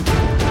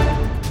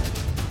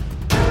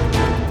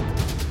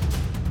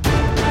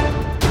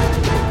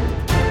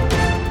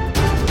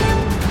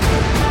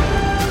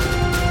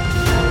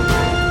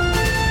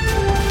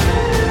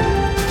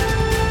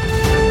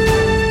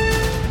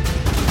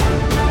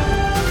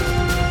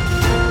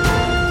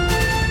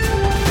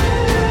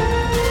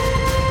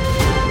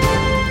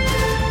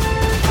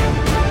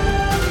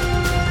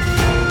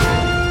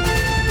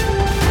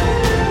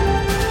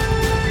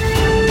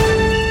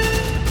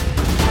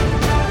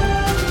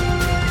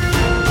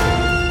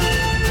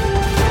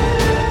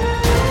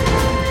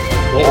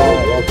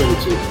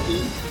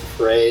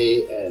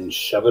tray and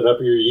shove it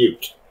up your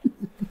ute.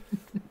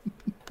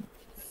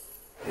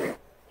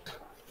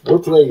 We're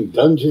playing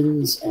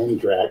Dungeons and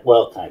Dragons.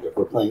 Well, kind of.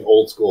 We're playing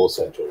Old School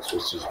Essentials,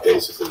 which is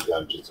basically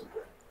Dungeons and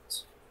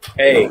Dragons.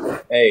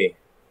 Hey,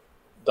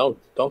 don't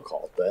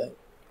call it that.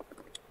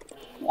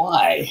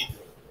 Why?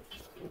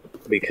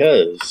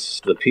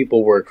 Because the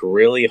people worked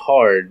really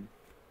hard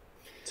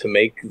to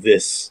make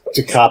this.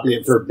 To copy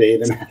it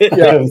verbatim out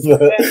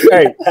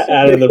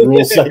of the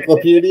rule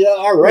cyclopedia?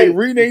 All right. They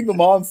renamed the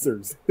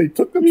monsters. They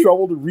took the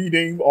trouble to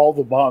rename all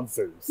the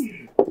monsters.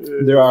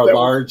 There are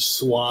large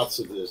swaths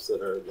of this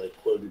that are like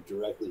quoted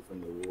directly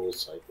from the rule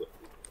cyclopedia.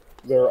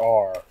 There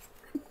are.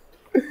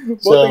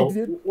 So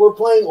we're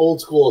playing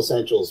Old School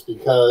Essentials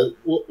because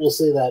we'll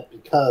say that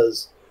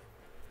because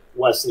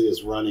Wesley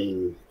is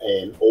running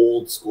an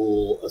Old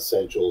School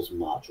Essentials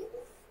module.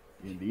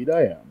 Indeed,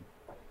 I am.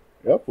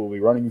 Yep, we'll be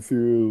running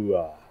through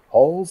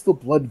Halls the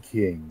Blood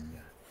King,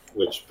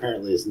 which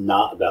apparently is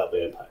not about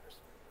vampires.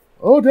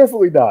 Oh,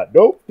 definitely not.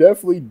 Nope,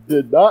 definitely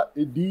did not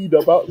indeed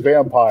about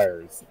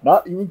vampires.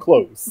 Not even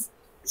close.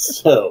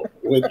 So,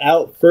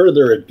 without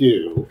further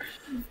ado,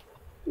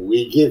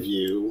 we give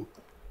you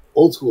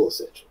Old School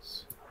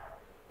Essentials.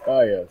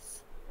 Ah,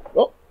 yes.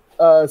 Well,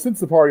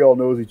 since the party all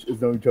knows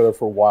known each other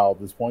for a while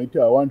at this point,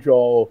 why don't you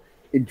all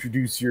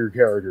introduce your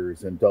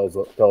characters and tell us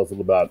a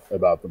little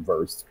about them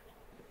first.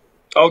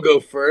 I'll go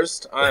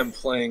first. I'm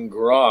playing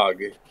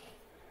Grog,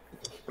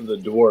 the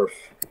dwarf.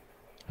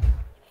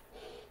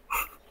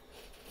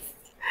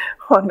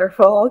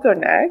 Wonderful. I'll go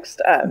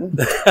next. I'm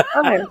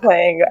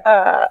playing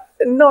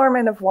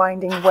Norman of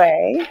Winding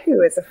Way,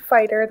 who is a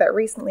fighter that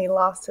recently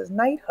lost his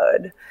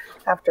knighthood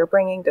after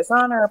bringing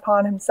dishonor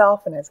upon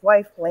himself and his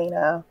wife,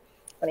 Lena,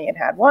 when he had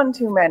had one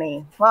too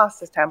many, lost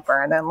his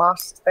temper, and then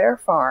lost their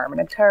farm in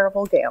a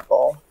terrible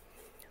gamble.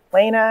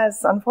 Lena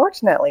is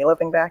unfortunately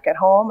living back at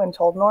home and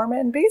told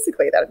Norman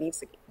basically that he needs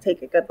to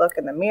take a good look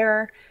in the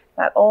mirror,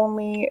 not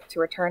only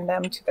to return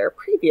them to their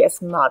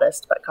previous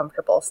modest but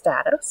comfortable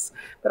status,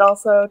 but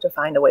also to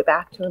find a way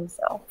back to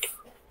himself.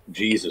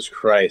 Jesus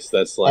Christ,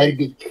 that's like... And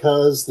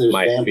because there's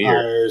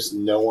vampires,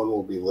 fear. No one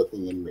will be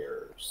looking in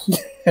mirrors.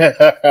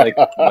 Like,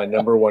 my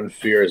number one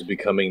fear is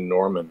becoming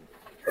Norman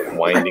of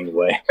Winding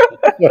Way.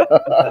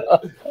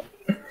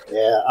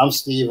 Yeah, I'm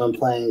Steve. I'm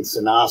playing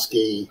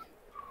Sanoski.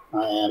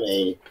 I am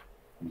a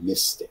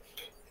mystic.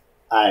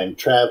 I am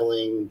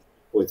traveling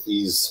with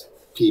these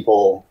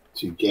people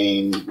to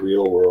gain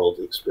real-world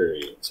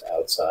experience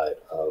outside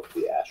of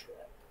the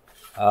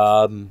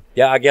ashram.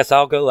 I guess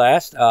I'll go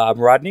last. I'm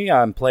Rodney.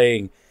 I'm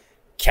playing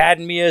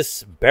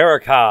Cadmius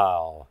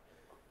Barakal.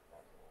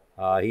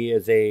 He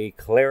is a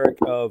cleric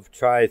of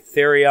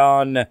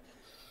Tritherion,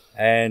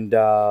 and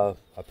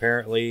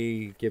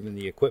apparently, given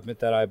the equipment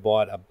that I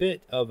bought, a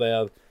bit of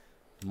a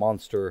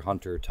monster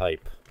hunter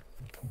type.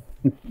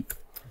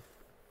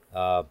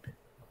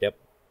 Yep.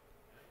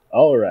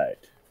 All right.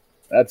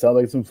 That sounds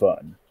like some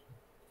fun.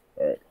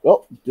 All right.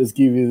 Well, just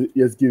give you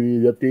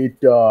the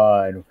update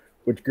on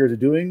what you guys are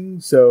doing.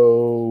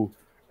 So,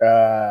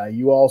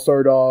 you all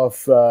started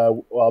off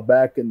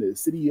back in the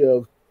city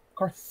of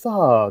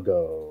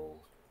Carthago,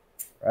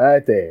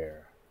 right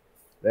there.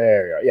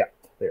 There you are. Yeah,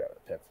 there.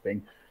 That's the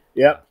thing.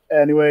 Yeah.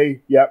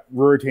 Anyway, yeah,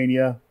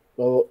 Ruritania,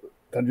 the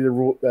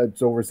country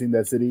that's overseeing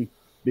that city,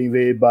 being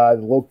invaded by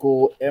the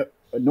local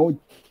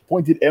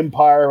appointed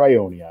Empire of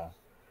Ionia,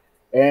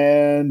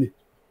 and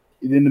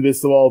in the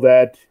midst of all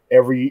that,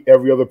 every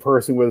other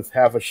person with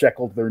half a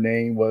shekel to their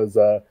name was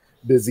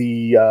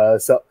busy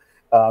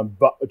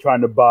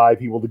trying to buy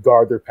people to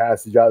guard their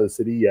passage out of the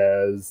city,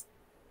 as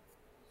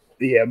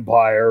the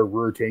Empire,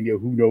 Ruritania,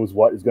 who knows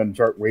what, is going to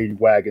start raiding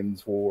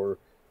wagons for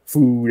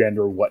food and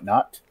or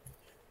whatnot.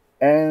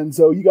 And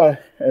so a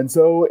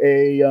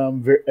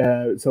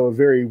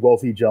very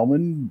wealthy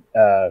gentleman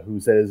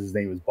who says his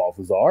name is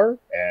Balthazar,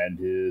 and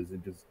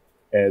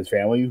his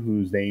family,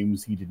 whose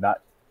names he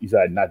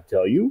decided not to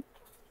tell you,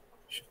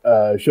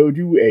 showed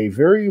you a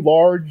very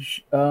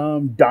large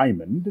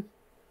diamond.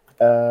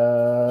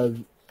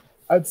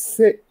 I'd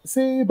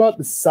say about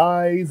the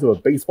size of a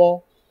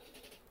baseball,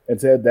 and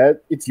said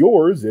that it's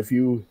yours if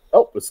you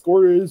help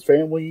escort his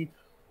family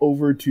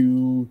over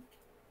to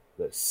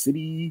the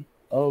city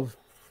of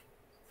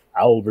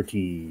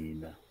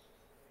Albertine.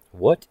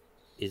 What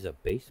is a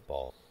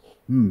baseball?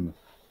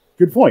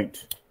 Good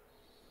point.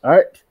 All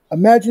right.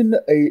 Imagine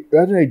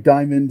a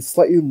diamond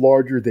slightly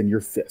larger than your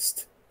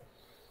fist.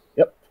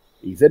 Yep.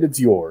 He said it's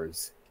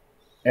yours.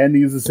 And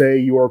needless to say,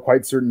 you are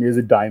quite certain it is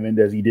a diamond,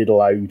 as he did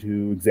allow you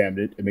to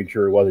examine it and make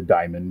sure it was a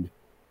diamond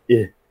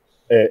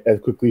as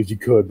quickly as you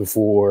could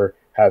before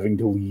having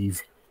to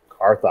leave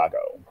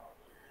Carthago.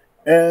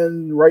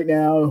 And right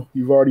now,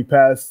 you've already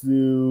passed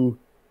through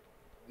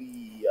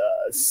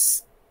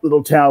the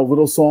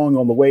little song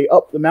on the way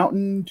up the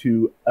mountain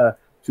to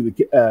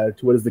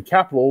what is the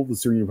capital, the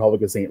Syrian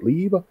Republic of St.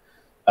 Lebe,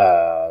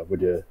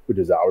 which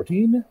is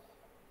Albertine.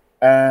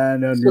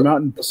 And on your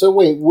mountain. So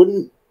wait,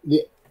 wouldn't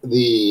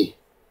the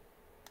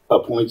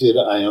appointed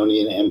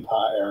Ionian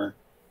Empire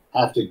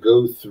have to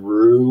go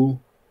through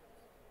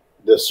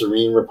the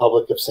Serene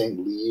Republic of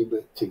St. Lieb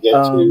to get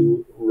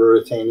to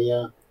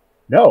Ruritania?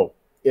 No.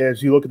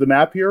 As you look at the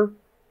map here,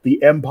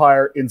 the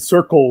Empire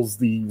encircles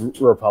the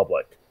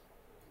Republic.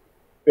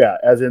 Yeah,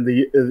 as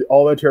in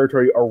all the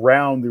territory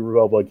around the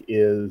Republic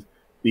is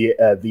the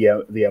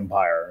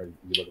Empire. If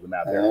you look at the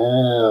map there.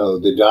 Oh,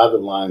 the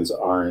dotted lines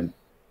aren't.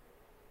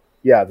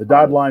 Yeah, the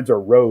dotted lines are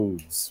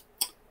roads.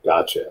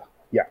 Gotcha.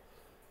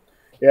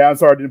 Yeah, I'm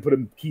sorry I didn't put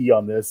a key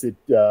on this.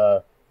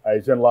 I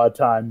spent a lot of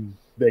time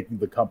making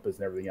the compass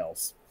and everything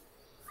else.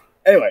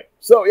 Anyway,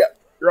 so yeah,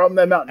 you're on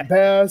that mountain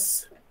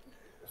pass.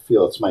 I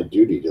feel it's my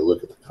duty to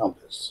look at the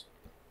compass.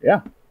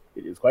 Yeah,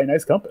 it is quite a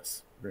nice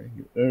compass.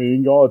 You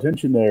can call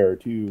attention there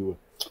to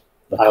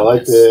the compass. I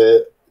like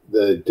the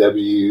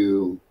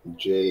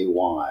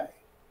WJY.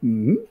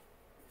 Mm-hmm.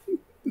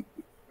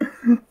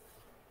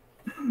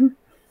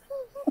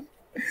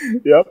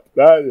 Yep,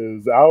 that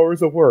is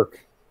hours of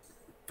work.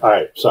 All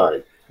right,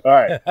 sorry. All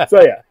right,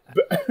 so yeah,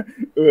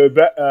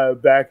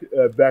 back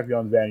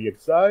on the vanity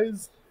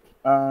exercise.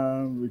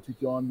 We take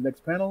you on the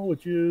next panel,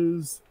 which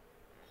is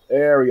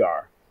there we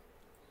are.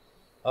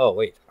 Oh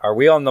wait, are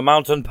we on the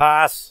mountain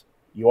pass?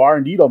 You are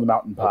indeed on the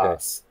mountain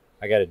pass.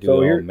 Okay. I got to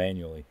do it all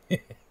manually.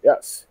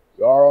 Yes,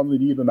 you are on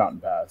the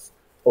mountain pass.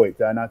 Oh wait,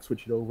 did I not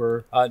switch it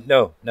over?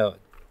 No.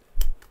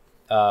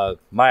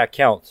 My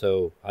account,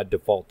 so I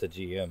default to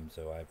GM,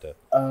 so I have to.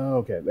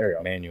 Okay, there you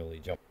go. Manually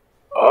jump.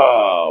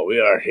 Oh, we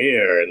are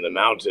here in the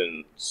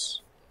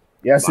mountains.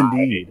 Yes,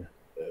 indeed.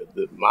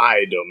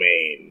 My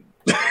domain.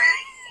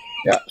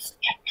 Yes.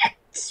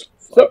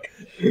 So,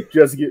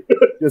 just to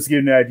give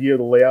an idea of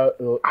the layout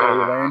of the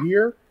land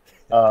here.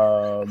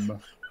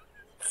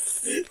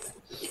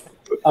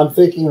 I'm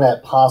thinking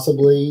that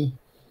possibly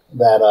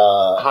that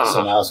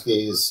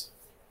Sanowski's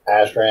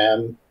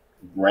ashram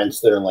rents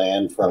their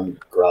land from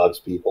Grog's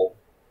people.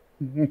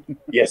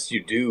 Yes,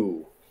 you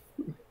do.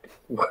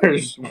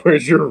 Where's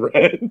your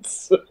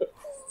rent?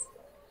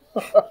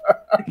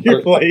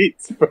 Your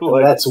plates?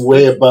 That's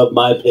way above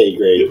my pay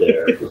grade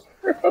there.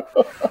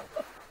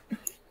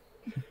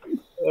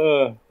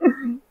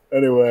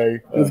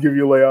 Anyway, just give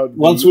you a layout.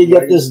 Once we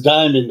get this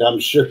diamond, I'm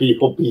sure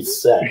you'll be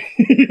set.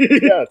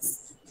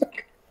 Yes.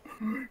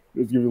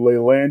 Just give you a lay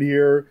of land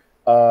here.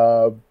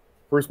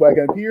 First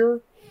wagon up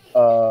here,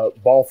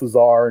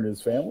 Balthazar and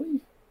his family.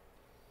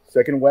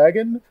 Second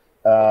wagon,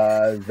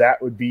 that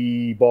would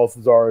be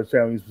Balthazar's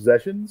family's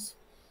possessions.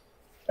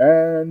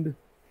 And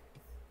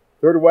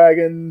third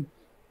wagon,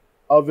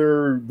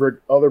 other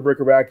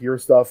bric-a-brac, your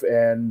stuff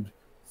and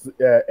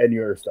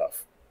your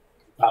stuff.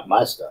 Not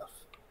my stuff.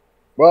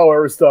 Well,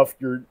 whatever stuff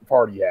your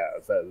party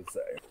has, as I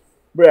say.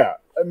 But yeah,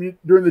 I mean,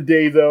 during the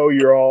day though,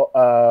 you're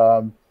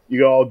all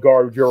you all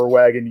guard whichever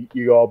wagon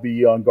you all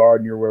be on guard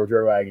in your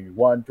whichever wagon you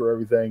want or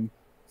everything.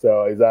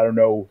 So I don't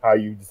know how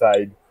you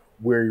decide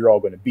where you're all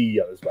going to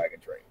be on this wagon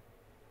train.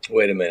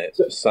 Wait a minute.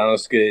 So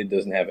Sanosuke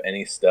doesn't have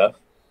any stuff?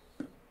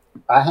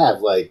 I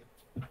have like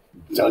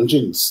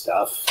dungeon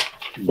stuff,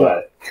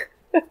 but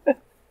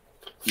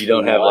you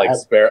don't have like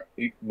spare.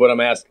 What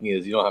I'm asking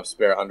is, you don't have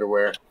spare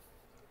underwear?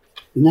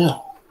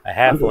 No. A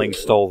halfling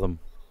stole them.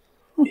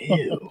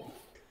 Ew.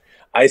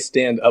 I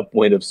stand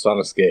upwind of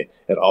Sanosuke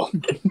at all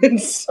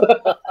moments.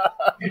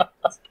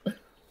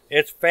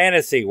 It's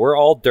fantasy. We're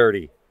all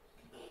dirty.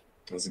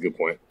 That's a good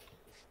point.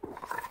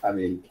 I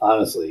mean,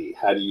 honestly,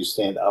 how do you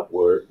stand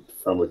upward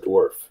from a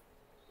dwarf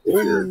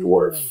if you're a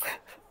dwarf?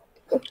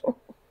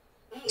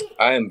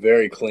 I am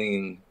very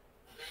clean,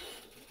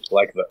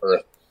 like the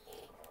earth.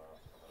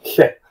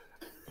 Yeah.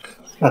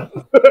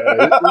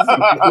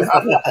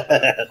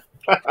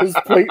 This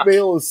plate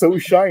mail is so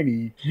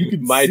shiny. You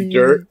can My see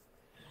dirt.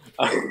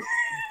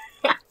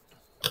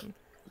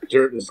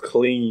 Dirt is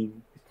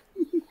clean.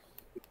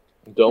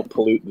 Don't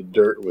pollute the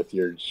dirt with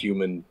your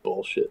human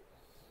bullshit.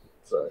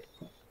 Sorry.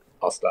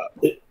 I'll stop.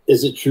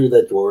 Is it true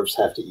that dwarves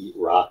have to eat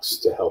rocks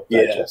to help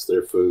digest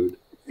their food?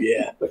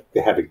 Yeah. Like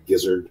they have a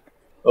gizzard?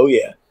 Oh,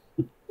 yeah.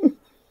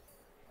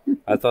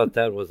 I thought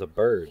that was a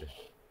bird.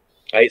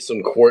 I ate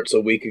some quartz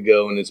a week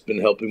ago, and it's been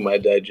helping my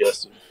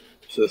digestive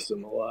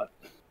system a lot.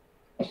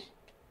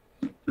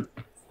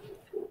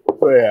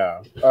 So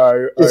yeah.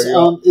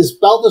 Is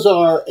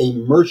Balthazar a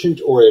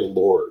merchant or a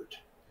lord?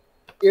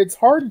 It's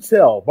hard to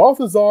tell.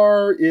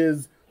 Balthazar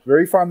is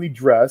very finely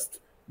dressed,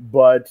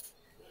 but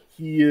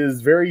he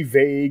is very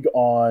vague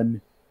on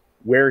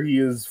where he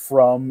is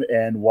from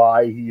and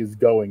why he is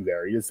going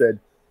there. He just said,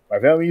 my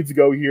family needs to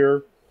go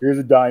here. Here's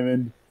a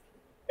diamond.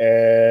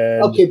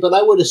 And okay, but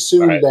I would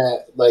assume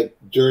that like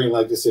during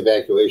like this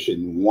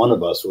evacuation, one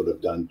of us would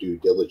have done due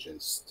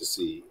diligence to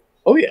see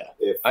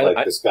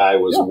if this guy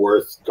was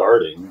worth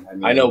guarding. I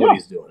mean, I know what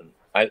he's doing.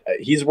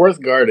 He's worth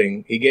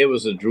guarding. He gave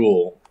us a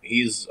jewel.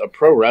 He's a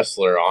pro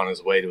wrestler on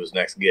his way to his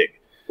next gig.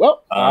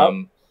 Well,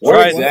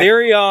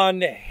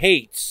 Tritherion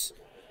hates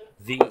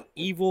the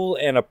evil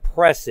and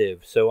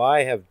oppressive, so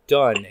I have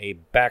done a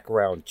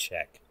background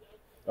check.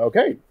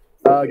 Okay.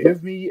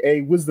 Give me a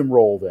wisdom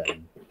roll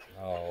then.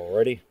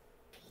 Alrighty.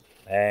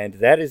 And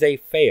that is a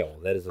fail.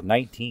 That is a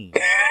 19.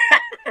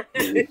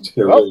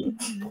 really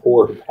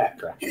poor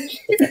background.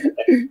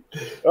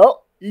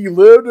 Well, he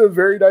lived in a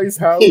very nice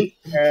house,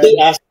 and He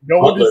asked no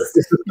one Butler,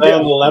 is. "Stay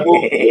on the level."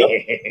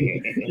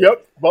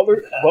 Yep,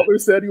 Butler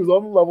said he was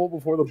on the level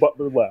before the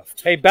butler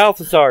left. Hey,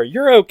 Balthazar,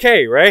 you're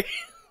okay, right?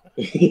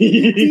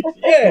 Yeah.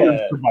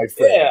 My friends.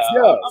 Yeah, Yes,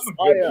 I'm a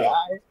good I am.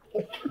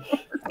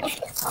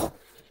 guy.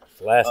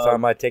 Last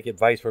time I take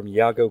advice from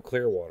Iago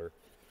Clearwater.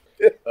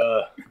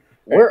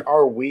 Where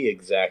are we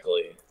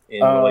exactly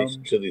in Um,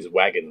 relation to these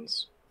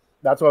wagons?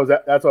 That's what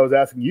I was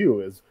asking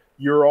you. Is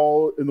you're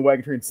all in the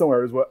wagon train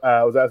somewhere? Is what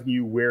I was asking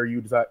you where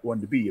you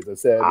wanted to be. As I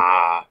said,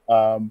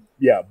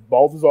 yeah,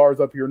 Balthazar is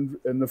up here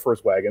in the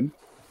first wagon.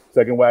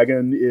 Second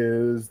wagon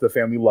is the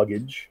family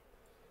luggage,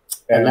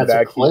 And that's a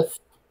back cliff.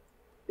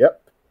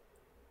 Yep.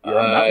 You're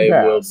on Mountain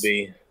I will Pass.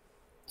 be.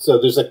 So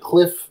there's a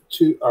cliff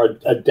or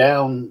a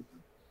down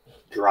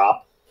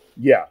drop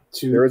Yeah.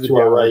 There is a to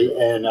our down right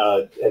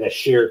drop. and a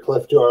sheer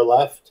cliff to our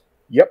left.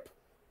 Yep.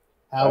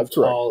 How That's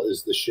correct. tall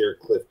is the sheer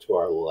cliff to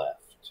our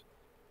left?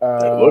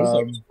 It looks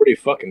like it's pretty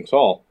fucking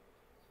tall.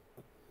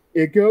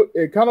 It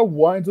kind of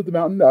winds up the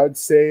mountain. I'd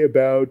say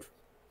about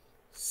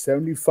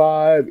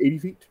 75, 80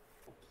 feet.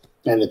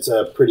 And it's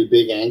a pretty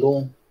big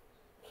angle.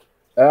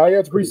 Yeah,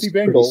 it's a pretty steep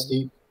angle.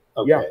 Steep.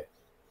 Okay. Yeah.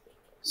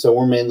 So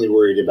we're mainly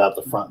worried about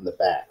the front and the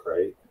back,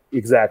 right?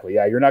 Exactly.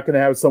 Yeah, you're not going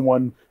to have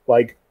someone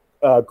like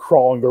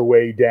crawling their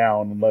way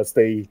down unless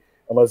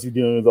you're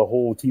dealing with a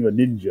whole team of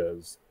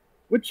ninjas,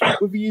 which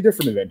would be a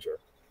different adventure.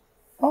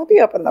 I'll be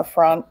up in the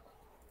front,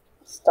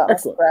 stomach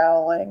Excellent.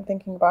 growling,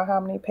 thinking about how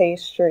many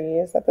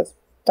pastries that this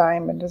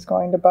diamond is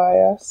going to buy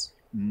us.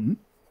 Mm-hmm.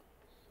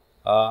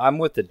 I'm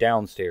with the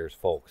downstairs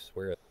folks.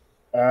 Where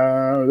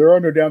There are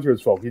no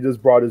downstairs folk. He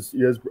just brought as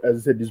I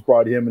said, just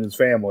brought him and his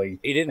family.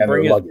 he didn't and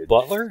bring their his luggage.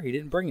 butler. He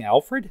didn't bring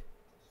Alfred.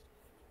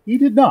 He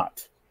did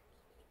not.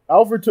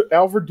 Alfred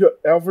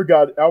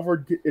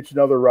itched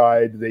another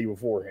ride the day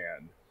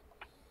beforehand.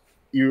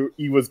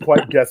 He was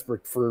quite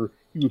desperate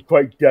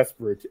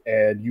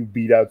and you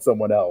beat out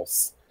someone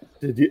else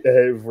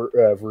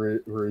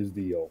for his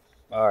deal.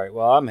 All right.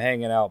 Well, I'm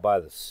hanging out by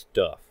the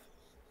stuff.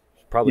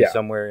 Probably Yeah.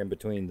 somewhere in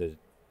between the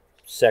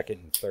second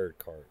and third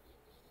cart.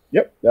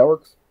 Yep, that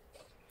works.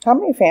 How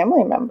many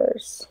family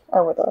members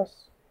are with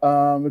us?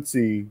 Let's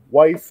see.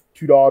 Wife,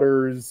 2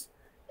 daughters,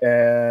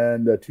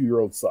 and a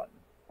 2-year-old son.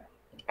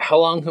 How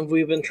long have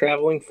we been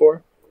traveling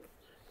for?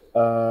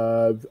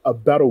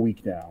 About a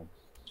week now.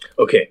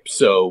 Okay,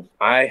 so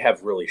I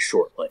have really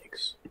short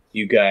legs.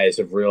 You guys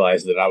have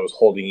realized that I was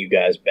holding you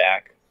guys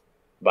back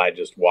by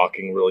just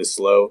walking really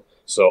slow,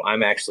 so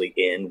I'm actually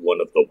in one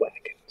of the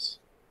wagons.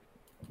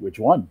 Which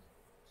one?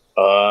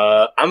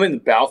 I'm in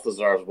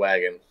Balthazar's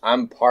wagon.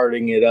 I'm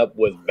partying it up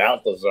with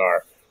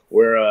Balthazar.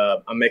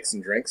 I'm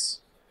mixing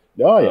drinks.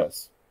 Oh,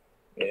 yes.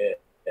 Yeah.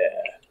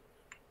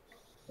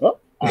 Well,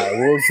 I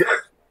will say,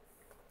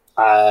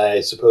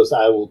 I suppose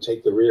I will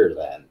take the rear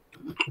then.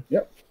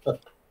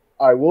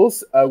 I will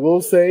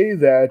say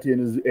that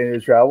in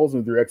his travels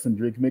with their excellent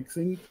drink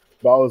mixing,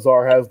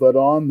 Balthazar has let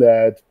on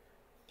that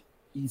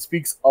he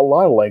speaks a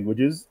lot of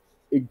languages,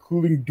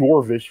 including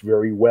Dwarvish,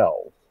 very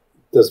well.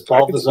 Does I can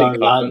Balthazar speak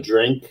not Common.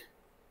 drink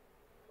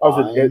I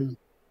was like, wine?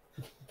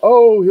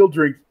 Oh, he'll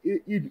drink.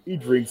 He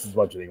drinks as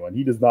much as anyone.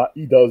 He does not.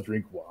 He does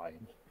drink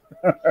wine.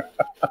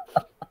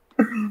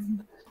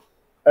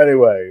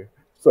 Anyway,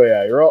 so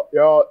yeah, you're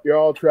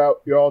all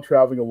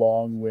traveling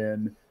along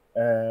when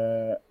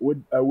I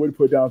would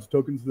put down some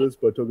tokens to this,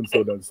 but tokens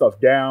slow down stuff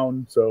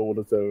down. So we'll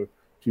just go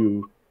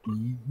to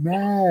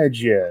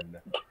imagine.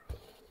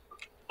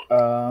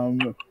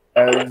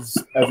 As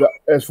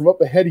from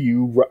up ahead of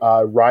you,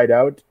 ride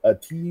out a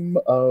team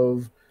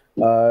of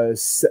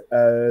 7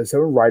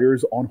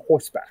 riders on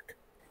horseback.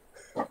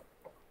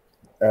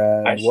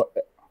 And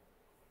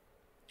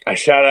I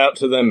shout out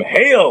to them,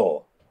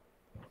 "Hail!"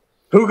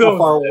 Who How goes?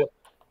 far away?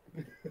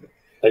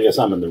 I guess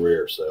I'm in the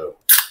rear, so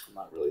I'm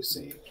not really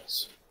seeing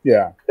this.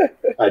 yeah,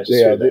 I just Yeah,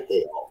 hear the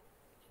hail.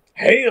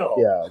 Hail!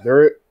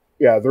 there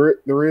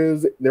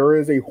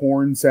is a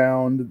horn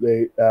sound.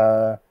 They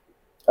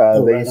Oh,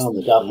 right on,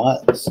 they got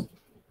miles.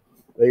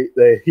 they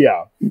they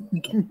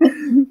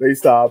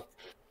stop,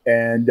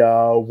 and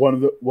one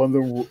of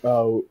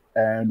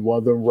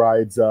them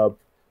rides up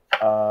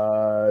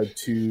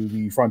to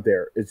the front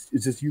there. Is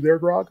this you there,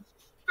 Grog?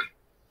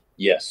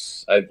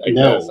 Yes, I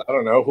No. guess. I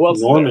don't know who else.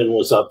 is there? Norman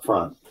was up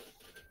front.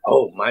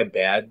 Oh, my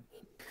bad.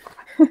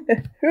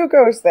 Who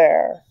goes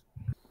there?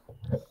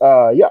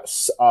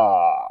 Yes.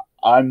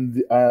 I'm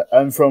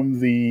from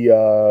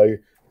the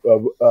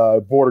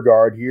border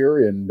guard here,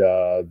 and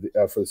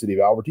for the city of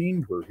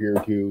Albertine, we're here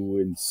to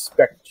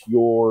inspect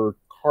your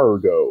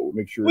cargo.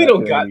 Make sure We you're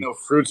don't not got carrying no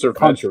fruits or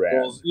contraband.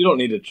 vegetables. You don't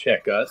need to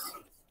check us.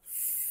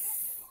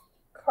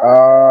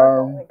 I've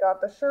only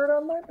got the shirt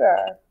on my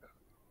back.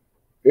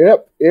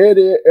 Yep,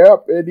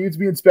 it needs to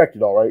be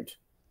inspected. All right.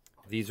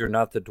 These are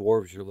not the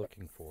dwarves you're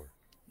looking for.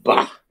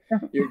 Bah!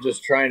 You're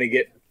just trying to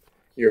get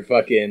your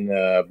fucking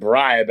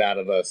bribe out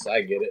of us.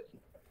 I get it.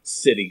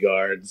 City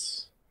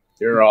guards.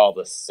 You're all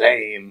the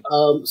same.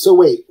 So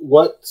wait,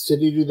 what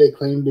city do they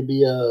claim to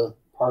be a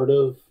part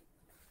of?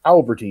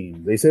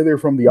 Albertine. They say they're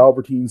from the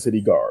Albertine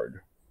City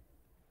Guard.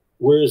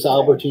 Where is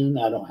Albertine?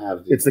 I don't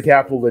have. It's the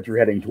capital that you're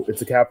heading to. It's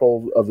the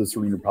capital of the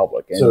Serene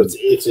Republic. And so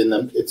it's in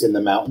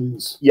the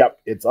mountains. Yep,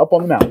 it's up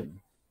on the mountain.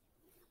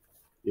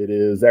 It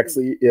is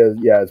actually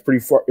it's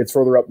pretty far. It's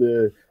further up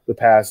the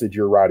passage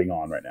you're riding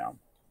on right now.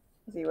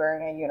 Is he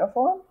wearing a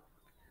uniform?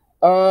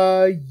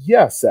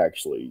 Yes,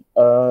 actually.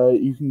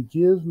 You can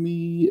give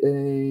me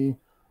a.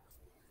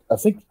 I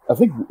think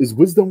is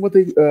wisdom what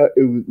they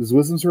is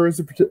wisdom sir is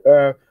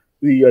the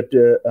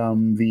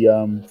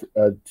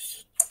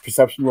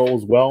perception roll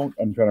as well.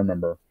 I'm trying to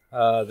remember.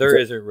 There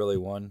isn't really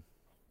one.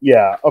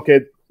 Yeah.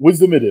 Okay.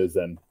 Wisdom it is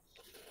then.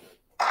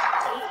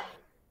 I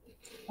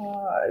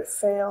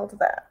failed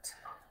that.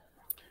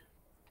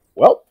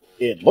 Well,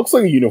 it looks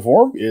like a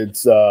uniform.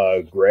 It's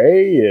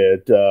gray.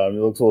 It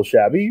looks a little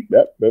shabby.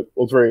 Yep. It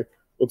looks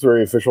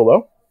very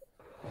official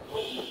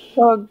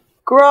though.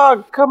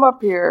 Grog, come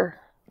up here.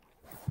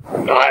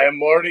 I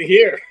am already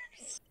here.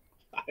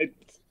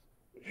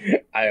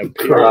 I am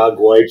Grog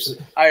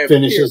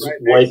finishes right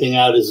wiping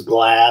out his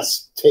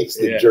glass, takes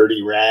the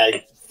dirty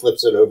rag,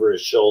 flips it over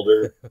his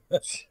shoulder. All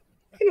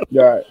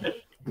right.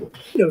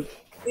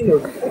 Ain't no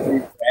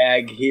dirty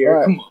rag here.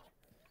 Right. Come on.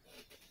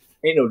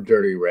 Ain't no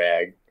dirty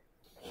rag.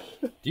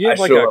 Do you have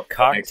like a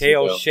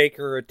cocktail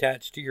shaker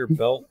attached to your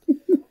belt?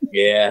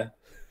 Yeah.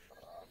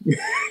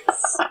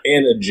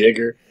 And a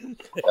jigger.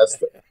 That's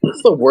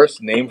the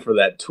worst name for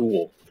that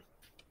tool.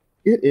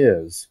 It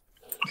is.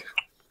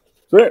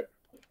 So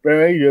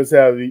you just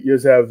have the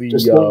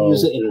Just don't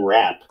use it in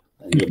rap,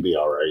 and you'll be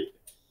all right.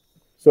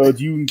 So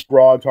it's you and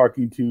Grog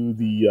talking to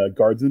the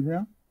guardsmen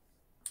now?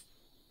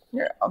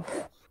 Yeah.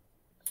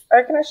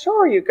 I can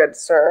assure you, good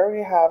sir,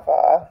 we have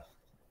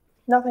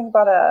nothing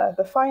but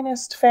the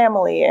finest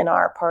family in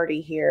our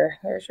party here.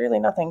 There's really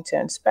nothing to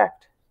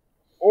inspect.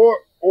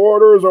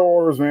 Orders are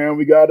orders, man.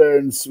 We gotta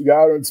inspect. We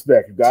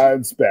gotta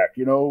inspect.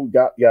 You know,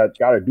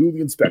 gotta do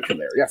the inspection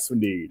there. Yes,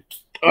 indeed.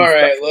 All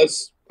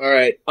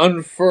right.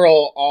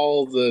 Unfurl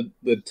all the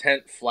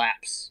tent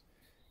flaps,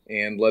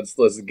 and let's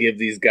give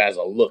these guys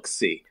a look.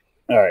 See.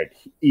 All right.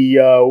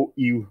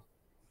 And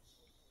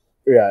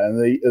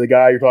the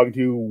guy you're talking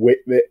to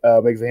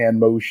makes a hand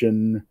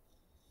motion.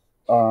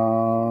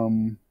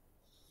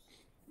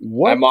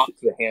 What? I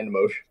mocked the hand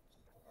motion.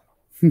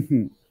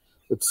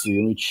 Let's see.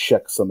 Let me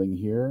check something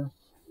here.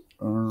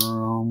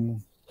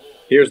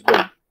 Here's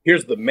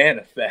the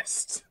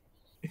manifest.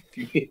 If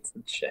you need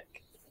to check.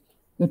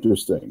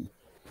 Interesting.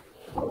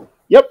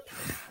 Yep.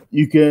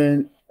 You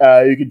can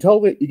tell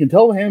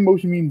the hand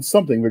motion means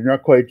something, but you're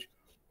not quite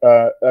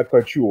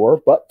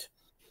sure. But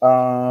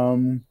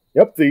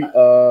yep.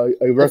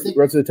 The rest of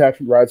the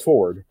attachment rides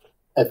forward.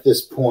 At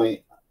this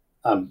point,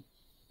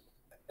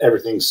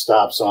 everything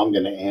stops, so I'm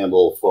going to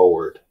amble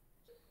forward.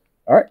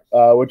 All right.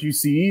 What you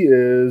see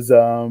is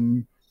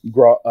Grog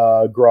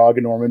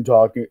and Norman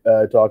talking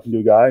to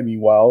a guy.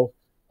 Meanwhile,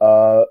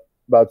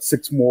 about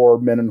 6 more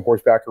men on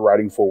horseback are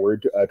riding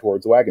forward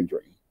towards the wagon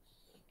train.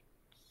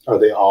 Are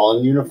they all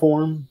in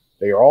uniform?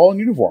 They are all in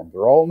uniform.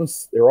 They're all in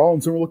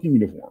similar looking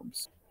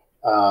uniforms.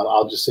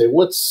 I'll just say,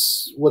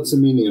 what's the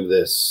meaning of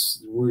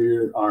this?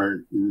 We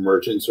aren't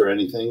merchants or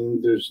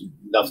anything. There's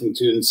nothing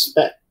to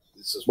inspect.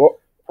 This is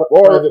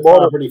private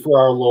property for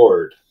our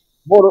lord.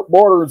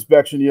 Border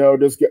inspection,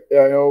 just get,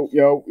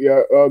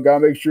 gotta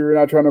make sure you're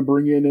not trying to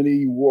bring in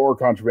any war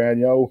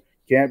contraband,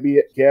 can't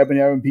be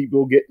having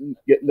people getting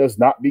us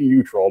not being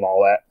neutral and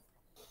all that.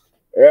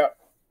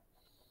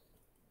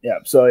 Yeah.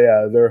 So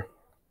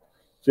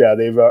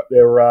they've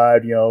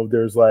arrived.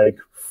 There's like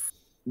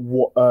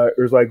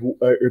they're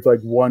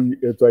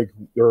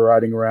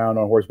riding around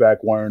on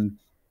horseback. One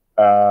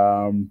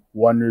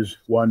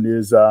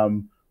is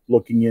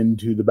looking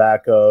into the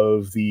back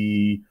of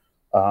the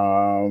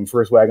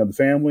first wagon of the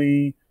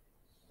family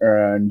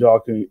and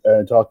talking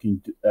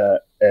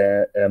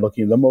and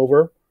looking them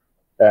over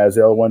as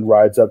the other one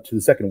rides up to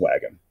the second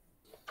wagon.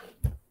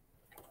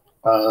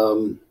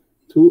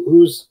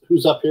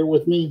 Who's up here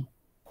with me?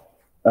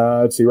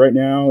 Let's see. Right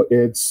now,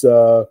 it's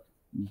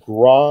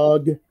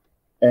Grog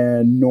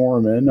and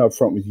Norman up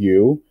front with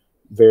you.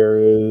 There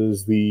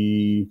is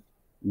the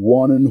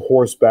one on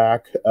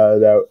horseback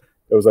that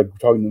was like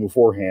talking to them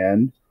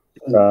beforehand.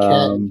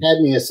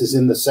 Cadmius is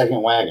in the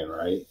second wagon,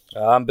 right?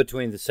 I'm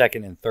between the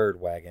second and third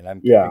wagon. I'm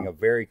keeping a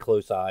very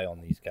close eye on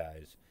these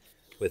guys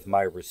with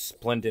my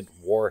resplendent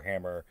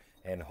warhammer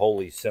and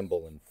holy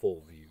symbol in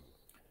full view.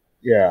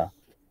 Yeah.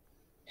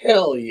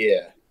 Hell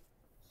yeah.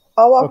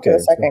 I'll walk to the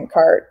second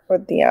cart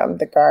with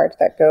the guard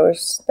that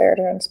goes there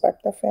to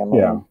inspect the family.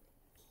 Yeah.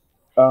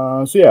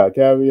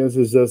 Cadmius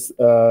is just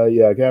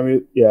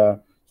Cadmius. Yeah.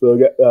 So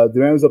the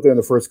man is up there in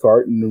the first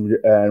cart,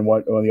 and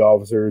one of the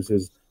officers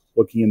is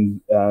looking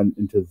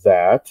into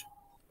that.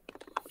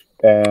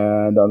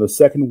 And on the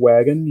second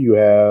wagon, you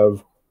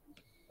have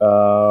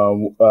a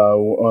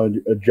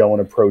gentleman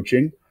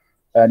approaching.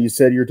 And you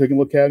said you're taking a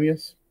look,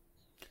 Cadmius?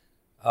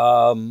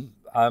 I'm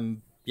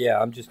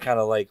just kind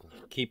of like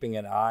keeping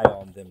an eye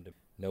on them.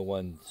 No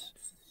one's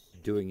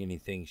doing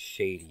anything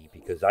shady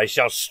because I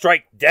shall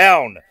strike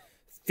down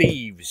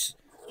thieves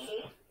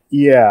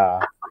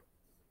Yeah.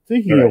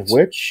 Speaking Right. of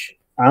which,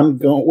 I'm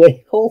going.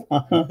 Wait, hold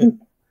on.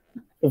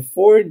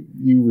 Before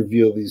you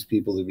reveal these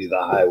people to be the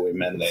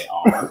highwaymen they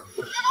are,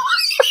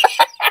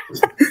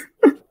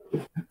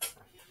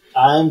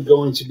 I'm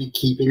going to be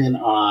keeping an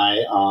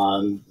eye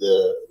on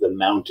the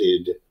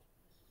mounted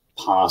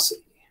posse.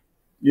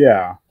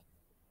 yeah.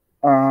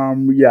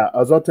 Yeah, I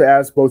was about to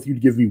ask both of you to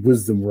give me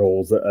wisdom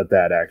rolls at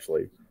that,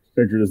 actually.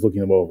 Since you're just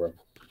looking them over.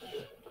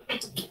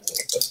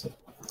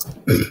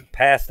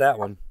 Pass that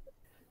one.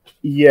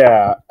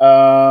 Yeah.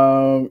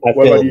 What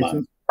about failed you?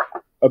 mine.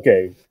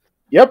 Okay.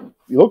 Yep.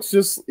 He looks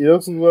like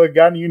a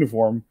guy in a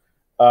uniform.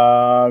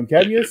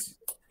 Cadmius,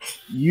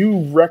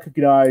 you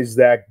recognize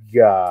that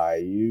guy.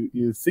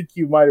 You think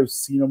you might have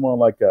seen him on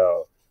like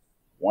a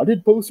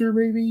wanted poster,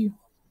 maybe a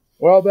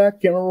while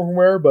back. Can't remember from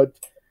where, but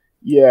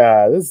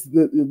yeah, this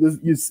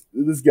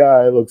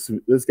guy looks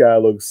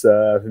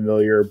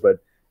familiar, but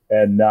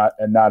and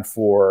not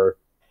for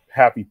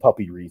happy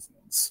puppy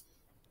reasons.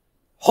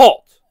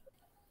 Halt!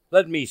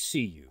 Let me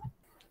see you.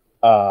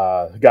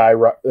 The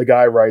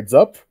guy rides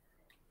up.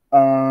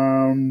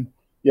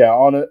 Yeah,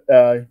 on it.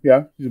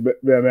 Yeah, he's a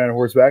man on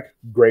horseback,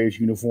 grayish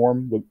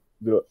uniform.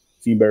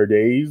 Seen better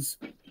days.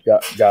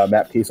 Got a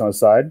map case on his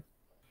side.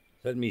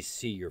 Let me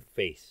see your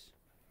face.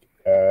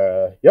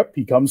 Yep,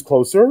 he comes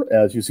closer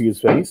as you see his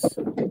face.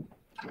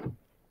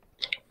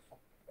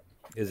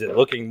 Is it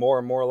looking more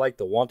and more like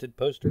the wanted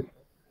poster?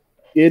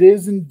 It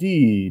is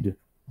indeed.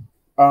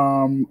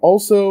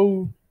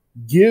 Also,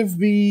 give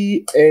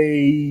me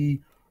a.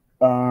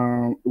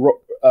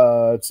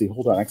 Let's see.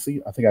 Hold on.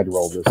 Actually, I think I'd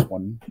roll this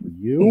one for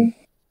you.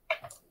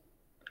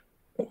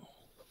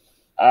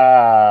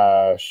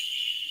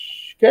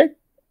 Okay.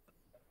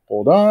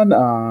 Hold on.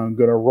 I'm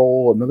gonna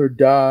roll another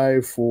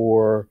die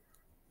for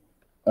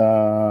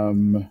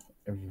everyone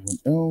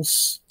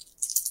else.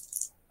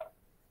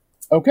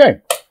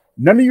 Okay.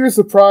 None of you are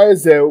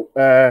surprised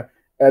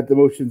at the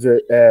motions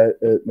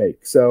it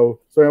makes. So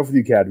starting off with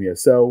you, Cadmia.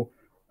 So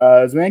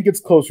as the man gets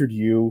closer to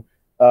you,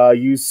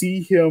 you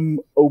see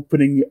him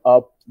opening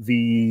up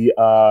the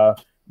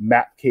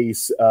map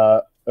case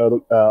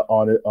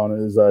on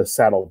his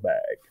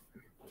saddlebag,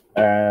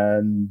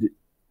 and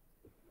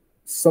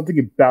something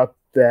about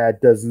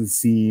that doesn't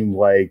seem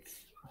like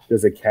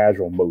there's a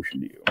casual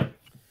motion to you.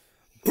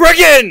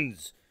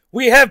 Brigands!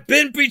 We have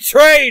been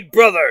betrayed,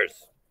 brothers!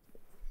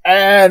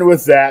 And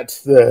with that,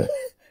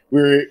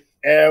 we're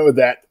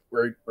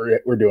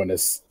doing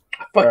this.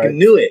 I fucking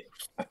knew it.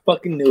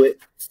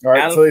 All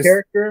right, Out of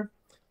character,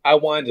 I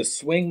wanted to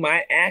swing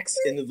my axe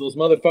into those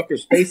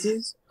motherfuckers'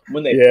 faces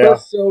when they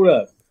first showed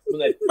up.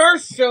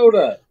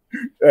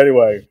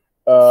 Anyway,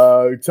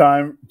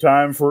 time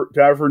for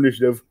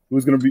initiative.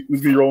 Who's gonna be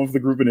rolling for the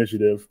group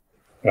initiative?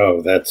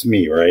 Oh, that's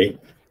me, right?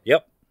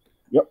 Yep.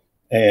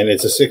 And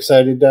it's a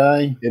 6-sided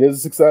die. It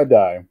is a 6-sided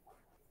die.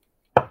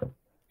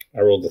 I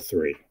rolled a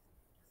 3.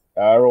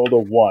 I rolled a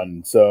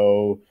 1,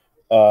 so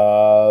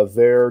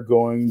they're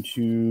going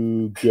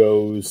to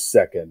go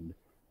second.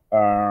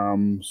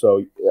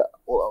 So yeah,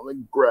 well, let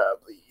me grab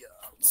the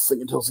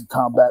Singing Tulsi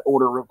combat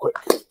order real quick.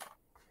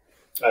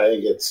 I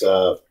think it's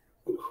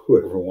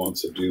whoever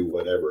wants to do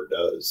whatever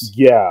does.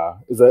 Yeah,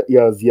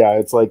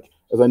 it's like,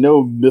 as I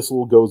know,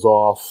 missile goes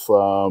off.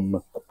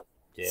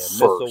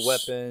 Missile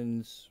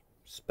weapons,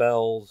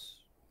 spells,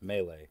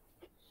 melee.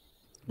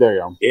 There you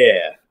go.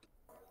 Yeah.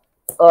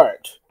 All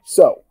right.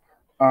 So,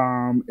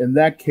 in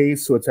that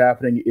case, what's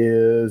happening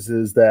is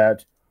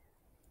that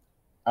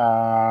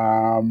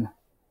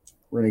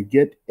we're gonna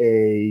get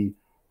a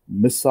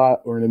missile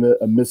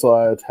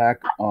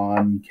attack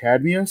on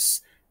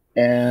Cadmius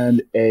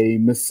and a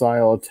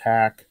missile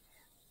attack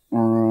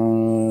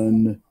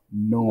on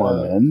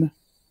Norman.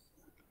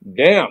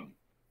 Damn.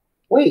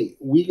 Wait,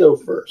 we go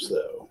first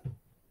though.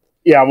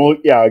 Yeah, well,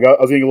 yeah. I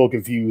was getting a little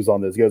confused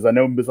on this because I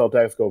know missile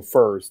attacks go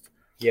first.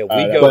 Yeah, we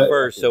go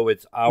first, so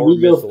it's our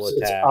missile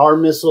attack. It's our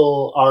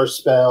missile, our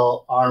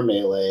spell, our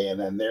melee, and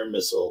then their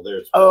missile.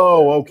 Their spell.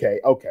 Oh, okay,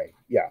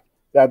 yeah.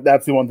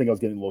 That's the one thing I was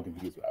getting a little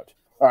confused about.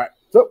 All right,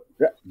 so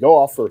yeah, go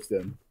off first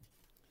then.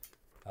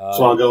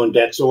 So I'll go in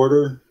Dex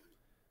order.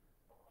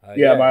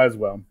 Yeah, might as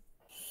well.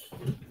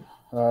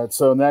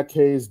 So in that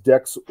case,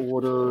 Dex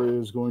order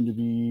is going to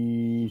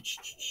be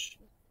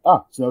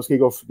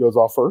Sanosuke goes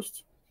off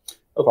first,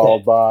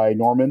 followed by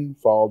Norman,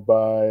 followed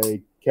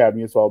by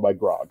Cadmius, followed by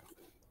Grog.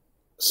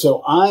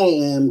 So I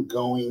am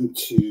going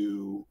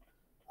to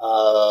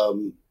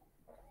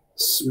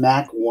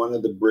smack one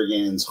of the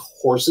brigands'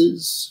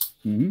 horses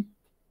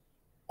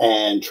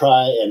and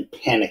try and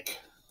panic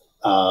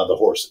the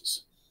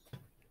horses.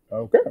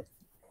 Okay.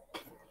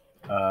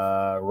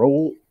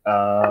 Roll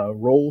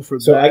for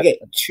so that. I get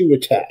 2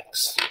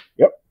 attacks.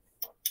 Yep.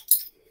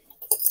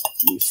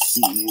 Let me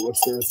see.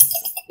 What's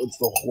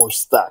the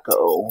horse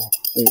stacko?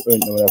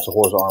 No, that's a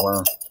horse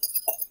armor.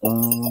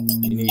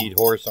 You need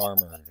horse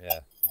armor. Yeah.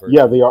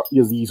 Yeah, they are.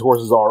 Yes, these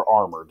horses are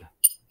armored.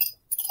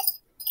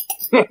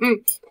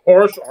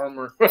 Horse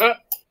armor.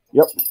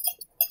 Yep.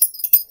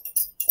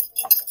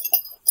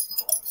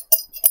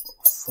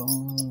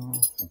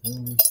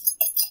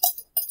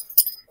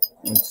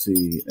 Let's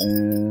see.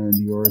 And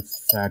your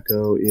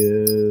THAC0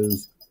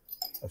 is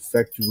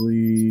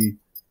effectively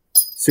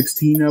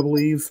 16, I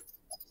believe.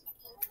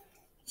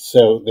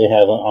 So they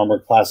have an armor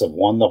class of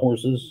 1, the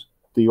horses?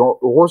 The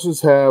horses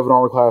have an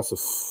armor class of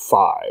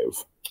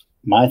 5.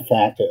 My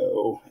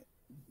THAC0,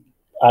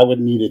 I would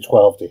need a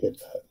 12 to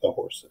hit the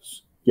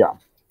horses. Yeah.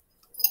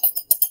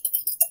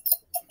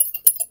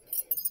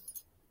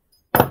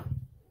 All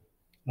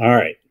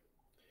right.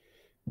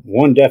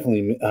 One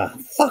definitely...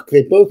 fuck,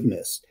 they both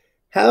missed.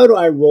 How do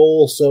I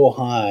roll so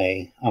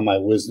high on my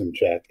wisdom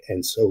check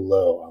and so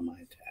low on my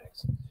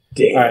attacks?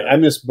 Damn. All right, I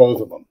missed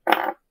both of them.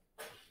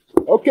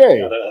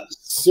 Okay. Got a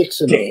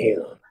 6 and a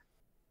 4.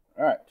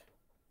 All right.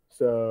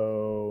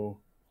 So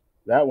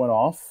that went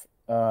off.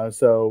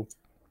 So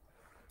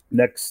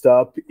next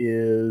up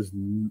is,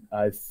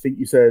 I think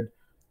you said,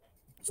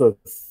 so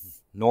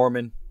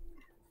Norman.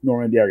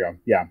 Norman, there you go.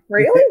 Yeah.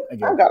 Really?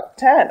 Again. I've got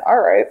 10. All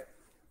right.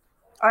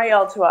 I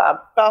yell to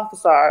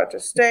Balthazar to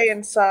stay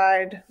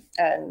inside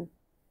and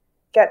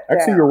get down.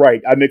 Actually, you're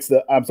right. I'm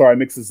sorry, I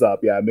mixed this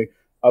up. Yeah,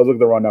 I was looking at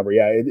the wrong number.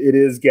 Yeah, it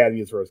is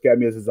Gadmius first.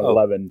 Gadmius is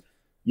 11.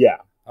 Yeah.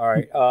 All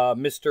right.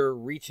 Mr.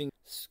 Reaching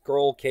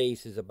Scroll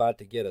Case is about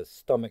to get a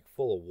stomach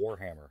full of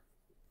Warhammer.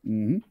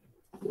 Mm-hmm.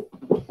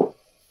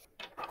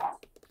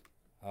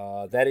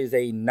 That is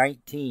a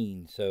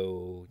 19.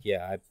 So,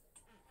 yeah.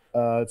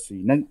 Let's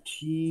see.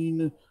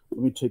 19.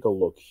 Let me take a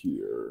look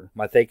here.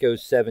 My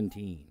THAC0's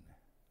 17.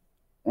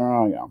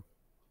 Oh, yeah.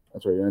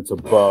 That's right. And it's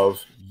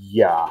above.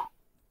 Yeah.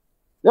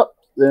 Yep.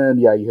 Then,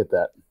 yeah, you hit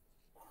that.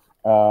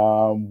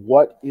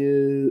 What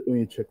is... Let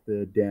me check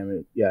the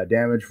damage. Yeah,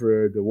 damage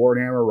for the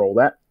Warhammer. Roll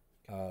that.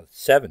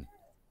 7.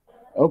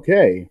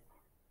 Okay.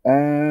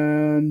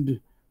 And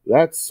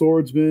that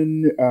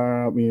swordsman...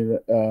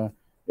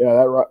 yeah,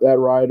 that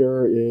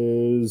rider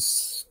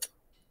is...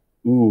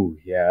 Ooh,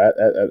 yeah,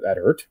 that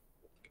hurt.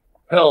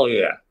 Hell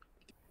yeah.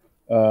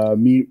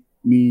 Okay.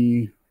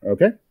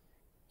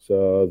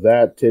 So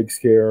that takes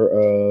care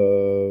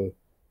of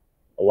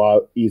a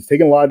lot. He's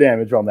taking a lot of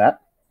damage on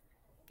that.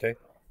 Okay.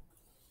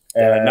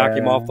 Did I knock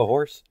him off the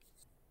horse?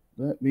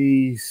 Let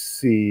me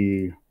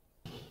see.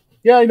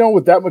 Yeah,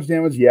 with that much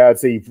damage, I'd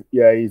say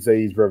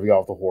he's revving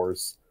off the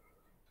horse.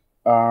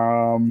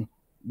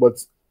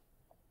 What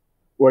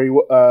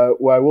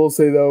I will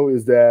say though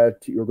is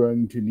that you're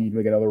going to need to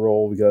make another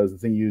roll because the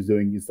thing he was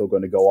doing is still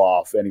going to go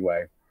off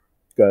anyway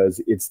because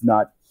it's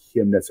not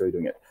him necessarily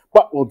doing it.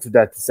 But we'll do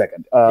that in a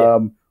second.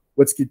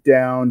 Let's get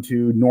down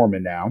to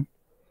Norman now.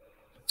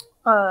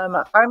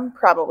 I'm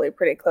probably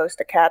pretty close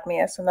to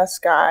Cadmius and this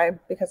guy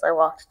because I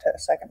walked to the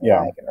second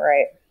wagon,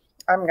 right?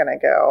 I'm gonna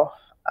go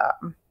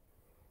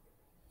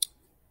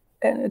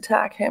and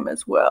attack him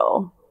as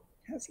well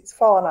because he's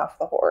fallen off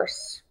the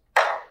horse.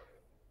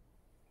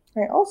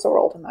 I also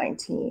rolled a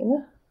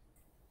 19.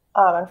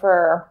 And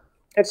for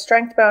its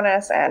strength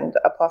bonus and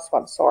a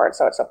 +1 sword,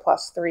 so it's a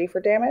 +3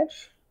 for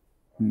damage.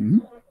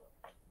 Mm-hmm.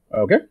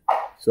 Okay.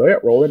 So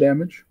roll the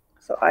damage.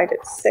 So I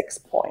did 6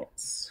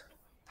 points.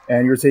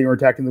 And you're saying you're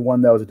attacking the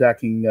one that was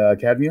attacking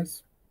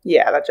Cadmius?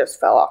 Yeah, that just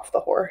fell off the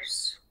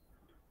horse.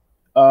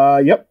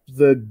 Yep.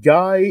 The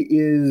guy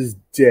is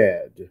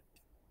dead.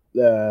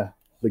 The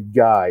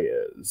guy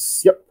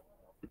is. Yep.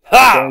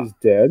 Ha! The guy is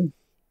dead.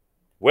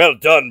 Well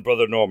done,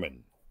 Brother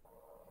Norman.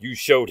 You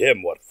showed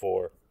him what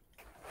for.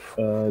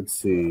 Let's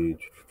see.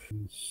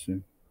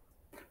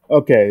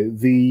 Okay,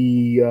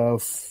 the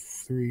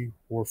 3,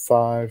 4,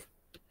 5.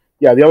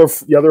 Yeah, the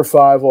other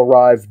 5 will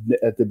arrive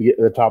at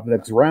the top of the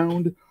next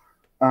round.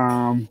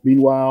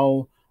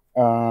 Meanwhile,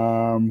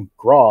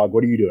 Grog,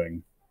 what are you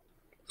doing?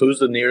 Who's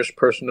the nearest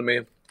person to me?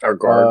 Our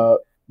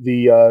guard.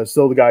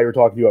 Still the guy you're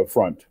talking to up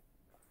front.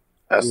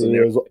 That's the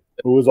nearest.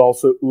 Who was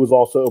also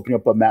opening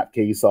up a map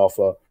case off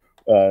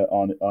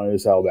on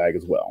his saddlebag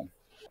as well.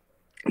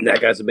 And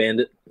that guy's a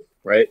bandit,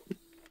 right?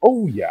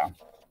 Oh yeah.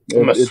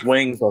 I'm gonna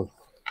swing.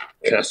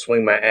 Can I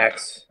swing my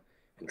axe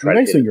and try to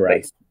hit his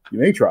face? You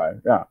may try.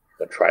 Yeah. I'm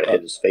gonna try to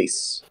hit his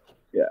face.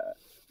 Yeah.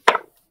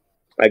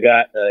 I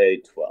got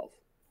a 12.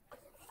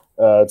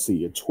 Let's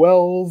see, a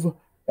 12,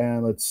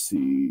 and let's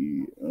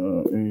see,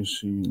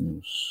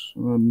 AC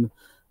 7.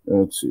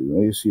 Let's see,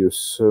 AC of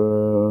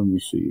 7. Let me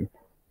see.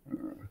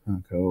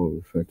 How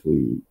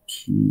effectively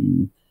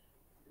T.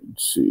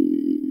 Let's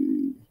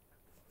see.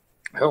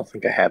 I don't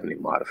think I have any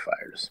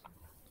modifiers.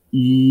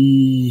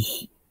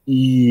 Let's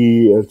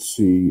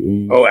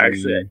see. Oh,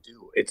 actually, I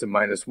do. It's a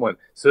 -1,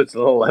 so it's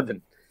an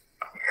 11.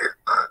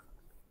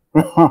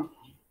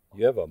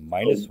 You have a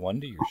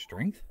 -1 to your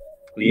strength?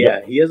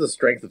 Yeah, he has a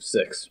strength of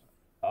 6.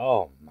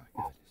 Oh my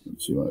god!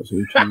 Let's see, what is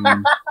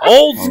 18?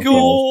 Old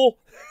school.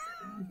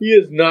 He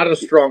is not a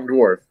strong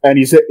dwarf. And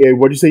you said,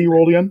 what did you say you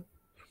rolled again?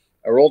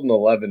 I rolled an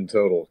 11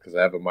 total because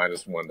I have a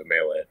 -1 to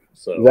melee.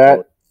 So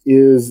that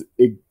is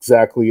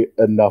exactly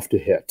enough to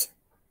hit.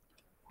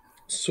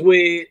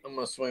 Sweet. I'm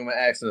gonna swing my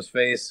axe in his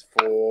face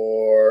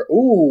for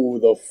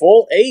the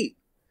full 8.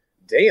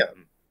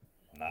 Damn.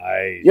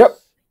 Nice. Yep.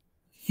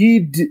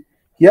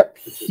 Yep.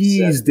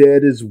 He's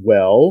dead as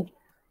well.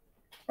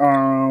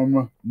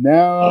 Now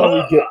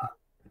we get.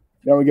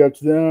 Now we go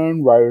to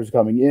them. Riders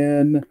coming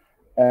in,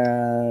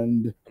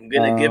 and I'm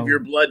gonna give your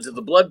blood to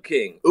the Blood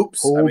King.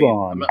 Oops. Hold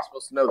on. I'm not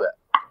supposed to know that.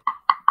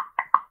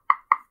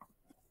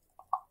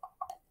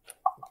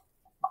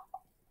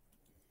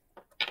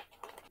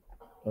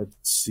 Let's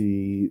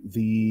see.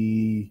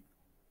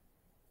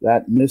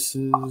 That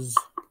misses.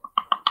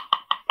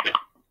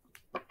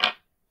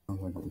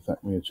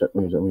 Let me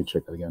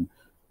check that again.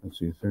 Let's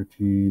see.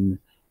 13.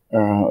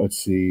 Let's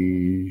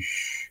see.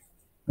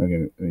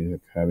 Okay.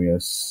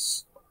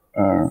 Cavius.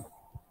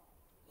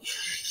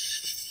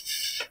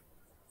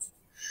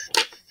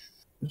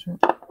 What's your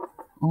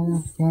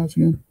armor class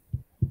again?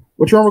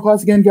 What's your armor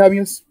class again,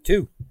 Cavius?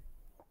 2.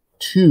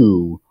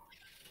 2.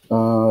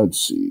 Let's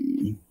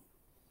see.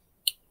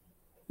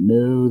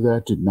 No,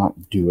 that did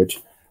not do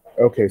it.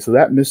 Okay, so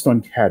that missed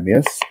on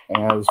Cadmius.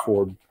 As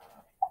for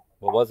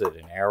What was it?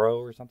 An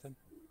arrow or something?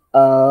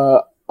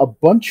 a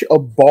bunch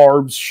of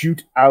barbs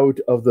shoot out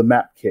of the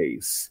map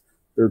case.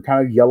 They're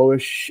kind of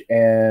yellowish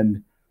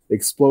and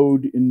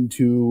explode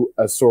into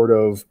a sort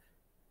of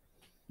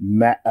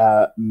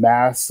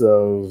mass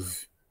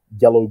of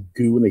yellow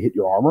goo when they hit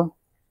your armor.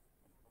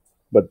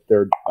 But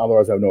they're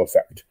otherwise have no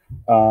effect.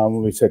 Let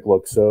me take a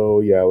look.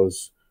 So yeah, it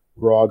was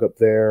Grog up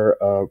there.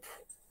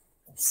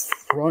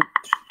 Front.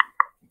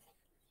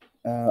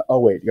 Oh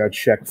wait, you gotta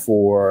check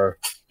for.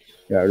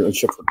 Yeah, let's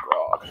check for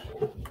Grog.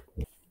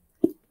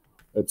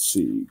 Let's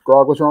see,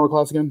 Grog. What's your armor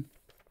class again?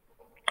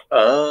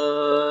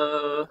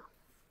 4.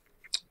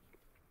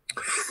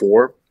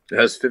 It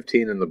has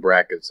 15 in the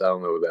brackets. I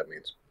don't know what that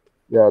means.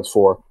 Yeah, it's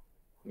 4.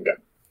 Okay.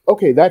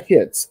 Okay, that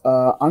hits.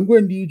 I'm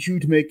going to need you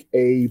to make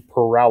a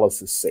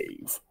paralysis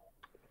save.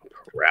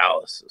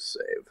 Paralysis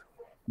save.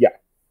 Yeah.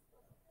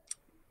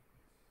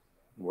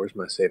 Where's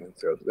my saving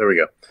throw? There we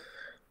go.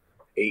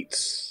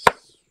 8.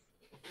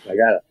 I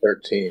got a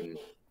 13.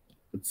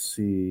 Let's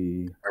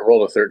see. I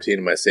rolled a 13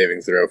 in my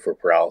saving throw for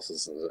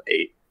paralysis and an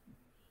 8.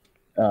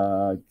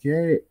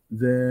 Okay,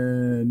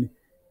 then.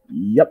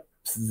 Yep,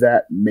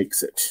 that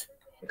makes it.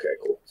 Okay,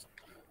 cool.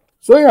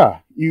 So yeah,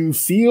 you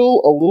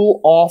feel a little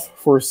off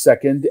for a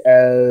second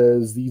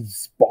as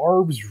these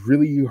barbs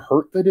really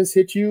hurt that has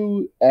hit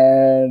you,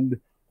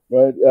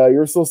 but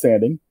you're still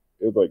standing.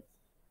 It's like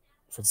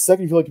for a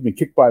second you feel like you've been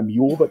kicked by a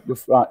mule, but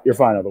you're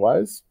fine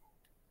otherwise.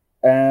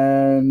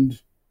 And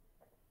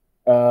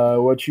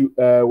what you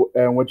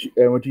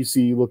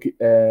see,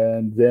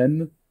 and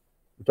then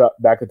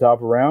back the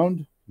top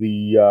around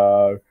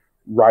the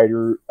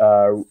rider,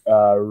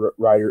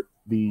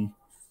 the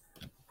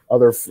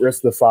other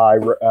rest of the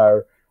 5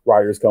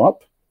 riders come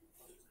up.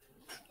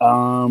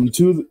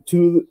 Two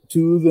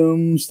of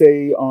them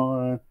stay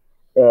on.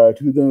 2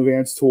 of them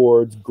advance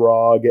towards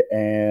Grog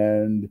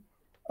and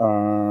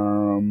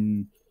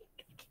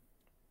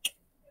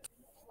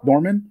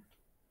Norman.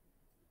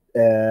 2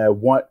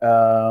 of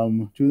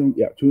them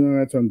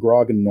advance on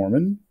Grog and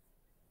Norman.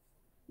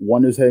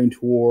 1 is heading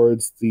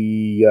towards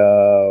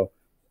the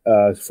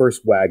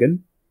first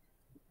wagon.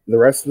 The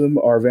rest of them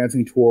are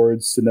advancing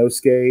towards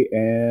Sinosuke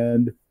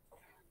and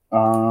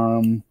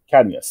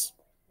Cadmius.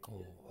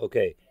 Oh,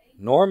 okay.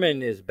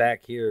 Norman is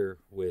back here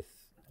with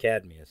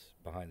Cadmius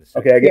behind the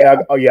scene. Okay,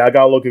 I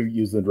gotta look at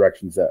using the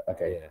directions.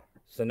 Okay. Yeah.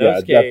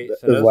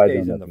 Sanosuke's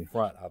in the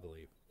front, I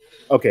believe.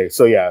 Okay,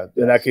 so yeah,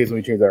 in that case, let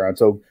me change that around.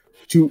 So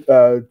 2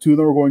 of them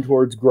are going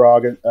towards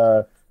Grog and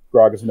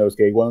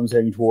Sanosuke. 1 of them's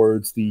heading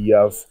towards the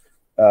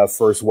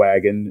first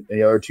wagon, and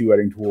the other 2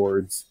 heading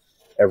towards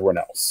everyone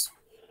else.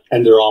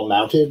 And they're all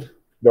mounted?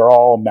 They're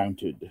all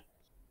mounted.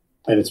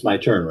 And it's my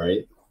turn,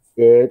 right?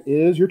 It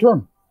is your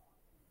turn.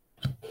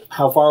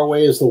 How far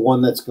away is the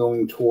one that's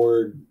going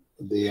toward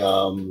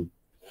the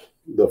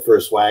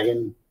first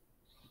wagon?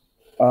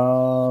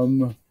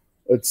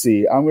 Let's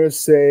see. I'm going to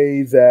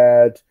say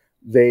that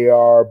they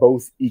are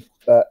both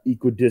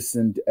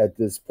equidistant at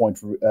this point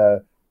for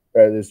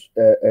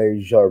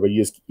each other, but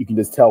you can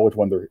just tell which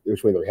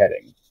way they're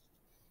heading.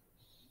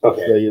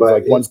 Okay, so but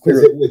like one's clear.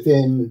 Is it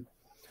within?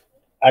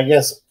 I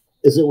guess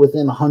is it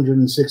within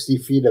 160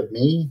 feet of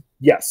me?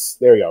 Yes,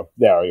 there you go.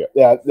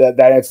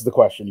 That answers the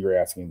question you were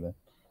asking. Then,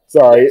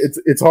 sorry, yes.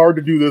 It's hard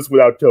to do this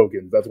without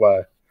tokens. That's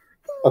why.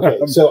 Okay,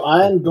 so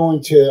I'm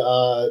going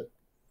to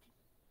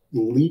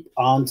leap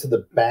onto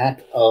the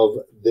back of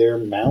their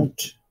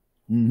mount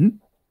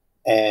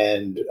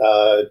and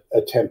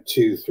attempt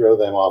to throw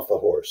them off the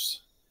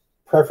horse,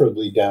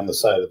 preferably down the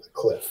side of the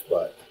cliff.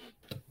 But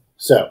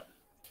so,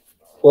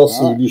 well,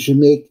 Steve, you should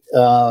make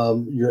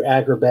your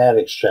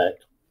acrobatics check,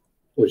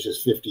 which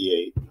is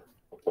 58.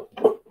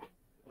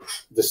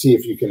 To see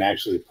if you can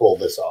actually pull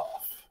this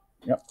off.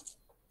 Yep.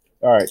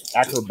 All right,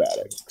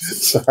 acrobatics.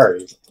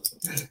 Sorry.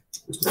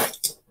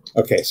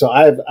 Okay, so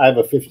I have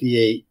a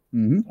 58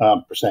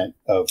 percent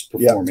of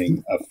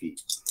performing a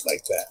feat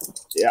like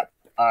that. Yeah,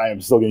 I am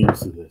still getting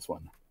used to this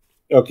one.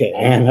 Okay,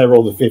 and I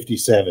rolled a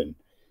 57.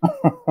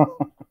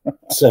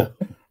 So,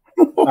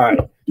 all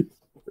right.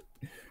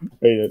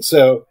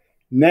 So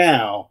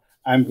now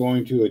I'm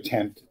going to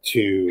attempt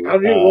to. How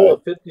do you roll a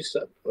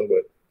 57?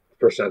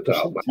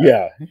 Percentile.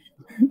 Yeah.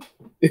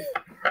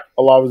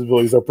 A lot of his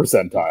abilities are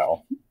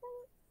percentile.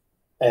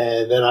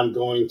 And then I'm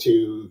going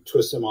to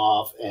twist him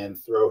off and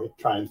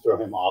try and throw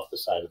him off the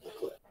side of the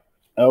cliff.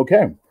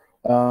 Okay.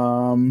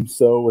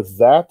 So with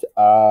that,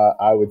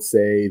 I would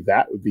say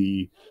that would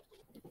be.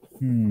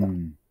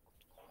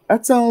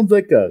 That sounds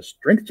like a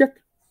strength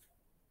check.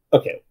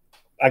 Okay,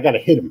 I got to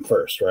hit him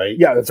first, right?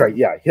 Yeah, that's right.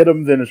 Yeah, hit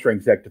him, then a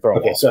strength check to throw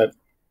him Okay, off. so I have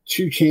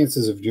 2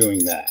 chances of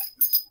doing that,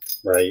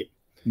 right?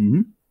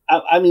 Mm-hmm.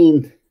 I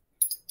mean,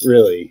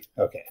 really?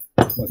 Okay.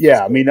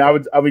 Yeah, I mean, I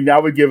would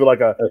give it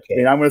like a. Okay. I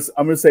mean, I'm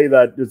gonna say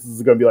that this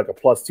is gonna be like a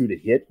 +2 to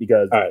hit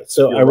because. All right,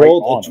 so I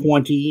rolled a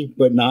 20,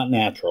 but not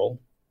natural.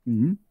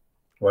 Mm-hmm.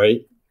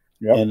 Right.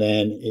 Yep. And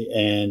then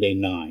a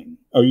 9.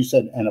 Oh, you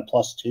said and a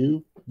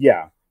 +2?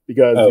 Yeah,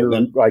 because you're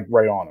like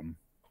right on him.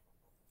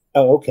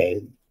 Oh,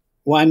 okay.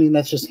 Well, I mean,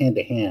 that's just hand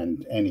to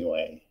hand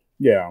anyway.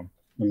 Yeah.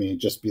 I mean, it'd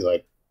just be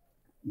like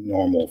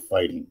normal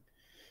fighting.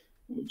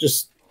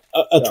 Just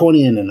a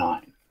 20 and a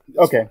 9.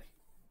 Okay.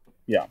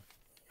 Yeah.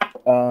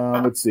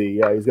 Let's see.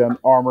 Yeah, he's got an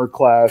armor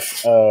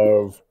class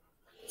of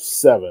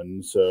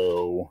 7,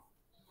 so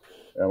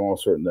I'm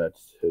almost certain that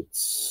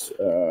it's.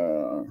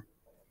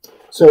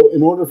 So,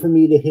 in order for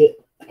me to hit,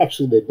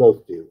 actually, they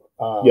both do.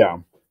 Yeah.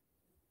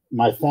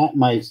 My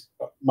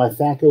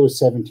THAC0 is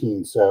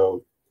 17,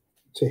 so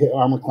to hit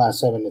armor class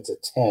 7, it's a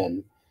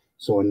 10,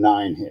 so a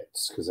 9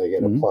 hits because I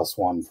get a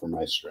 +1 for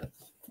my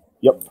strength.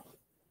 Yep.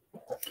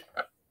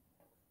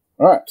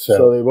 All right,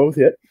 so they both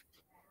hit.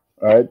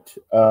 All right.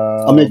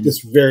 I'll make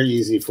this very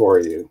easy for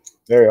you.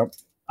 There you go.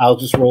 I'll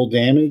just roll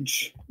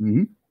damage,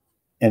 and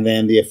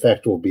then the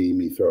effect will be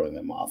me throwing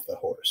them off the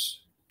horse.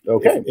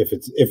 Okay. If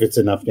it's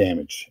enough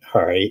damage.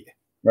 All right.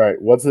 All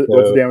right. What's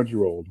the damage you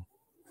rolled?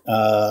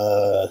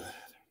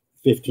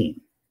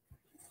 15.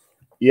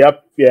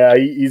 Yep. Yeah,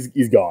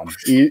 he's gone.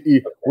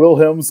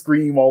 Wilhelm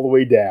scream all the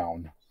way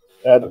down.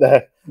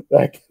 That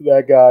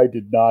guy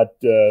did not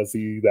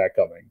see that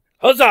coming.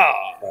 Huzzah!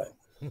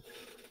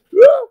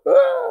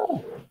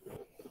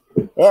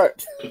 All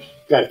right.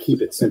 Got to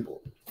keep it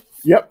simple.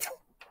 Yep.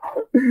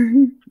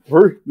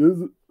 This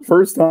is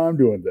first time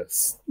doing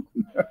this.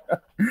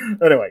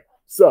 Anyway,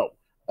 so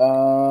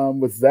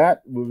with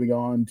that, moving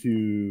on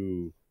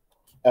to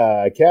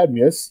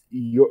Cadmius,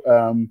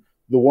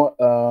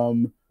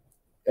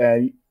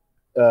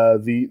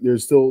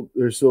 there's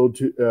still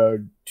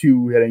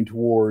two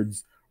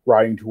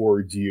riding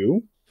towards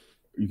you.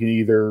 You can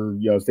either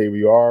stay where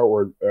you are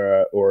or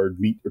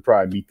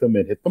try and meet them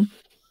and hit them.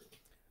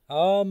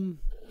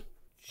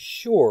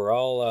 Sure.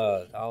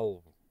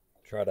 I'll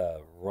try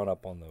to run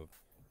up on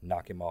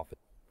knock him off.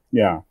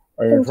 Yeah.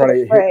 Are you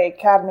trying to hit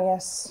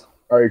Cadmius?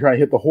 Are you trying to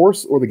hit the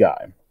horse or the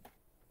guy?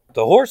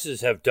 The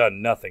horses have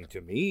done nothing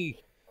to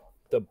me.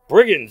 The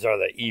brigands are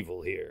the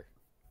evil here.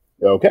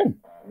 Okay.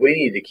 We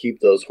need to keep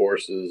those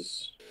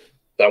horses.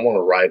 I want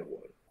to ride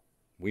one.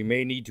 We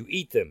may need to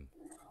eat them.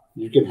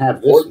 You can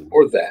have this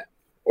or that.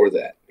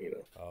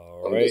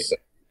 All right.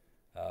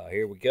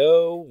 Here we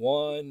go.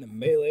 1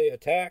 melee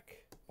attack.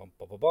 Bum,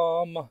 bum, bum,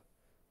 bum.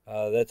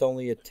 That's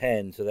only a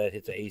 10, so that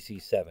hits an AC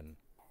 7.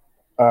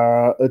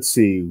 Let's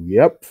see.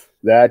 Yep,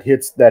 that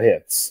hits.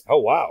 Oh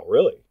wow,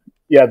 really?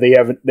 Yeah, they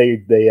have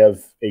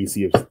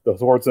AC of the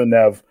horsemen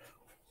have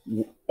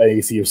an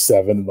AC of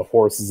 7, and the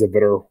horses have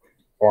better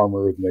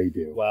armor than they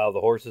do. Wow, the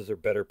horses are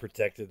better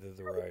protected than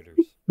the riders.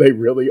 They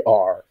really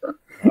are.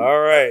 All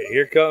right,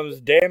 here comes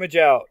damage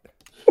out.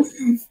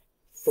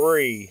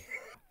 3.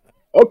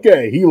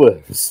 Okay, he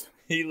lives.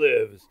 He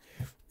lives.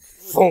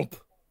 Thump.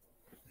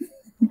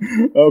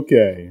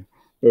 Okay.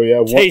 So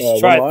yeah,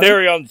 taste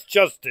Tritherion's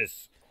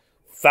justice,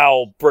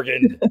 foul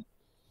brigand.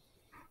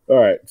 All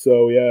right,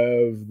 so we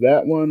have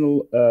that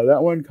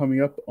one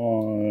coming up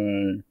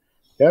on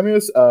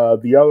Cadmius.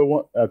 The other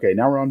one. Okay,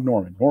 now we're on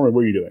Norman. Norman,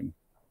 what are you doing?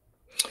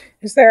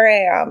 Is there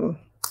a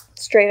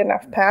straight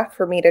enough path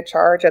for me to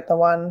charge at the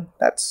one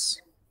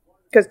that's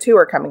because 2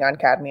 are coming on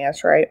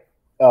Cadmius, right?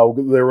 Oh,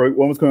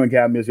 one was coming on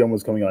Cadmius, the other one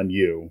was coming on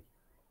you.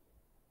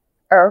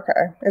 Oh,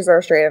 okay. Is there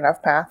a straight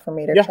enough path for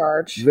me to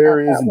charge? There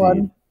is indeed.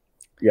 One?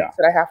 Yeah.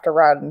 But I have to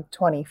run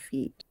 20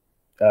 feet.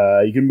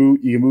 You can move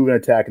and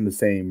attack in the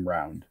same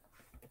round.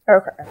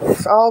 Okay.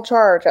 So I'll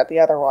charge at the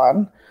other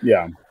one.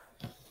 Yeah.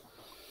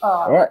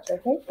 All right. Which I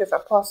think is a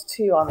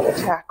 +2 on the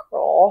attack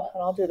roll.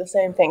 And I'll do the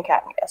same thing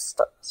Cadmius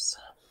does.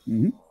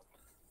 Mm-hmm.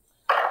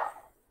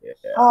 Yeah.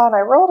 And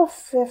I rolled a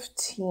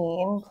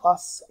 15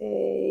 plus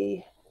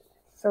a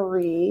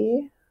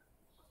 3.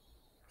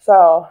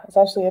 So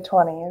essentially a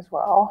 20 as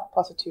well,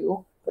 plus a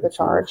 2 for the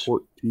charge.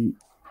 14.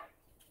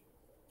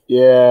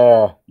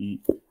 Yeah.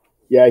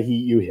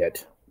 You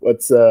hit.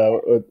 What's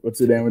the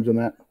damage on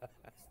that?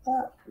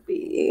 That would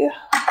be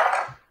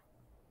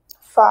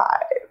 5.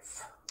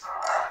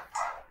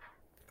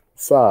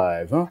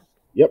 5, huh?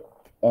 Yep.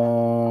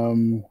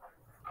 So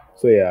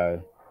yeah,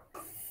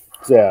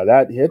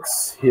 that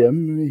hits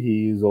him.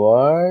 He's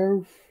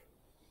alive,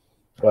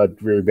 but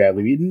very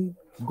badly beaten.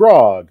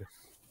 Grog,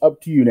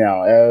 up to you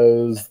now.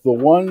 As the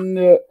one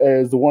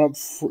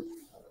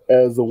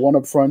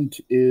up front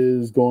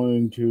is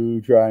going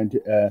to try and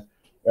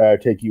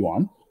take you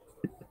on.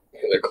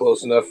 They're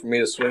close enough for me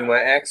to swing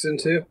my axe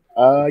into?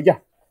 Yeah.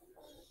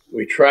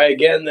 We try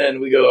again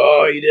then. We go,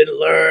 oh, you didn't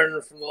learn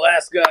from the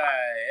last guy.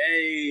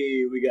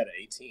 Hey, we got an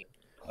 18.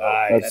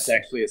 That's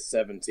actually a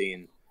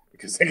 17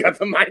 because I got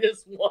the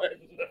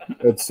 -1.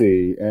 Let's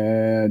see.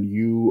 And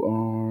you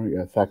are,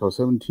 attack roll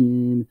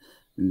 17.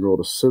 And you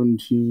rolled a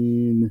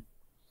 17.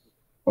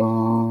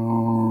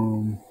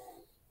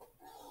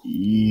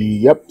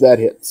 Yep, that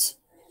hits.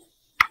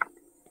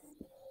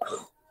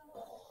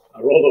 I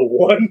rolled a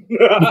 1.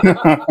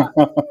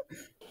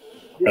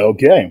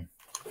 Okay.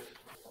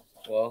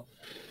 Well,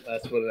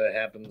 that's what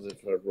happens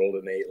if I rolled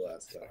an 8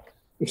 last time.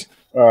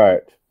 All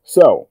right.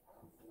 So,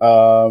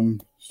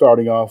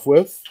 starting off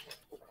with,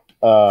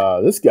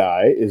 this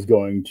guy is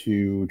going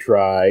to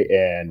try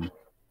and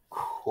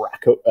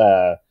crack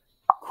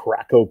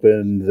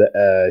open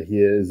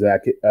his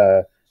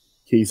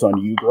case on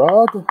you,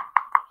 Grog.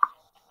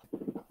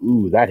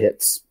 Ooh, that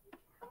hits.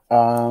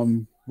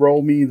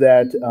 Roll me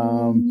that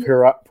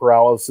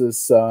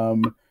paralysis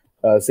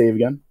save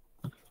again.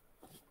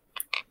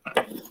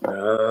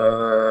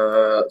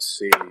 Let's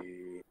see.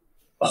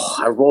 Oh,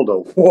 I rolled a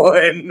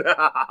 1.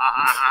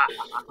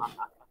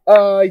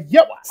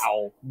 Yep.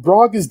 Wow.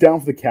 Grog is down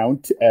for the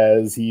count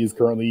as he is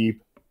currently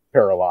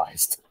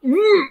paralyzed.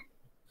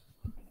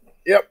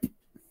 Yep.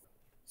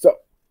 So,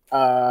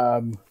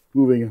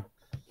 moving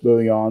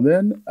on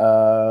then.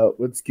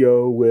 Let's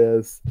go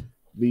with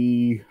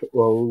the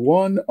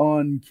one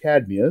on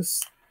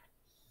Cadmius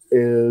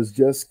is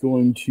just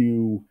going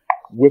to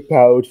whip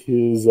out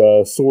his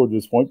sword at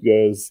this point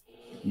because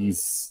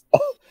he's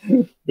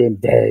been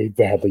very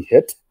badly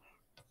hit.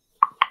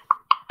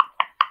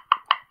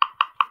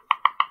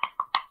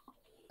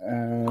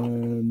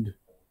 And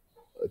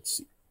let's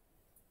see.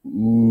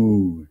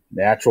 Ooh,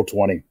 natural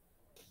 20.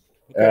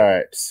 Okay. All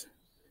right.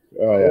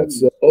 Oh, yeah.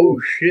 Oh,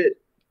 shit.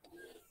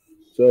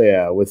 So,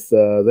 yeah, with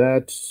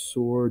that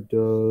sword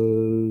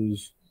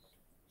does...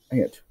 Dang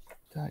it.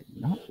 Did I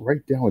not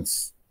write down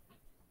its...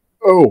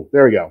 Oh,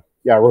 there we go.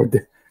 Yeah,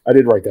 I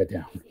did write that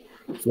down.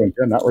 So, I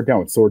not write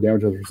down its sword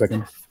damage for a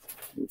second.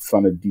 Let's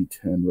find a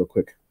D10 real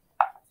quick.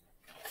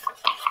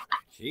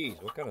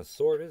 Jeez, what kind of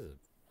sword is it?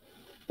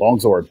 Long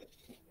sword.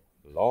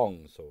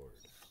 Long sword.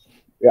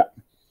 Yeah.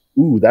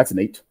 Ooh, that's an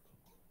 8.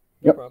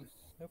 No problem.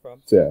 No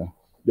problem. So,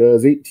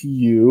 does 8 to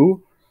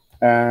you.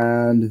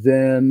 And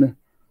then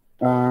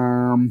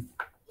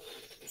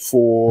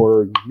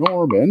for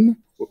Norman,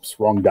 whoops,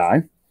 wrong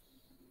die.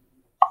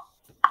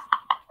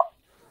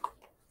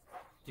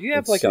 Do you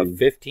have a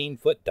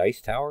 15-foot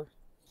dice tower?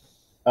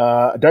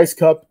 A dice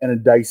cup and a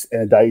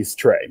dice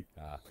tray.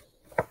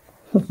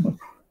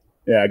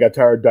 Yeah, I got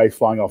tired of dice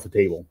flying off the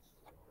table.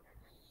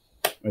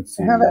 Let's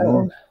see. I have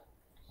an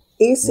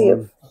AC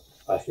of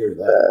I hear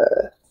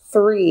that.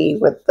 3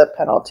 with the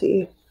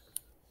penalty.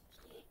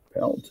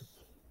 Penalty.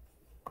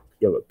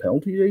 You have a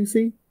penalty,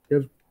 AC?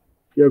 You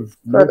have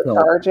no For the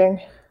penalty.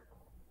 charging.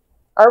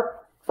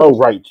 Oh,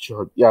 right.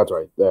 Sure. Yeah, that's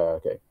right.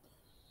 Okay.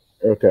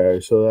 Okay,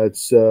 so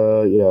that's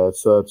so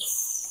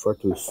that's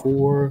factor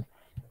 4.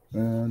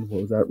 And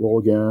what was that roll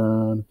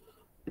again?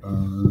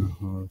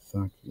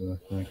 Thank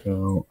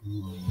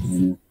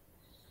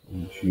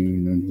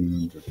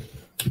you.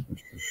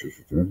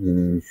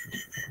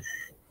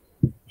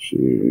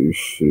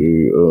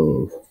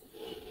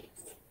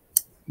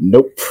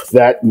 Nope,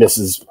 that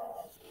misses.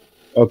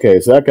 Okay,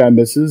 so that guy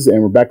misses,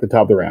 and we're back to the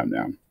top of the round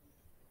now.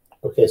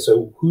 Okay,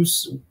 so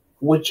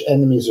which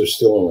enemies are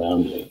still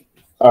around me?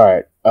 All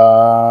right.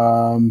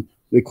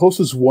 The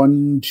closest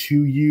one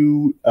to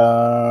you,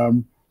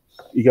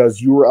 because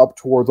you were up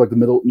towards like the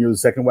middle near the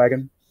second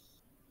wagon.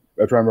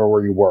 I'm trying to remember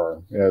where you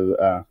were.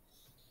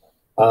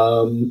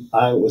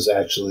 I was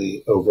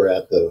actually over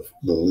at the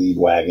lead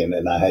wagon,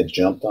 and I had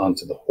jumped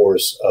onto the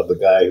horse of the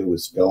guy who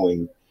was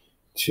going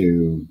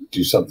to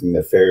do something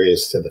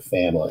nefarious to the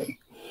family.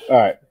 All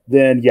right.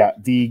 Then, yeah,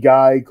 the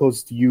guy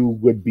close to you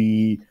would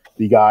be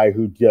the guy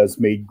who just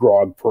made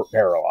Grog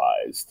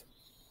paralyzed.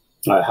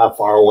 How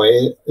far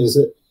away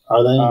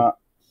are they?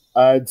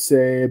 I'd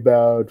say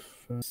about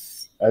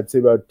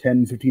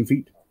 10, 15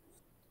 feet.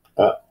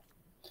 All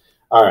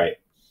right.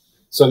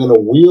 So I'm going to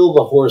wheel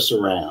the horse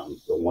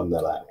around, the one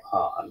that I'm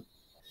on,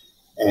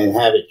 and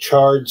have it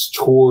charge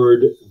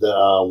toward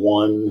the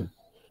one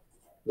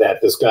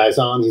that this guy's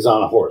on. He's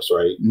on a horse,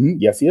 right? Mm-hmm.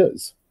 Yes, he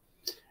is.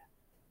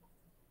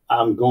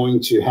 I'm going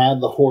to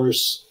have the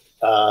horse,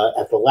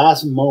 at the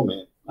last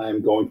moment,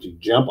 I'm going to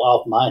jump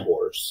off my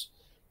horse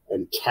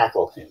and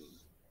tackle him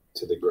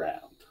to the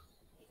ground.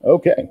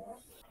 Okay.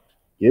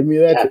 Give me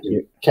that.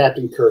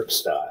 Captain Kirk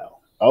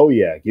style. Oh,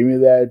 yeah. Give me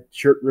that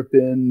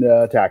shirt-ripping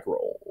attack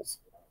rolls.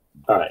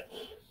 All right.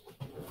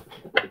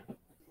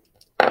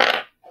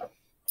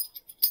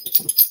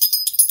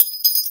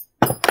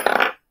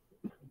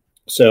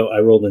 So I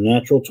rolled a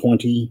natural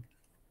 20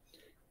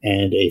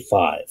 and a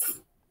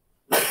 5.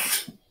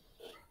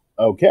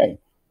 Okay.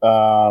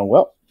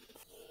 Well,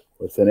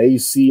 with an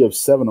AC of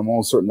 7, I'm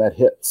almost certain that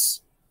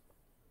hits.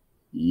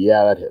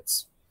 Yeah, that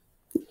hits.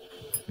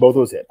 Both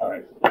those hit. All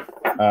right.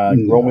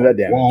 Roll me that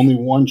damage. Well, only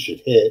one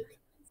should hit.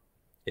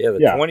 Yeah, the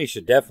 20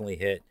 should definitely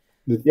hit.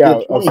 The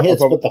 20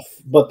 hits,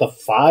 but the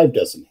 5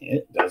 doesn't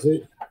hit, does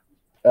it?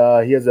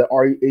 He has an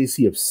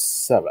AC of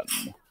 7.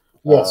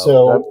 Yeah,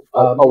 so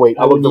wait,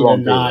 I looked the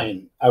wrong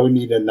 9. I would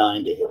need a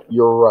 9 to hit.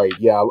 You're right.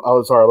 Yeah, I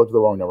was sorry. I looked at the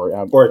wrong number.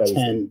 Or a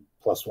 10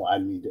 plus 1. I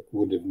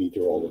would have need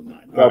to roll a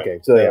 9. Okay,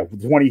 right. So yeah,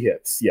 20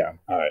 hits. Yeah.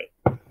 All right.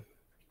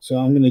 So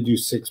I'm going to do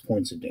 6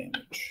 points of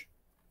damage.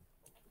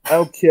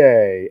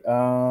 Okay.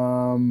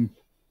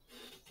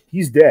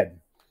 He's dead.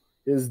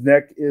 His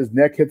neck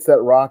hits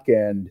that rock,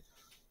 and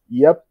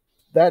yep,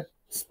 that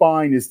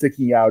spine is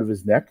sticking out of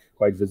his neck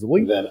quite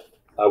visibly. And then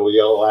I will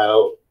yell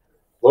out,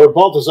 "Lord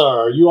Balthazar,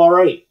 are you all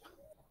right?"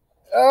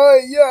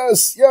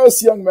 Yes,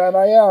 young man,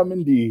 I am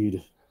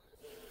indeed.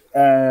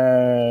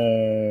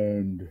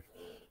 And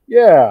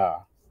yeah,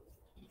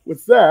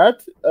 with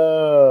that,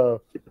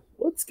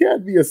 what's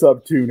Cadmius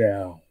up to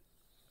now?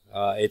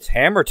 It's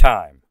hammer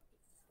time.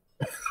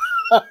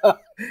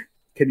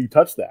 Can you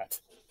touch that?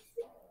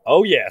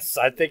 Oh yes,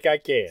 I think I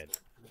can.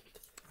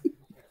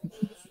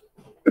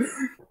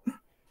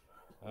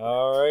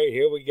 All right,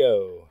 here we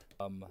go.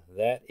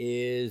 That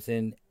is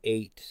an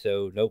 8,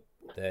 so nope,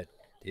 that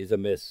is a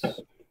miss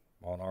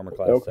on armor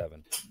class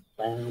 7.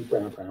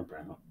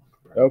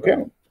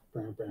 Okay.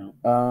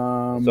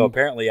 So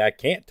apparently I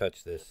can't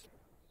touch this.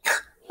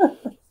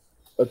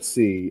 Let's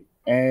see.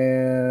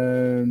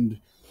 And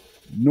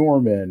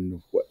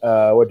Norman,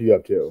 what do you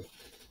up to?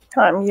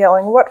 I'm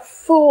yelling, "What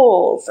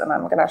fools!" And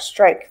I'm going to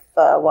strike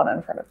the one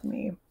in front of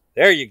me.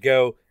 There you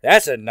go.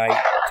 That's a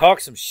knight. Talk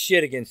some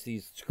shit against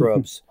these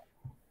scrubs.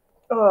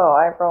 Oh,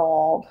 I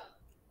rolled.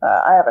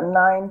 I have a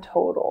 9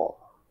 total.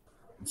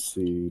 Let's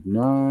see.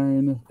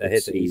 9. That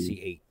hits an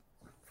AC 8.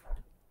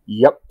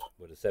 Yep.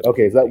 With a 7.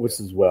 Okay, so that was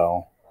as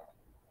well.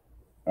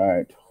 All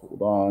right,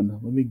 hold on.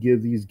 Let me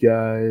give these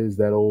guys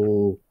that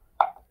old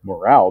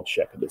morale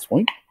check at this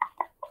point.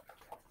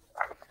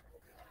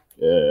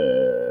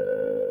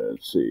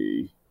 Let's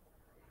see.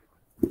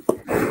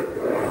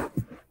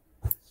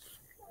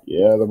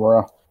 Yeah, the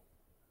morale.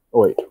 Oh,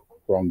 wait.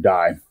 Wrong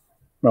die.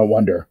 No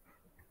wonder.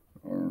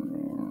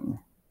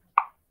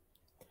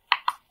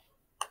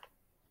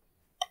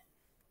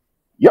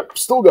 Yep,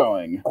 still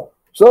going.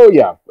 So,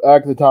 yeah,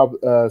 back at the top.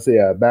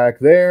 Back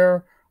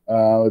there.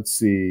 Let's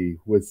see.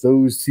 With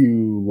those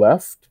 2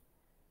 left,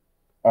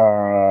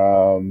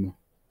 the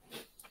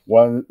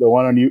one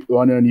on you,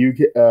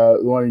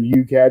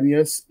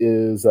 Cadmius,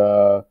 is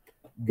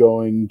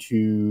going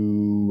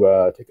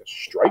to take a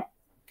strike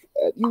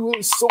at you with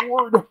his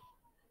sword.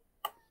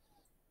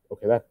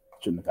 Okay, that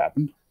shouldn't have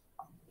happened.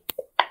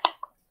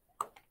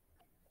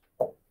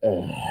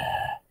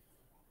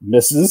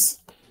 Misses.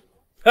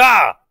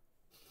 Ha!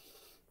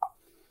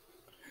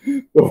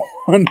 The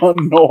one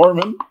on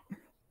Norman.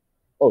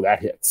 Oh,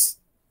 that hits.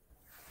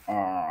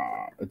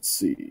 Let's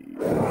see.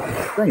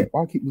 Dang it!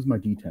 Why do I keep losing my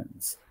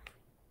D10s?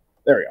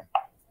 There we go.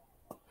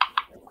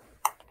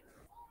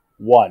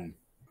 1.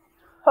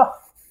 Oh,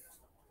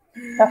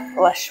 a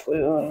flesh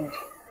wound.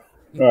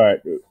 All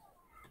right,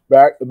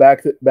 back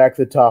to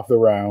the top of the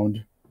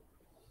round.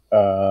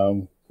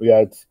 We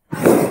got.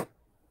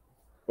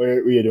 What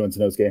are you doing,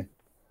 Sanosuke?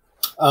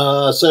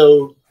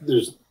 So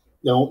there's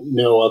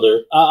no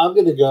other. I'm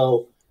going to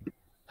go.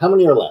 How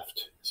many are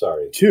left?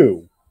 Sorry,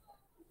 2.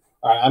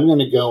 All right, I'm going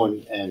to go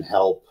and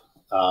help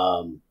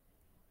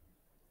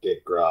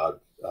get Grog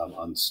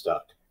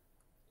unstuck,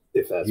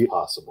 if that's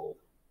possible.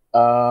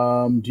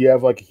 Do you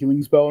have like a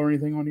healing spell or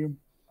anything on you?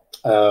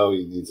 Oh,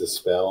 he needs a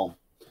spell.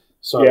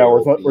 Sorry.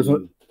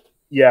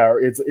 Yeah,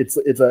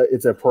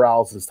 it's a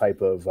paralysis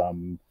type of.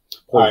 All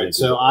right,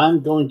 so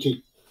I'm going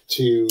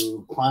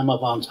to climb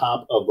up on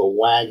top of the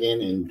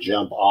wagon and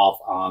jump off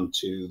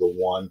onto the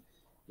one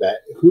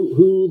that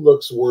who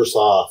looks worse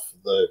off,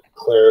 the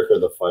cleric or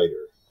the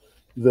fighter?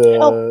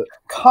 Help,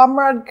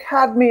 Comrade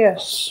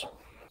Cadmius.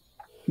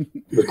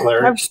 The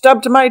cleric. I've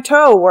stubbed my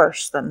toe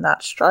worse than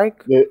that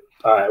strike.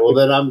 All right. Well,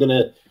 then I'm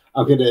gonna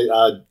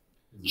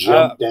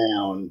jump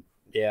down.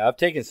 Yeah, I've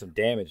taken some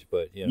damage,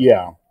 but you know.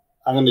 Yeah,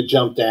 I'm gonna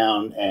jump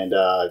down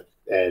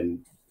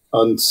and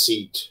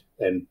unseat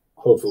and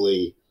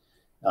hopefully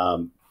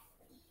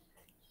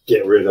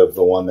get rid of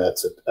the one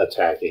that's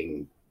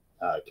attacking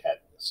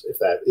Cadmus, if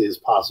that is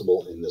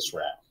possible in this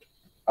round.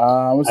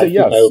 I would say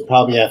yes. I would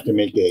probably have to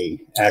make a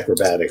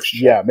acrobatics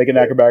check. Yeah, make an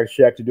acrobatics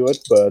check to do it,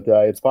 but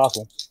it's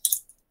possible.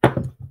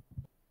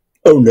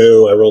 Oh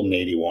no, I rolled an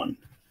 81.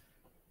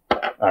 All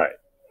right.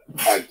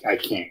 I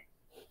can't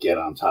get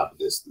on top of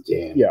this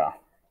damn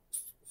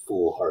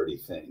foolhardy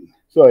thing.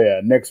 So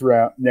yeah, next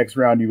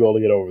round you be able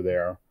to get over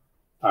there.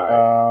 All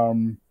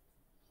right.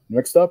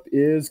 Next up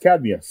is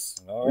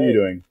Cadmius. All what are you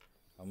doing?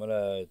 I'm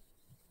gonna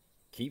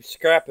keep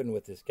scrapping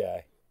with this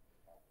guy.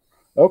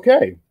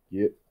 Okay.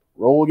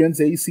 Roll against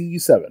AC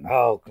 7.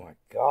 Oh my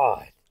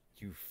god.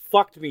 You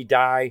fucked me,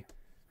 die.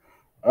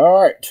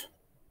 All right.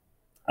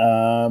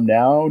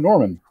 Now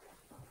Norman.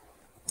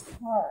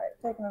 All right,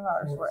 taking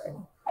another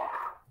swing.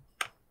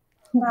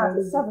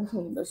 That's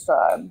 17 this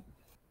time.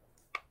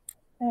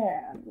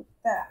 And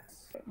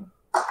that's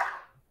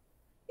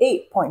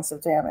 8 points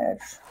of damage.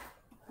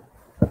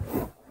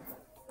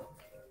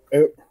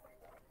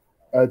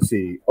 Let's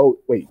see. Oh,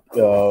 wait.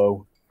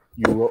 You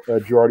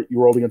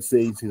rolled against the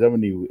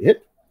AC7. You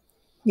hit?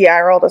 Yeah,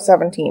 I rolled a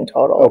 17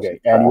 total. Okay,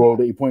 and you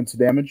rolled 8 points of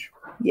damage?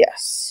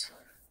 Yes.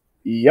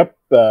 Yep,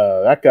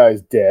 that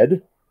guy's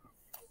dead.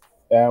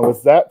 And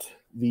with that,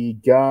 the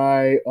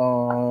guy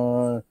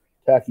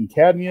attacking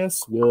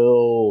Cadmius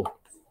will...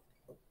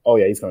 Oh,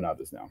 yeah, he's coming out of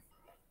this now.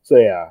 So,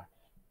 yeah.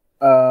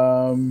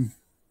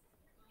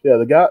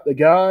 The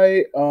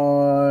guy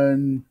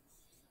on...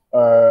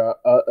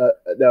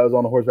 that was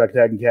on the horseback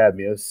attacking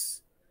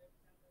Cadmius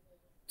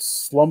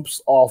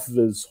slumps off of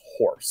his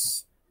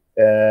horse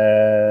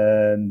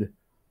and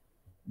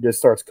just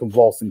starts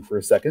convulsing for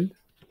a second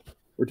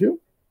or two.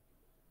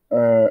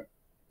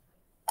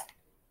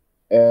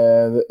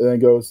 And then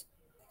goes,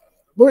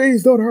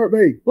 "Please don't hurt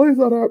me! Please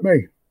don't hurt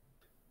me!"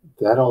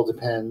 That all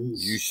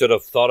depends. You should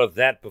have thought of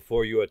that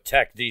before you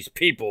attacked these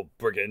people,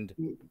 brigand.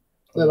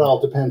 That all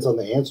depends on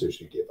the answers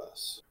you give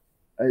us.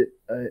 I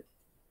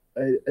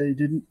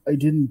didn't.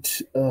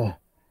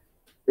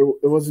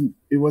 It wasn't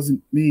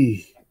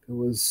me. It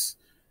was.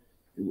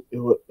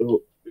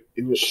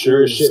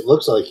 Sure as shit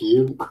looks like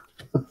you.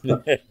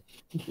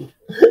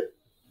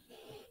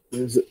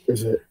 There's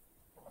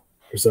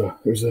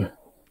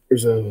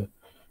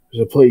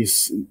a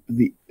place in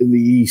the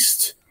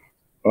east,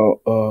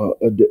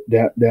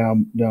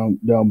 down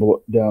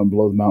below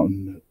the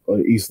mountain,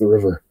 east of the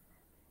river.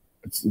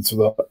 That's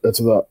what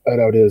the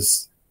hideout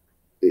is.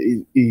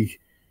 He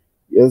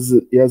has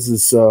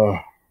this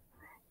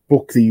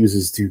book he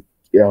uses to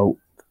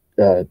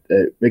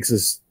makes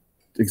us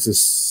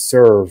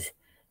serve.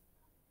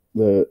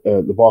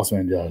 The boss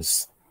man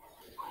does.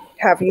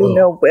 Have you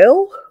no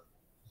will?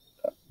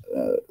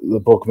 The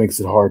book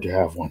makes it hard to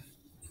have one.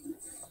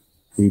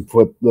 We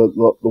put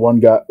the one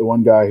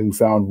guy who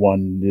found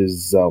one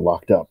is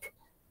locked up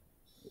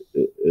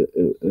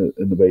in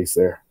the base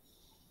there.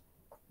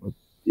 But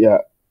yeah,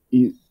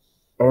 I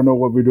don't know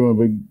what we're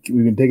doing.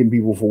 We've been taking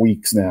people for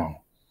weeks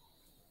now.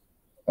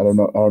 I don't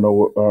know what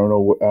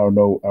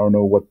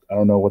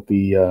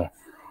the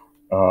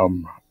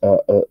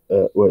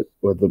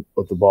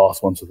what the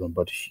boss wants with them,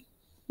 but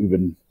we've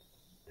been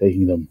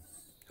taking them.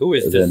 Who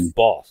is this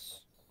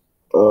boss?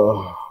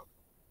 Hold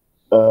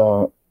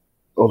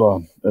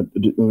on. Let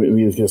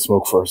me just get a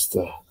smoke first.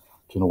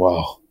 It's been a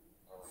while.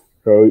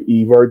 So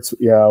he reaches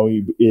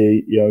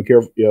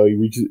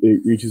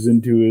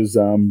into his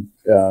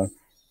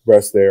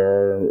breast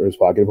there, or his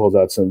pocket, pulls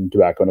out some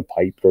tobacco and a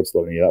pipe, starts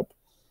loading it up.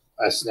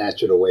 I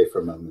snatch it away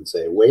from him and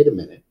say, "Wait a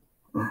minute.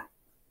 You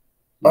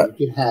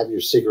can have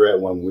your cigarette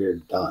when we're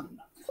done."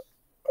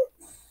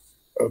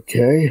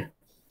 Okay.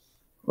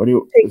 What do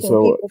you taking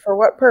people for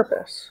what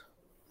purpose?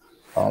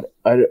 I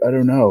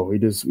don't know. We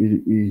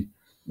bring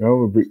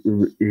them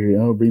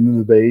to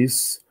the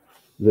base.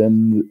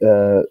 Then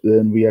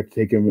we have to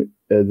take them.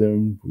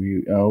 Then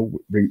we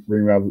bring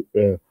them out,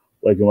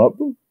 wake them up,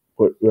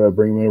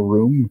 bring them in a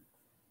room.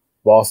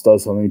 Boss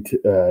does something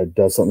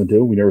to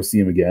do. We never see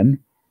him again,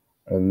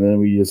 and then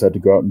we just have to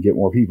go out and get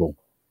more people.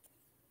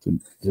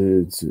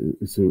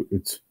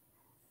 It's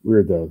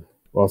weird though.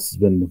 Boss has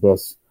been the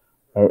best.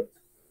 It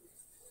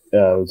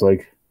was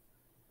like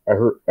I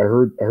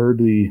heard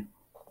the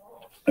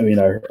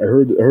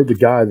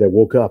guy that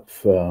woke up.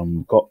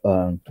 Seemed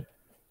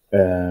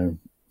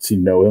to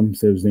know him.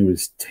 Said his name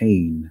was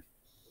Tane.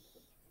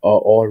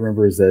 All I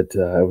remember is that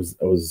I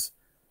was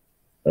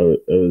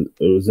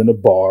in a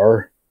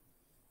bar.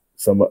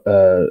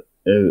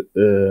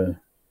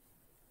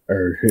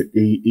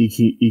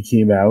 He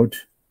came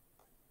out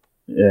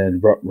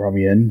and brought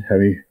me in, had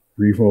me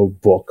read from a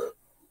book.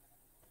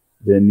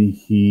 Then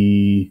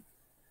he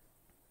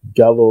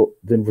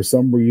then for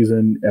some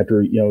reason,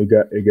 after we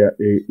got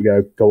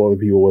a couple other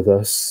people with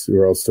us who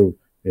were also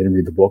made him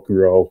read the book. We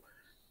were all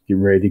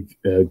getting ready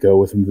to go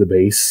with him to the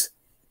base,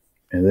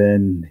 and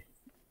then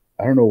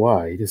I don't know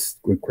why he just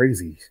went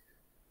crazy.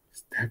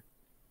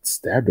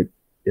 Stabbed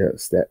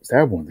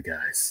one of the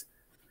guys.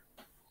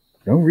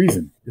 No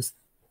reason. Just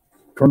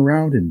turned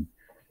around and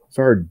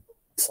started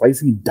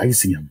slicing and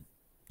dicing him.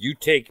 You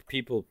take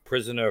people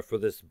prisoner for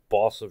this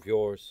boss of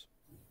yours?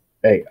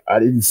 Hey, I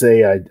didn't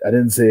say I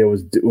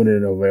was doing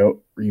it of my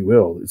own free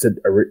will. It said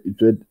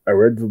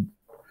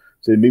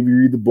said maybe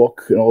read the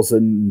book, and all of a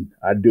sudden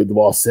I'd do what the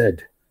boss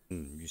said.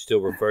 You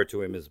still refer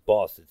to him as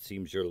boss. It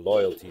seems your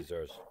loyalties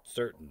are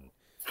certain.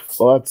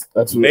 Well,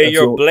 May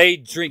your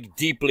blade drink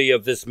deeply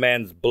of this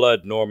man's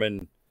blood,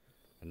 Norman.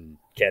 And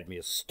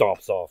Cadmius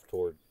stomps off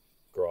toward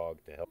Grog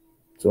to help.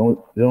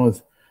 So the only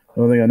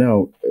thing I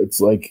know, it's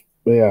like,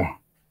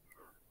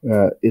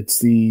 it's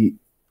the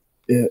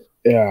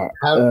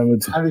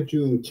How did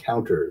you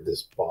encounter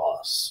this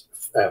boss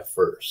at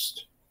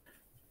first?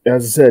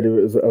 As I said,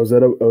 I was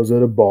at a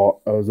bar.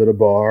 I said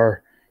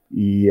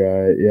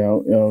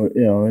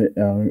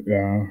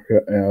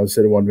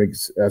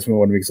asked me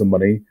to make some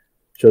money.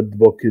 Shoved the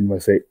book in my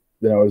face.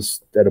 Then I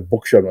was at a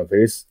book shoved in my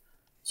face.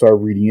 Started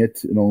reading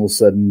it, and all of a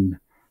sudden,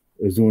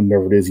 I was doing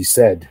whatever it is he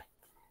said.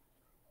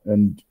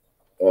 And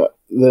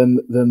then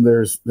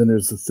there's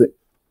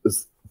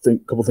the thing.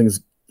 Couple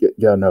things you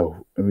gotta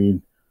know. I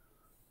mean,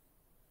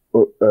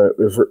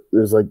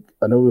 there's like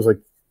I know there's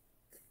like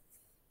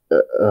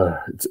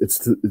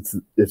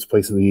it's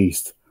place in the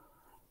east.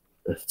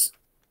 It's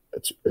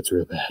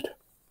real bad.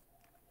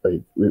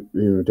 Like we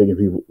were taking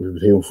people, we were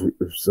taking for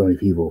so many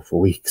people for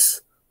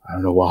weeks. I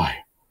don't know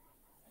why.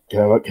 Can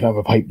I have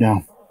a pipe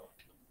now?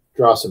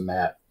 Draw some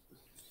map.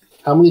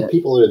 How many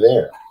people are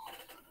there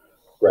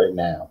right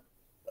now?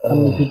 How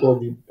many people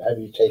have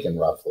you taken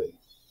roughly?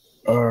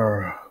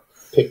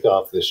 Picked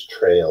off this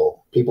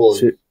trail. People.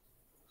 It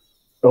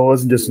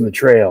wasn't just in the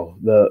trail.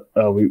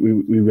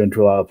 We went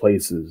to a lot of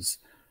places,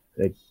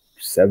 like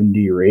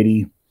 70 or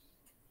 80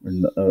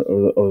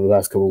 over the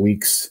last couple of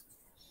weeks.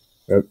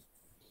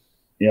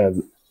 Yeah,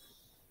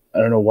 I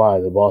don't know why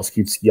the boss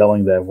keeps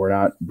yelling that we're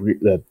not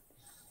that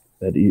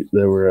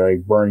we're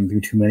like burning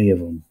through too many of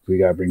them. We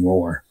gotta bring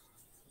more.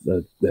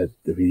 That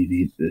we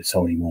need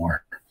so many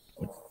more.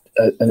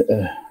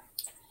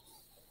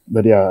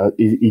 But yeah,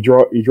 he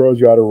draws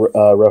you out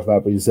a rough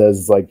map. But he says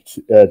it's like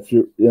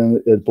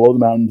below the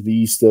mountain to the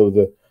east of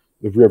the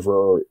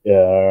river.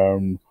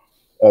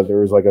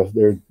 There's like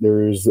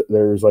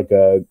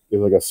a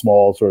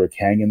small sort of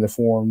canyon that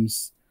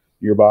forms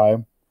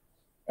nearby,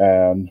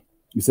 and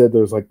you said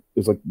there's the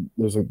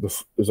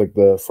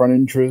front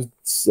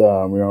entrance.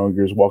 You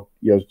just walk,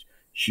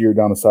 sheer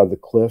down the side of the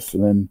cliff,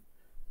 and then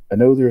I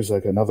know there's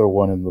like another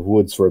one in the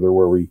woods further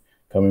where we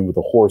come in with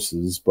the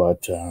horses,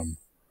 but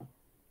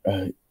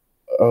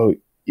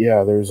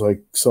there's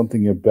like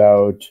something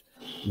about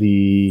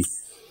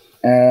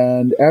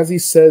and as he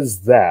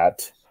says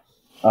that,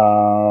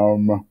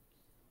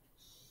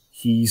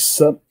 he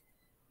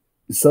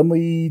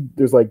suddenly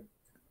there's like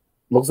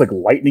looks like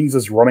lightning's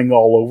just running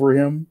all over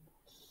him,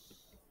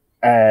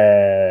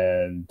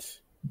 and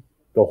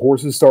the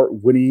horses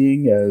start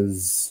whinnying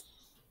as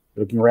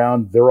looking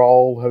around. They're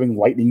all having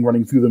lightning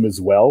running through them as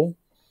well.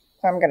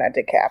 I'm gonna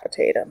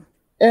decapitate him.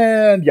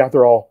 And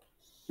they're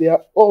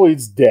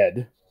always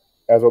dead,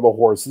 as are the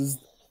horses,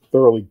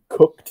 thoroughly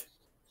cooked.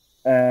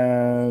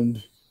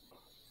 And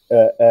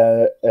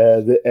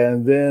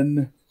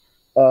then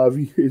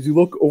as you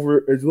look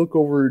over the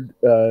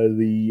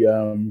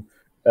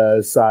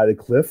side of the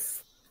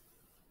cliff,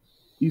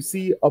 you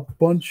see a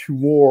bunch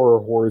more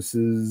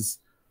horses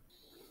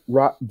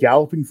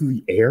galloping through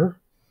the air,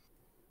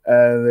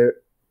 and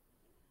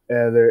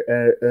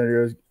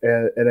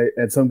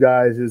some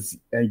guys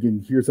and you can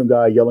hear some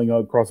guy yelling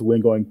across the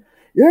wind, going,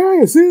 "Yeah,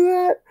 you see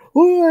that?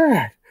 Look at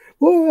that!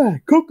 Look at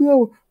that! Cook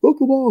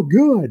them all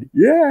good!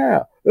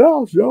 Yeah,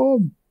 I'll show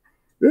them!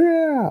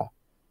 Yeah!"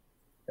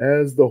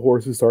 As the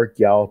horses start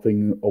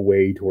galloping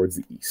away towards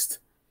the east.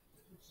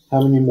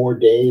 How many more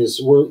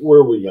days? Where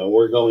are we going?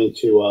 We're going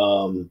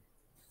to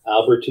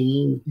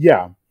Albertine.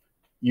 Yeah,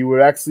 you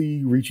could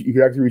actually reach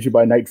it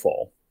by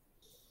nightfall.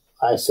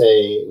 I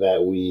say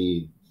that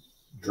we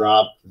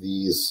drop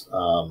the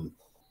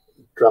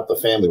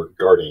family we're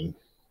guarding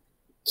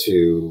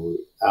to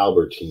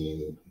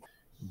Albertine,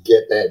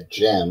 get that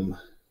gem,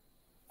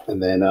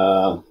 and then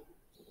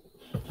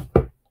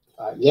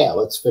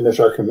let's finish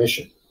our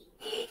commission.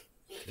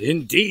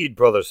 Indeed,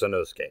 Brother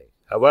Sanosuke.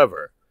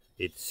 However,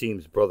 it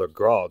seems Brother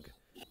Grog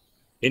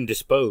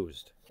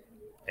indisposed,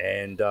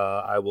 and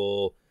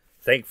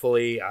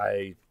thankfully,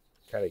 I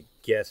kind of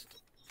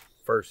guessed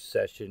first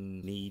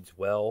session needs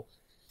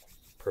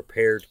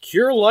prepared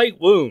Cure Light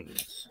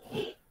Wounds,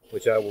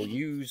 which I will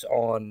use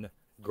on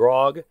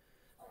Grog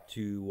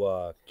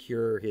to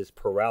cure his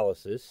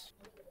paralysis.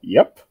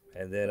 Yep.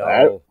 And then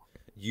I'll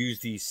use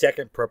the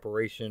second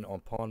preparation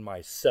upon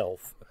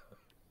myself.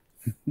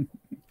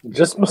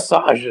 Just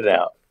massage it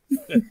out.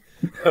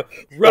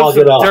 Rub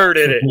some dirt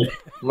in it.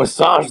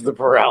 Massage the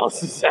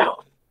paralysis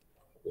out.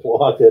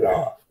 Walk it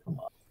off. Come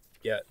on.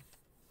 Yeah.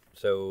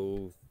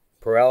 So,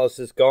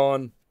 paralysis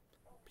gone.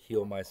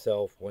 Heal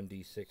myself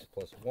 1d6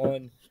 plus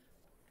 1.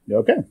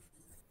 Okay.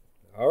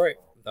 All right.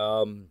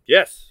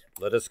 Yes.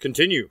 Let us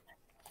continue.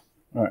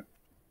 All right.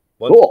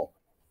 Cool.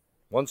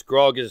 Once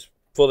Grog is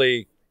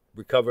fully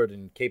recovered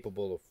and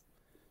capable of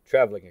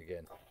traveling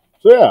again.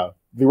 So yeah,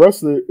 the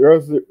rest of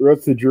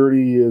the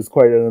journey is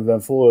quite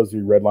uneventful as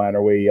we redline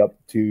our way up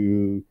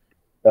to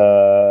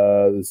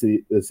the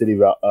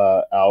city of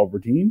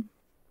Albertine.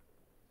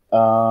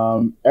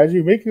 As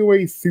you make your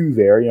way through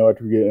there,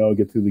 after you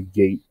get through the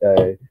gates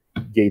and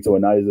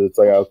whatnot, it's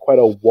like quite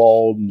a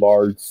walled,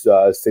 large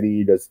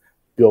city that's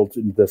built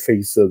into the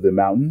face of the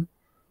mountain.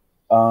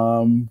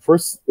 The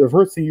first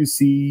thing you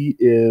see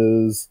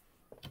is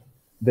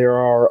there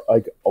are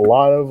like a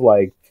lot of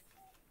like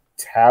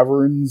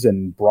taverns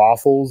and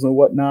brothels and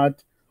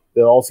whatnot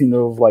that all seem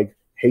to have like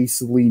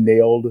hastily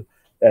nailed up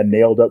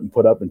and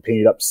put up and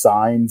painted up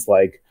signs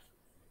like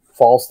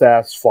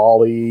Falstaff's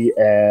Folly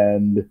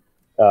and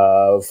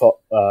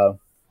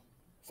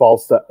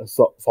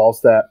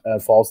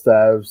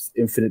Falstaff's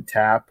Infinite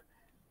Tap,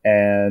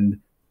 and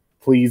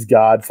please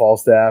God,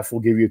 Falstaff will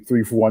give you a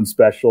 3-for-1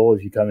 special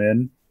if you come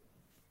in.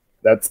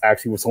 That's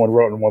actually what someone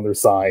wrote on one of their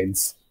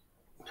signs.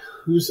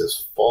 Who's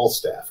this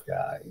Falstaff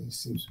guy? He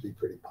seems to be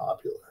pretty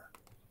popular.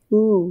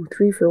 Ooh,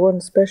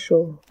 3-for-1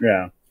 special.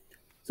 Yeah.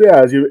 So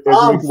yeah, as you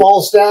I'm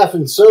Falstaff,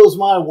 and so's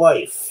my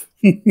wife.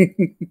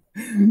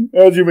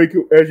 as you make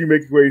your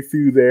way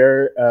through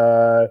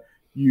there,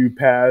 you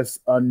pass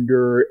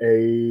under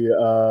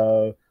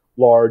a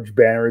large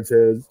banner. It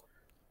says,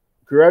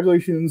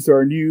 "Congratulations to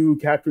our new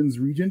captain's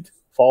regent,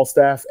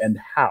 Falstaff and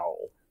Hal."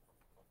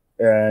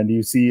 And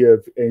you see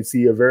two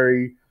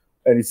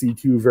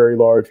very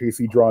large,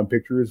 hastily drawn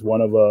pictures. One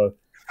of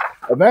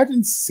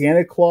imagine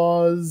Santa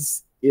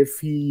Claus if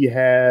he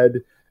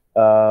had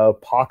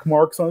pock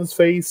marks on his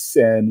face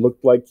and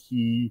looked like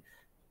he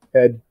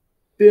had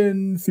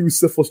been through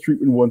syphilis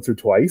treatment once or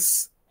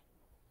twice.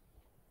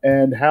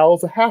 And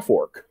Hal's a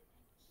half-orc.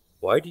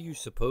 Why do you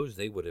suppose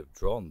they would have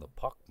drawn the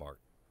pockmark?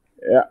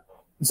 Yeah.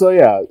 So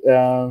yeah.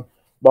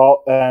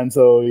 As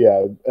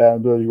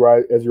you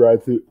ride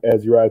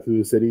through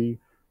the city,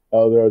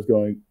 Eldar's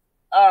going,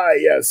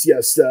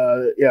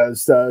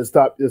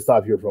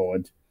 stop here for a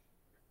moment.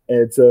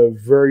 It's a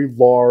very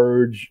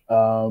large,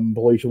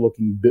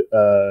 palatial-looking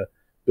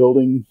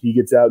building. He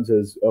gets out and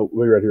says, "Oh,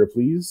 wait right here,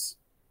 please."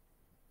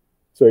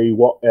 So he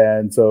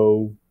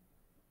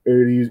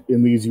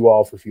leaves you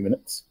all for a few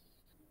minutes,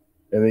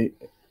 and if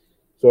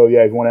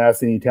you want to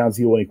ask any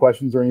townspeople any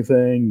questions or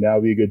anything, now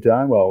would be a good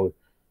time. Well,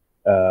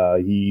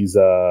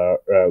 Balthazar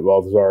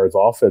is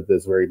off at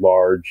this very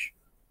large,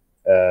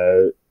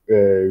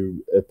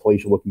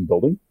 palatial-looking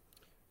building.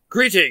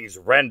 Greetings,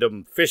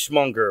 random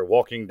fishmonger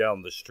walking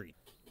down the street.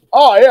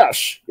 Oh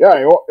yes, yeah.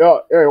 I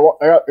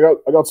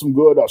got some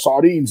good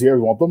sardines here.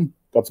 You want them?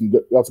 Got some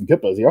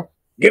kippas here.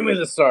 Give me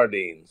the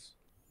sardines.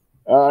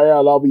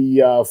 That'll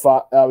be 5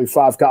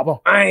 copper.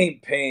 I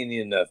ain't paying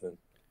you nothing.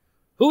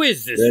 Who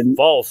is this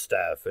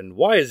Falstaff, and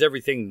why is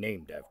everything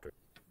named after him?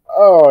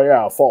 Oh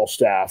yeah,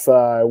 Falstaff.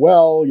 We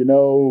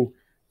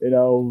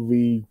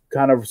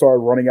kind of started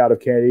running out of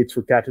candidates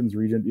for captain's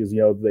regent. It's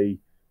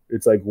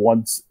like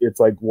one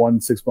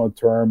 6-month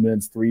term, then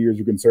it's 3 years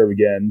you can serve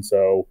again.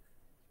 So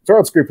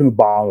started scraping the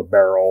bottom of the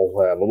barrel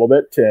a little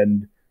bit,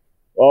 and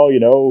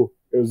it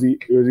was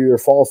either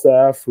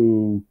Falstaff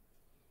who,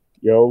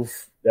 at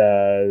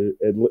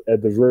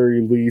the very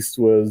least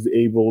was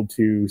able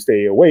to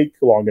stay awake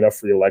long enough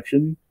for the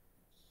election,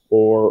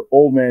 or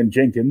Old Man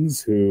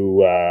Jenkins,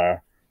 who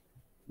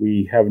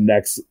we have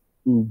next,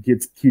 who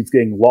keeps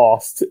getting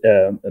lost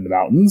in the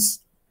mountains,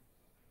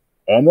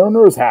 and then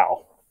there's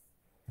Hal.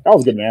 That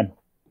was a good man.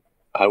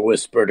 I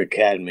whispered to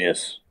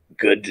Cadmius,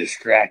 good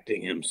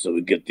distracting him so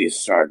we get these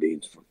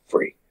sardines for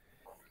free.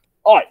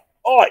 Oi,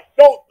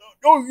 don't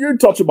you're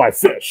touching my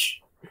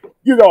fish.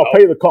 You gotta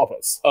pay the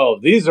coppers. Oh,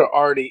 these are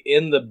already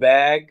in the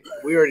bag?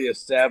 We already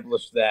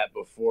established that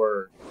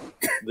before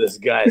this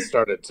guy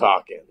started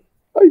talking.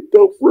 I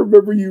don't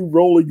remember you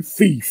rolling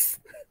thief.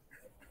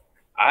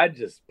 I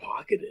just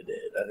pocketed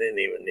it. I didn't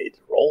even need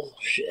to roll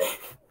shit.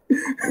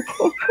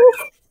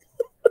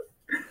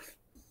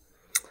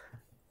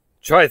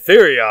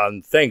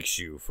 Tritherion thanks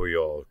you for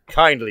your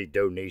kindly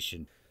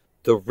donation,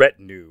 the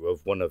retinue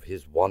of one of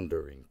his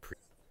wandering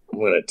priests. I'm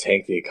going to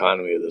tank the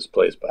economy of this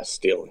place by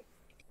stealing.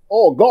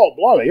 Oh, God,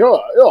 blimey, you're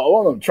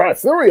one of them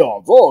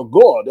Tritherions. Oh,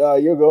 God,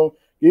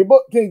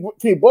 can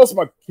you bless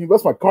my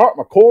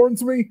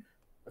corns to me?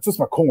 It's just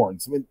my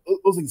corns. I mean,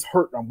 those things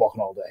hurt when I'm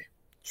walking all day.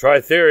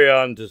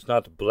 Tritherion does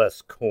not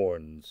bless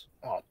corns.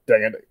 Oh,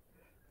 dang it.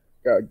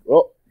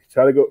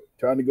 Time to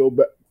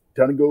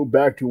go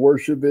back to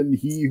worshiping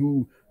he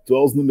who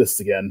dwells in the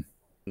mist again.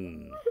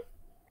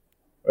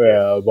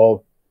 Yeah,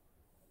 well,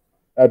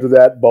 after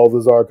that,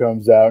 Balthazar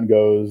comes out and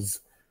goes,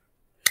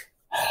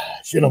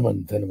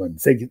 Gentlemen, thank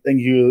you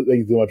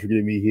so much for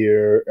getting me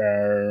here.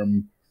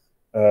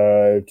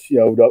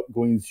 Without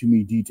going into too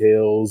many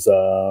details,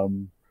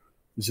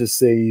 let's just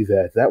say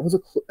that was a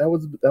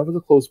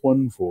close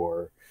one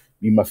for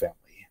me and my family.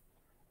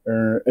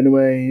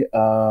 Anyway, it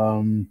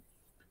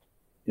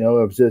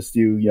was just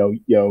if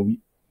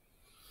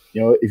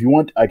you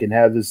want, I can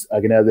have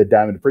that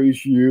diamond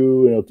appraised for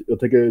you, and it'll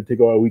take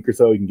a week or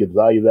so. You can get the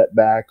value of that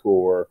back,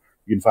 or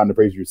you can find the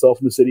appraiser yourself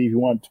in the city if you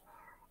want.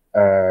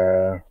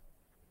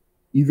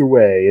 Either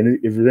way, and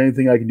if there's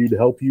anything I can do to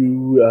help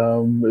you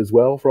as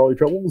well for all your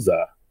troubles,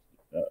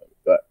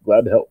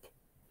 glad to help.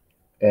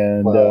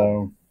 And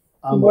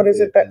what is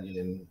it that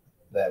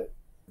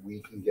we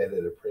can get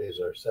it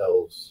appraised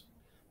ourselves?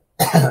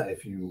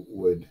 If you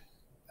would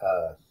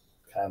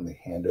kindly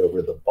hand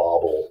over the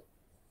bauble.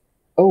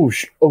 Oh,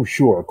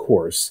 sure, of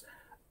course.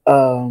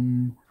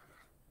 Also,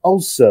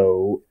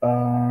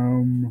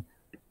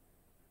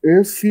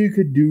 if you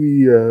could do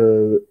me,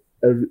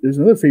 there's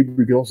another favor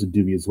you could also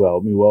do me as well.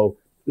 I mean, well,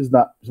 this is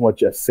not so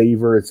much a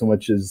favor, it's so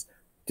much as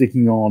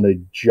taking on a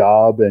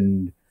job,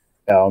 and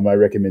my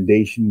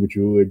recommendation, which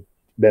would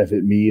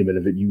benefit me and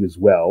benefit you as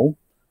well,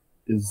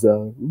 is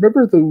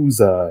remember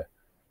those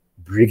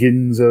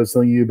brigands I was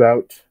telling you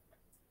about?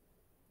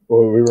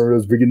 Or remember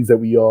those brigands that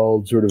we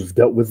all sort of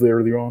dealt with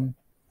earlier on?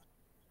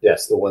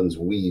 Yes, the ones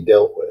we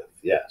dealt with,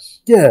 yes.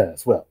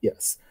 Yes,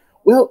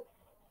 Well,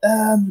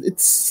 it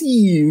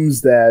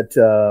seems that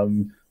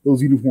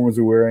those uniforms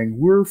they're wearing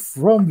were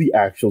from the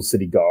actual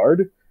city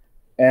guard,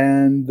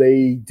 and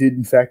they did,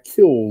 in fact,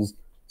 kill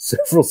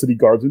several city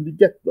guardsmen to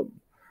get them.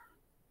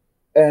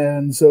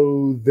 And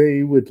so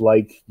they would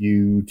like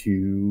you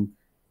to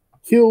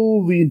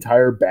kill the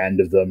entire band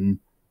of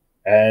them,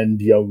 and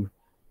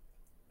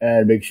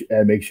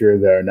make sure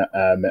they're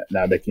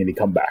not making any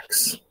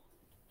comebacks.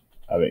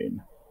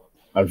 I'm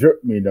sure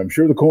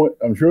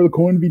the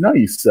coin would be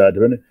nice,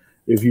 depending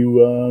if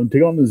you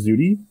take on this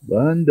duty.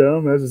 And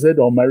as I said,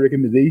 on my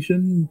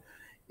recommendation,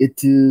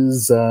 it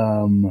is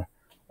a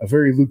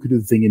very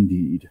lucrative thing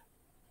indeed.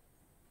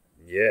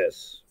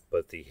 Yes,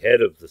 but the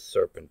head of the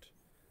serpent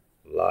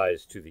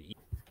lies to the east.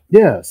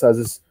 Yes,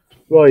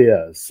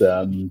 yes.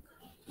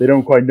 They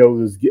don't quite know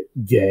who this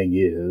gang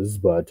is,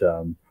 but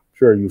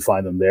sure you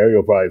find them there.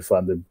 You'll probably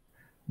find the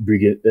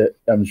brigand.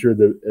 I'm sure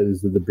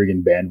the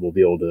brigand band will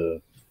be able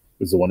to.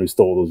 Is the one who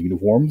stole those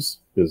uniforms?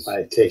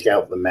 I take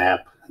out the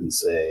map and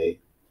say,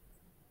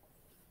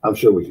 "I'm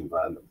sure we can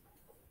find them."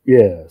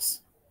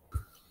 Yes.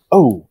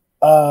 Oh,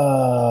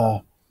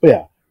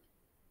 yeah.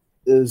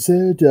 Is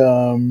it?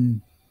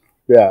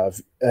 Yeah.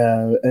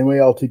 Anyway,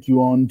 I'll take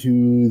you on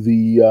to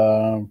the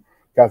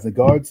Catholic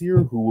Guards here,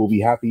 who will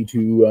be happy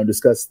to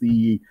discuss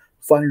the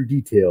finer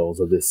details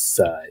of this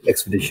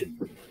expedition.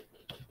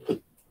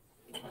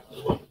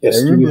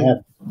 Yes. Do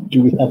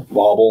we have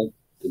Bauble?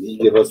 Did he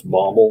give us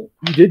Bauble?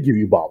 He did give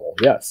you Bauble,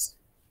 yes.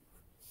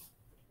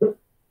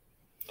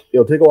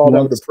 It'll take a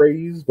while to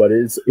praise, but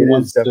it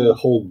wants to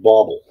hold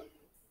Bauble.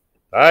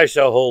 I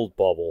shall hold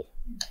Bauble.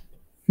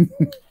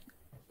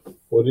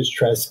 What is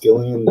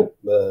Triskelion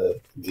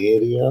the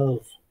deity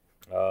of?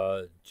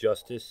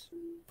 Justice.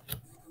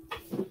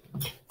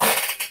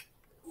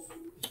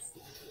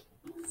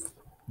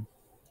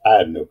 I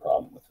have no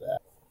problem with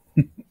that.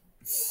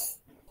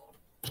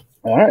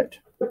 All right.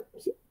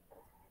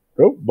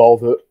 So,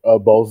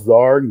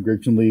 Balthazar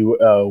graciously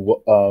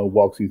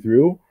walks you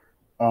through.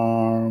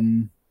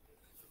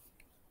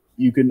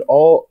 You can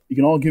all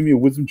give me a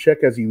wisdom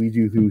check as he leads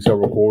you through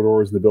several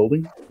corridors in the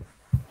building.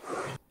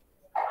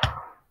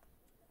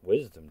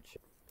 Wisdom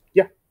check.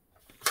 Yeah.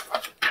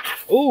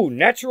 Ooh,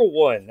 natural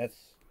 1.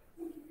 That's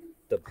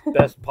the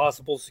best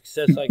possible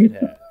success I could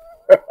have.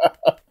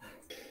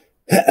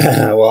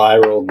 Well, I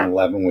rolled an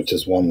 11, which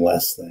is one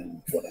less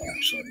than what I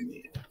actually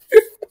need.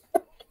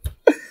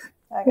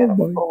 I got a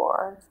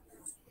 4.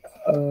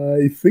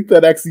 I think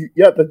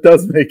that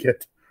does make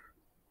it.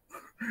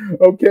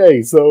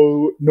 Okay,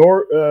 so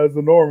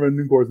the Norman,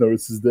 of course,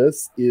 notices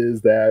this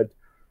is that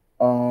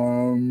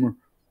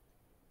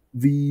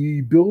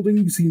the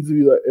building seems to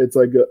be it's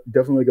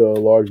definitely like a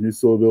large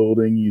Nusila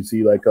building. You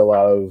see like a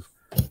lot of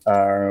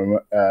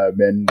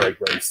men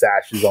like wearing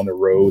sashes on the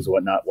rows and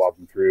whatnot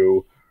walking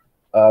through.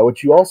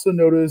 What you also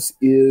notice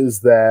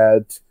is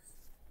that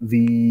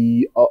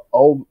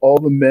all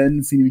the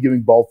men seem to be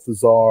giving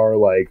Balthazar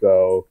like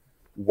a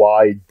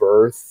wide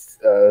berth.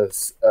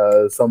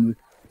 Some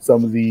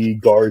of the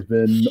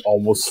guardsmen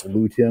almost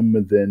salute him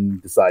and then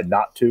decide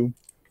not to,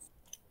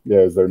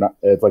 because they're not.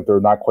 It's like they're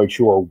not quite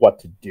sure what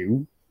to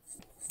do.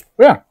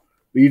 But yeah,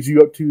 leads you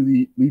up to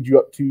the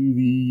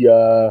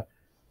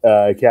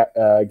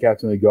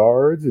captain of the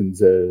guards and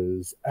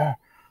says,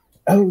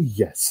 "Oh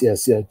yes,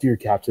 dear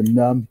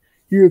captain.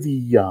 You're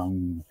the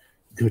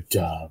good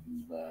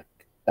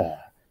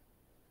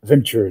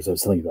adventurers I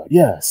was telling you about.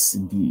 Yes,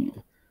 indeed.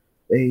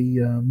 They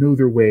know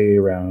their way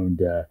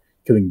around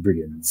killing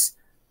brigands.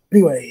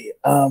 Anyway,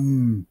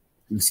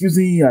 excuse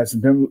me, I have some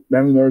family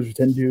members to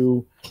attend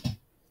to,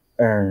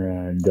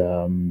 and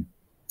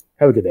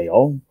have a good day,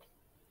 all."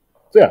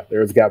 So yeah,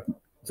 there's the captain.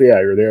 So yeah,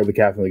 you're there, the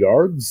captain of the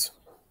guards,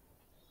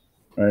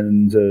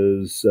 and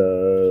says,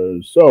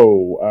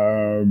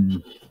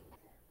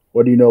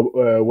 what do you know?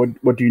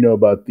 What do you know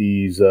about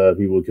these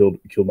people who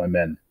killed my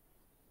men?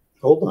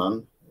 Hold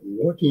on.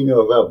 What do you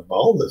know about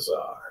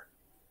Balthazar?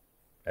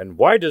 And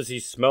why does he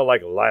smell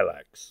like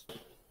lilacs?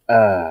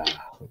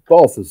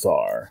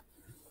 Balthazar.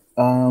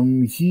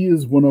 He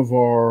is one of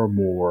our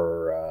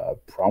more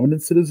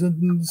prominent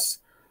citizens.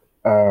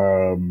 It's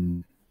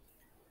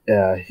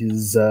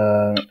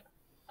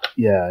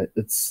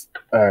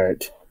all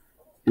right.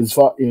 His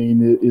father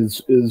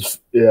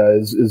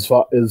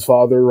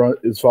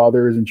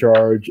is in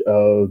charge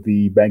of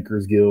the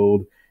Bankers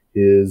Guild.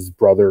 His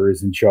brother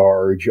is in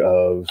charge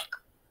of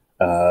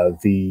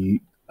the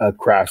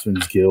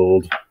Craftsman's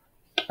Guild,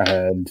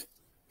 and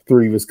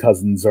 3 of his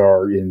cousins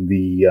are in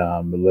the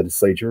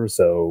legislature.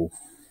 So,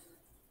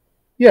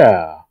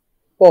 yeah,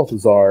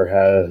 Balthazar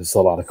has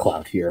a lot of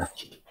clout here.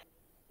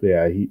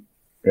 I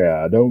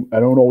don't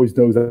always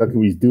know exactly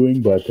what he's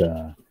doing, but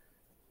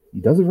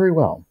he does it very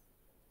well.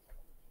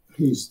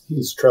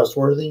 He's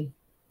trustworthy?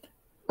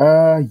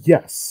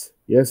 Yes,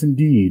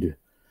 indeed.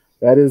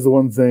 That is the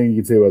one thing you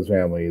can say about his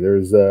family.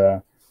 There's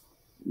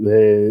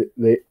they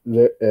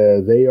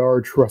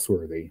are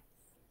trustworthy,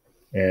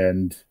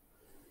 and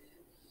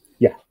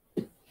yeah.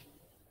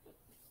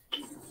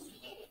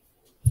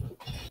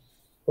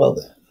 Well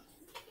then.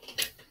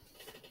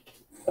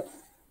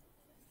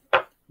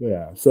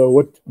 So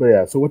what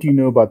do you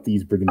know about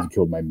these brigands who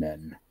killed my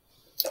men?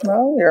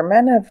 Well, your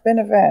men have been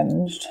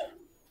avenged.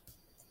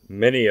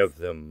 Many of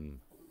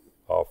them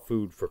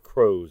food for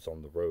crows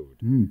on the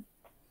road.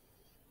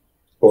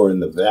 Or in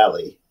the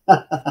valley.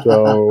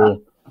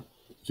 So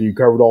you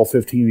covered all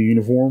 15 of the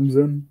uniforms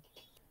then?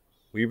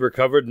 We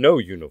recovered no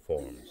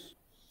uniforms,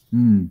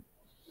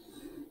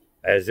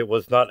 as it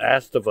was not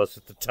asked of us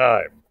at the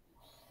time.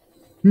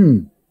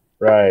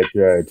 Right.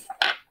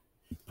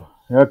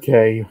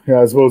 Okay.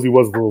 Yeah, I suppose he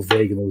was a little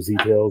vague in those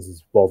details,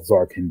 as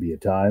Balthazar can be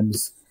at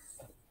times.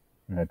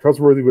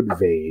 Trustworthy but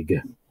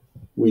vague.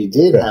 We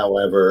did,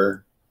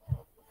 however,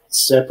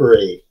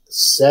 separate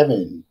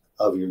 7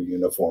 of your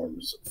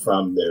uniforms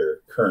from their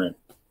current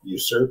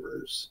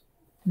usurpers.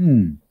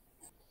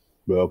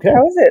 Okay.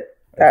 How is it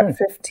that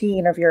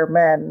 15 of your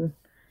men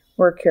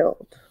were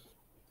killed?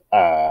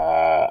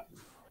 Well,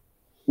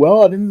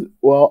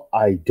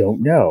 I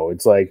don't know.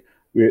 It's like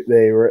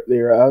they were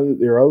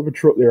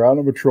on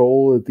a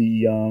patrol at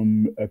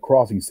the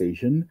crossing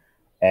station,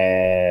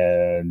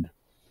 and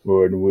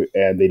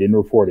they didn't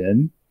report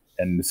in.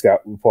 And the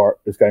scouting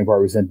party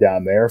we sent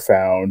down there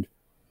found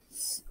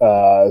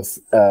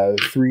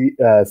three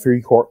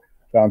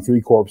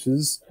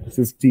corpses,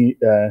 15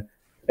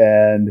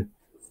 and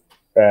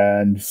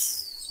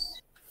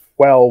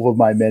 12 of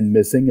my men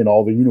missing, and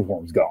all the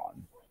uniforms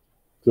gone.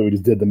 So we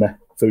just did the math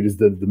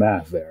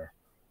there.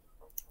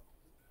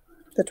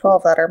 The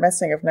 12 that are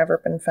missing have never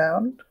been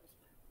found?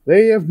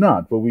 They have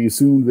not, but we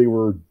assumed they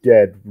were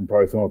dead and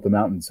probably thrown up the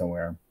mountain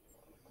somewhere.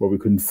 But we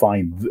couldn't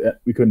find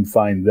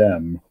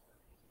them.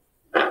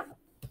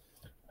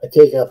 I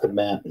take out the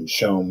map and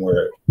show them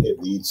where it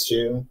leads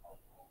to.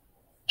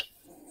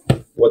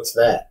 What's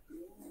that?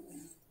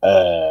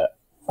 Oh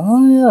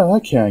yeah,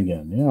 that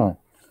Kangen, yeah.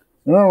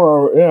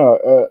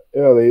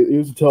 They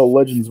used to tell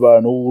legends about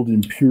an old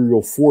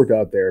imperial fort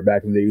out there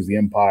back in the days of the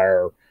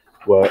Empire,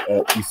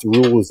 used to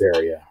rule this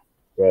area.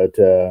 But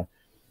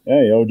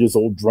just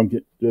old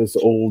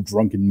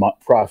drunken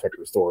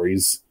prospector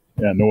stories.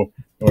 Yeah, no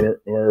one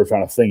ever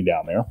found a thing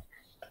down there.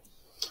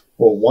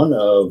 Well, one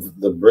of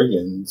the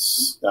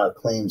brigands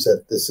claims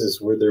that this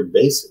is where their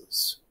base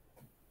is.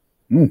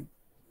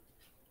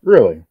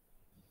 Really?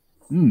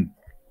 Well,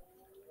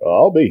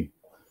 I'll be.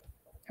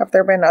 Have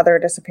there been other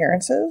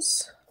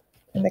disappearances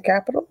in the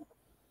capital?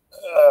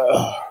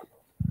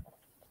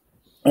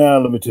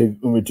 Let me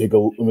take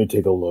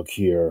a look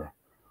here.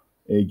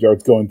 He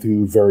starts going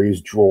through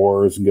various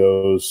drawers and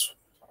goes,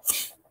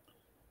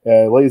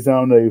 lays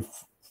down a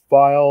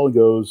file and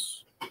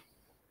goes,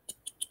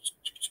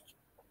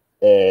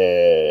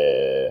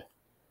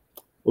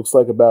 looks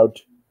like about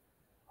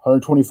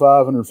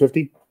 125,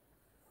 150.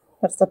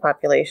 What's the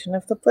population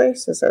of the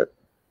place? Is it?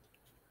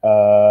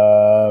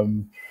 About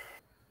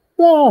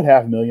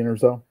 500,000 or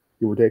so,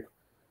 give or take.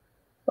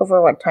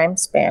 Over what time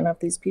span have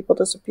these people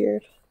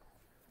disappeared?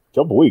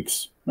 Couple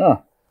weeks.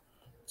 Yeah.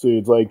 So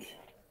it's like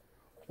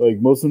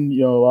most of them,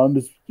 a lot of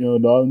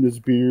them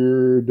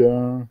disappeared.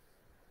 That's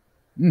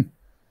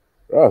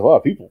a lot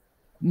of people.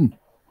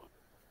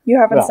 You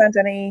haven't sent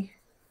any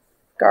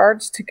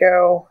guards to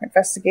go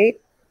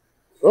investigate?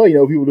 Well,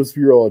 people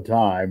disappear all the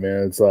time,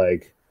 and it's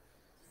like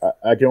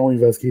I can only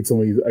investigate so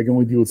many. I can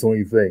only deal with so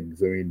many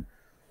things. I mean,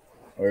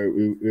 we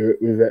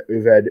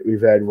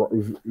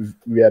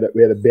had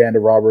a band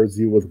of robbers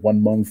deal with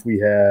 1 month. We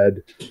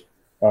had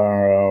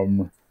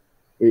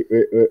we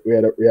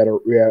had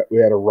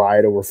a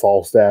riot over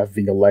Falstaff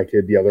being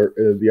elected the other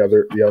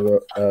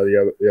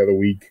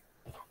week.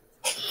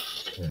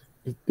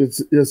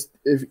 It's just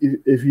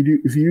if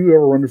you do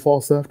ever run to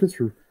Falstaff,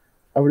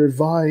 I would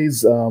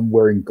advise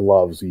wearing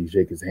gloves when you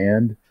shake his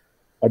hand.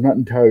 I'm not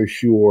entirely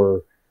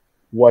sure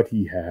what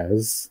he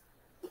has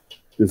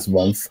this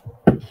month.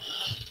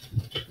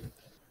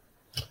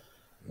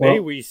 May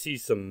we see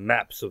some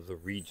maps of the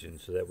region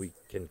so that we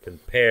can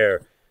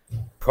compare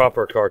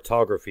proper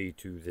cartography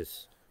to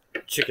this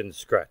chicken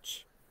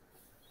scratch?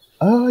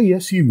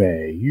 Yes, you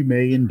may. You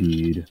may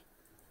indeed.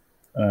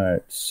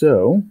 Alright,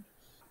 so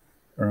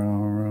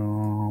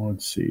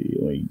let's see.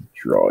 Let me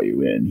draw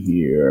you in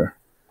here.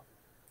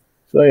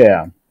 So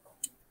yeah.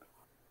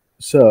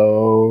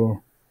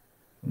 So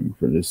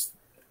for this,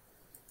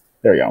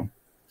 there we go.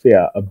 So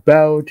yeah,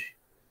 about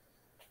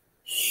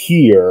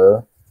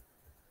here,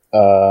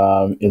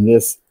 in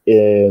this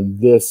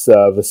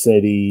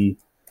vicinity.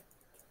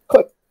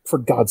 Click, for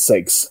God's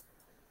sakes.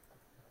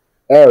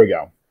 There we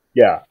go.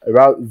 Yeah,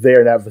 about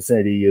there in that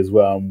vicinity is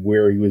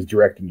where he was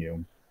directing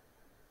you.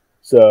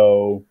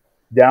 So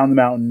down the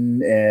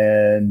mountain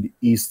and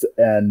east,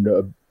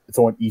 and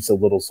somewhat east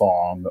of Little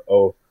Song,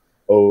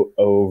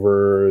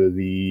 over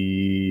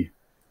the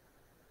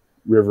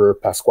River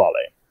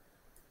Pasquale.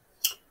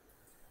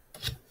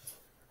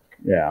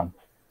 Yeah.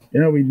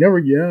 We never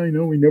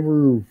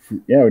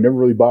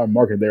really bought a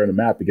market there on the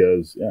map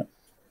because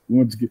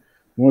we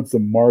want to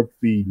mark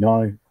the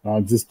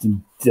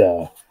non-existent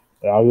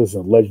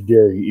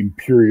legendary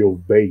Imperial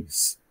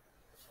base.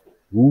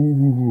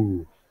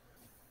 Ooh.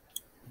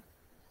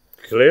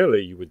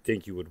 Clearly, you would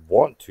think you would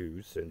want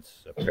to,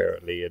 since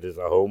apparently it is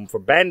a home for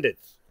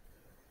bandits.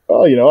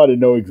 Oh, I didn't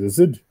know it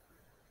existed,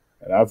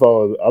 and I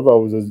thought it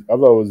was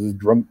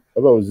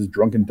just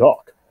drunken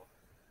talk.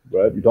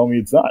 But you told me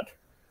it's not.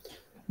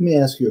 me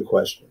ask you a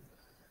question.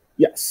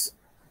 Yes.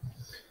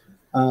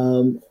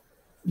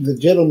 The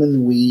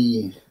gentleman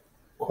we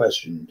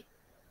questioned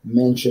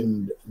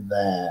mentioned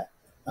that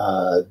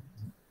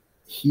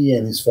he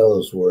and his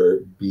fellows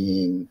were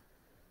being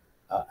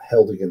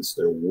held against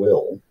their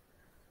will.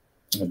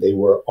 They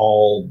were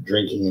all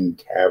drinking in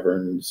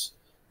taverns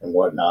and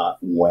whatnot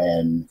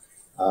when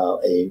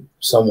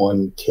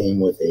someone came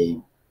with a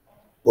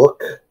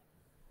book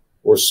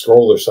or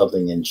scroll or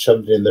something and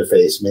shoved it in their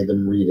face, made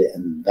them read it,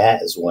 and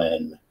that is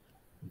when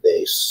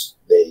they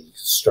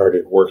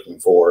started working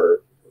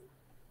for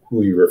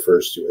who he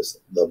refers to as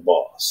the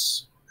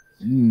boss.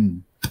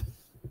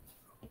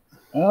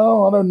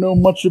 Well, I don't know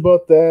much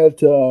about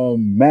that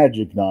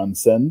magic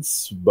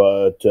nonsense,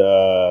 but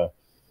I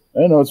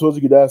don't know. I suppose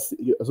you could ask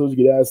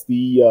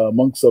the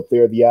monks up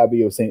there at the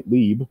Abbey of St.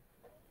 Lieb.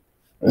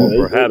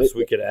 Perhaps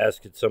we could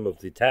ask at some of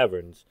the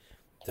taverns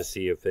to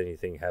see if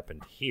anything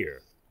happened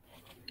here.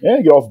 Yeah,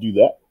 you could also do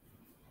that.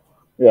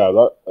 Yeah,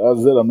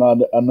 that's it. I'm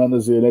not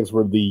necessarily an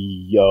expert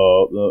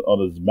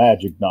on this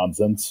magic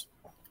nonsense.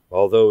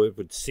 Although it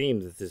would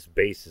seem that this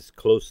base is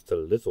close to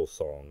Little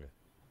Song.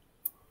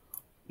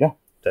 Yeah.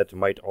 That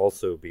might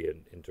also be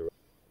an interesting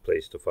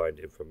place to find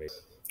information.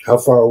 How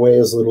far away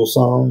is Little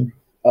Song?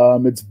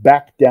 It's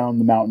back down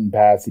the mountain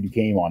path that you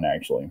came on,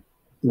 actually.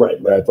 Right.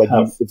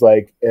 It's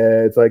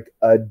like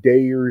a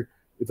day or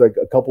it's like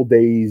a couple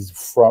days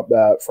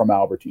from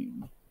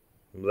Albertine.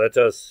 Let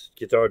us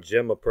get our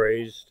gem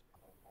appraised,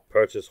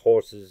 purchase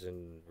horses,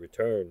 and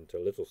return to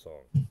Little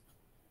Song.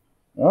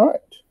 All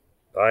right.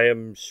 I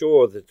am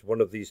sure that one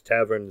of these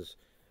taverns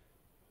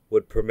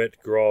would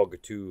permit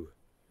Grog to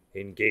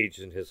engage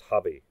in his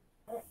hobby.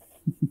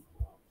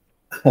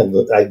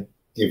 I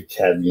give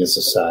Cadmius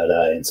a side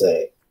eye and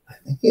say, I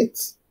think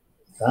it's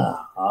not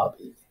a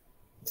hobby.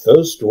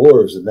 Those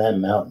dwarves in that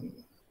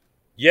mountain.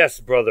 Yes,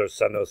 brother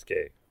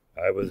Sanosuke.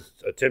 I was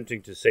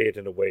attempting to say it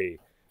in a way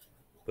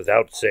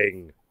without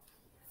saying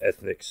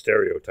ethnic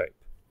stereotype.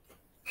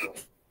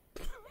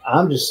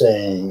 I'm just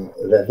saying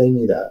that they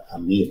need a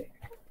meeting.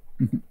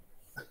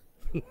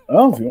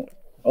 If you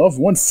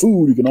want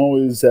food, you can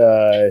always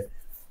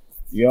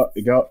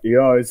you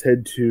always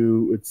head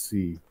to, let's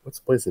see, what's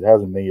the place that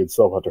hasn't made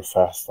itself after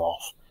Fast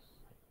Off?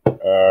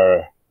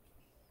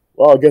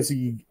 Well, I guess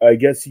you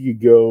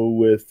could go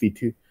with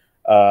the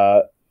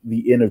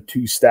Inn of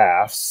Two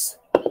Staffs.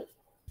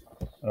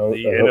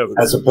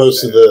 As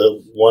opposed to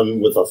the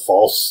one with a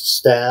false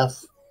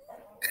staff.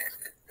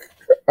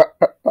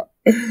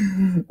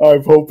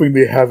 I'm hoping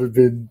they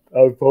haven't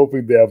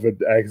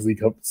actually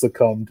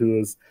succumbed to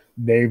this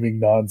naming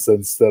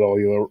nonsense that all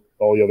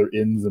the other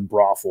inns and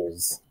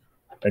brothels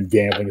and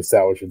gambling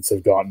establishments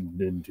have gotten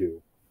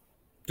into.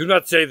 Do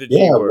not say the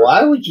G word.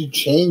 Why would you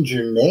change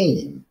your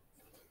name?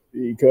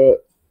 Because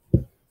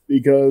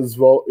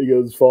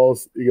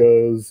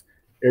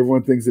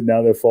everyone thinks that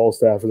now that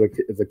Falstaff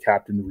is a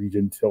captain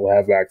regent, he'll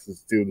have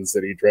access to the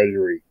city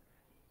treasury,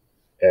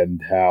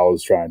 and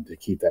Hal's trying to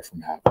keep that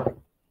from happening.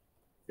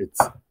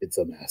 It's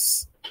a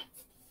mess.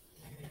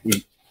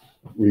 We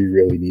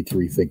really need to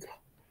rethink.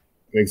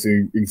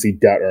 You can see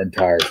doubt our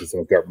entire system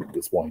of government at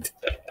this point.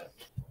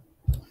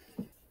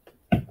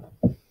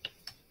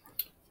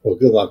 Well,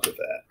 good luck with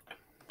that.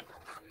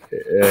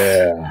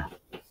 Yeah.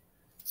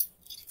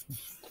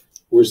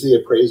 Where's the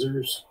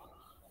appraisers?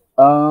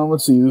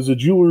 Let's see. There's a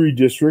jewelry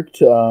district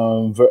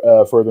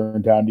further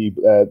in town.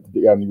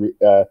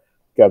 The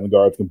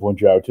guards can point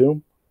you out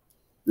to.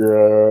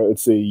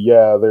 Let's see.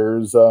 Yeah,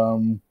 there's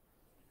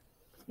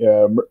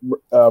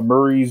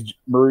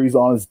Murray's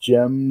Honest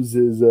Gems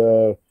is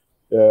I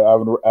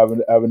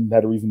haven't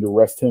had a reason to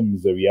arrest him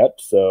as of yet,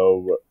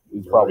 so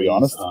he's probably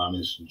honest.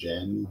 Honest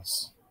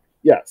Gems.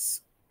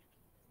 Yes.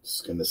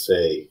 Just gonna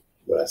say,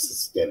 Wes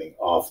is getting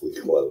awfully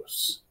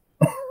close.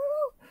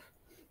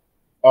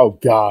 Oh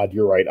God,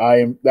 you're right.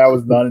 That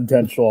was not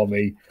intentional on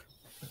me.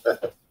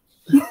 That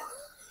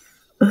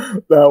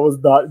was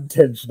not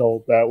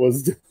intentional. That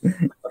was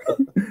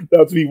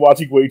me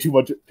watching way too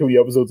many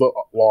episodes of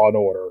Law and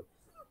Order.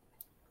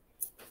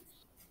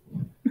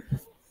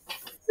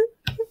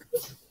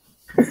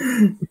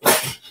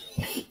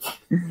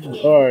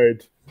 All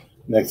right.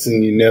 Next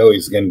thing you know,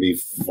 he's going to be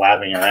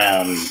flapping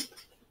around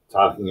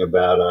talking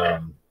about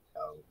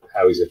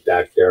how he's a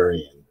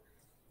Dactarian.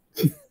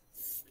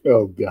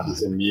 Oh God,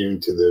 he's immune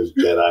to those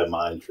Jedi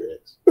mind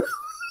tricks.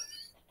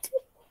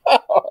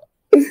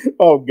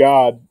 Oh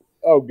God,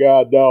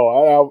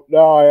 no!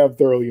 Now I am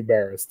thoroughly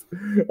embarrassed.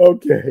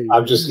 Okay,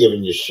 I'm just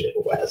giving you shit,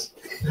 Wes.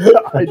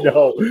 I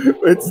know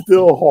it's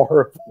still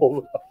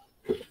horrible.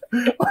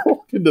 I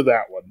walked into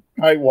that one.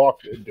 I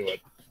walked into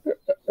it.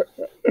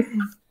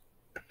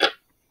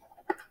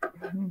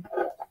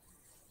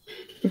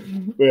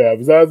 Yeah,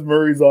 besides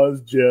Murray's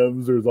Honest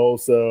Gems, there's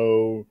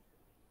also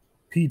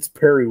Pete's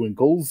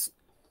Periwinkles,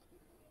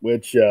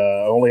 which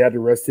only had to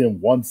arrest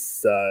him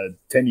once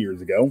 10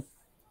 years ago.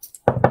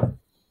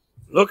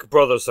 Look,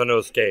 Brother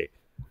Sanosuke,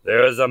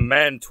 there is a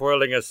man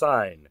twirling a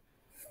sign.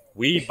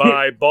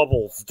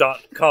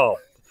 WeBuyBubbles.com.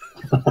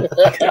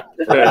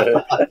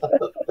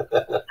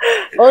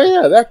 Oh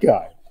yeah, that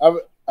guy.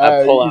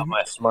 I pull out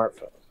my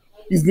smartphone.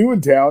 He's new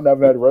in town. I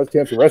haven't had a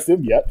chance to arrest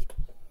him yet.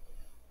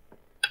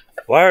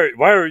 Why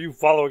are you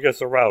following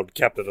us around,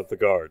 Captain of the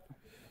Guard?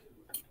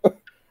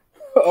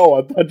 Oh,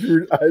 I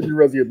didn't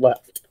realize he had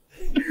left.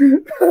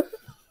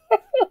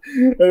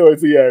 Anyway,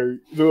 so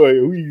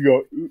who you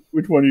go?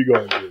 Which one are you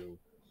going to?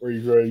 Or are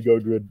you ready to go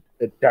to an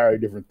entirely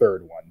different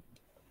third one?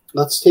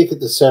 Let's take it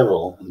to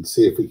several and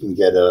see if we can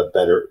get a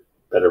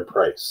better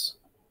price.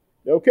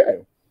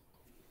 Okay.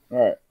 All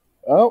right.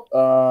 Well,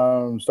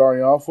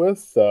 starting off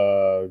with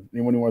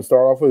anyone you want to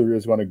start off with, or you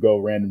just want to go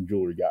random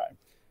jewelry guy?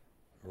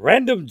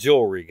 Random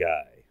jewelry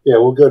guy. Yeah,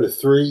 we'll go to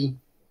 3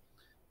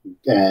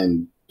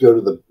 and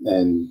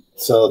and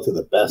sell it to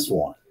the best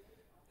one.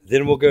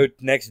 Then we'll go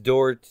next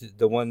door to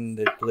the one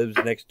that lives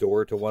next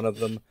door to one of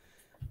them,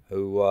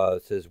 who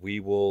says we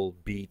will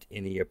beat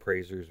any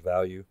appraiser's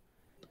value.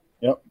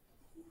 Yep.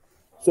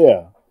 So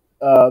yeah,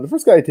 the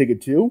first guy I take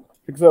it to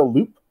picks out a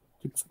loop,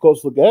 takes a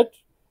close look at,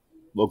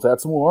 looks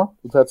at some more.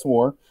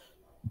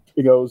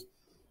 He goes,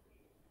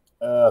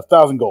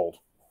 1,000 gold.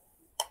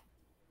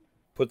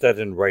 Put that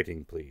in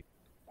writing, please.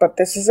 But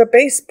this is a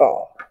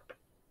baseball.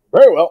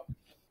 Very well.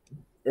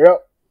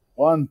 Yep,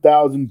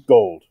 1,000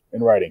 gold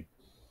in writing.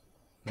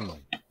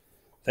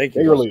 Thank Take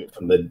you. or leave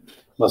it.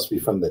 Must be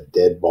from the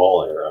dead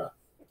ball era.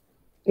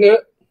 Yeah.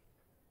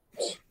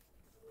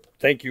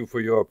 Thank you for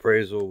your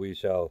appraisal. We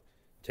shall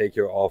take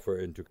your offer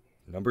into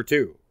number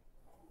 2.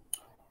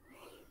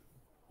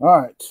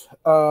 All right.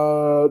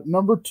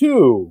 Number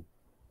 2.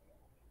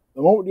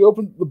 The moment you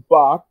open the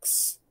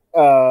box,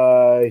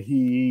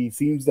 he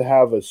seems to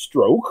have a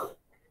stroke,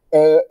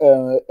 and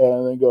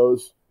then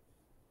goes,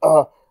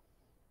 I'll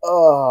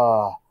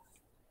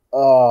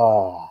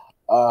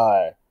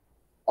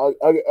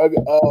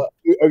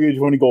give you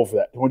 20 gold for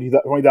that.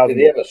 20,000. Did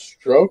he have a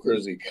stroke or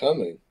is he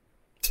coming?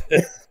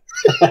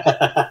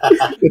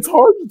 It's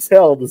hard to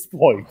tell at this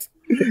point.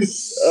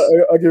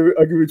 I'll give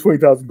you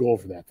 20,000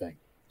 gold for that thing.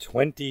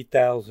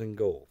 20,000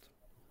 gold.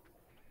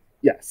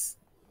 Yes.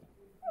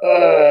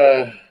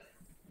 I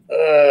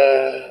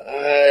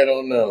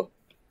don't know.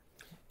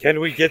 Can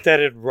we get that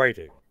in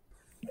writing?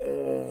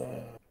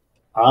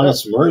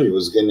 Honest Murray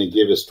was going to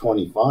give us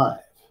 25.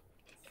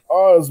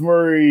 Oz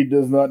Murray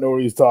does not know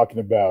what he's talking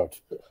about.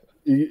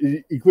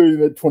 He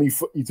clearly had 20.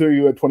 He told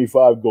you at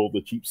 25 gold,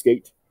 the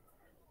cheapskate.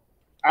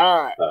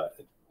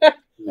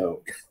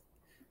 No.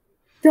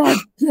 God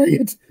dang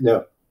it!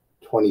 No,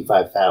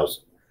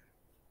 25,000.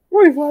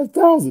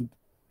 25,000.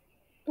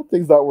 That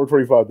thing's not worth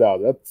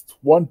 25,000. That's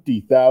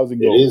 20,000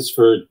 gold. It is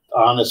for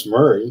Honest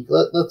Murray.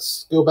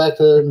 Let's go back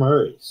to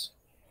Murray's.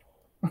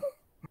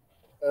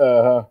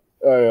 Murray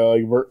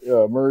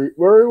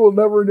will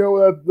never know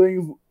what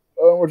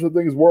how much the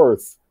thing's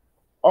worth.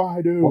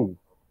 I do.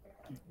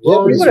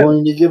 Yeah, he's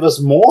willing to give us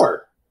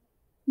more.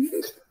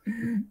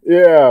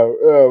 Yeah.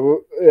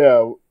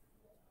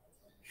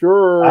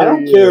 Sure. I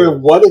don't care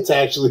what it's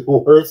actually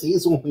worth.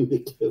 He's willing to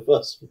give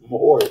us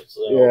more.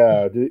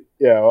 So.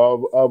 Yeah.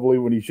 I'll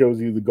believe when he shows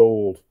you the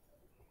gold.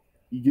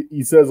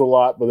 He says a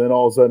lot, but then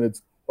all of a sudden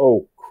it's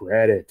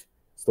credit,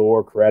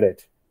 store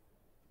credit.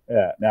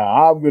 Yeah.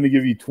 Now I'm going to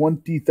give you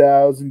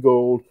 20,000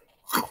 gold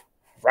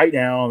right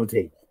now on the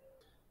table.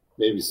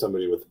 Maybe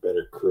somebody with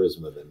better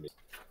charisma than me.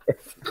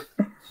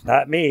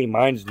 Not me.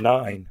 Mine's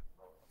 9.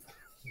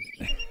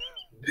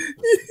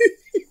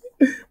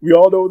 We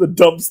all know what the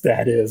dump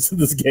stat is in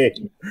this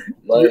game.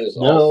 Mine is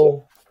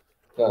also.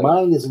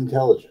 Mine is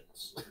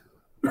intelligence.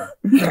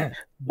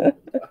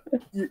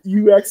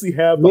 You actually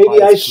have.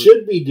 Maybe I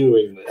should be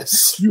doing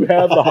this. You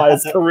have the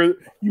highest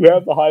You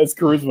have the highest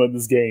charisma in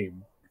this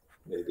game.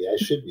 Maybe I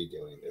should be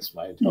doing this.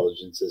 My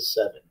intelligence is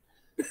 7.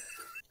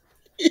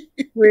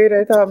 Weird,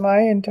 I thought my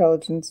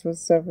intelligence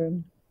was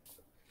 7.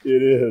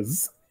 It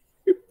is.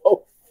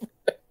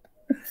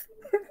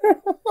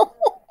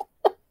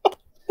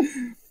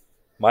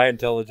 My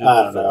intelligence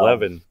is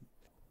 11.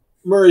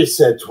 Murray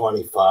said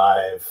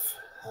 25.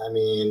 I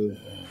mean,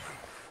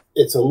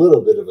 it's a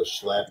little bit of a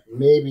schlep.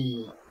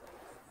 Maybe.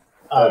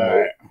 I don't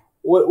know.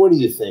 What do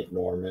you think,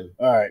 Norman?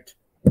 All right.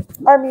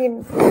 I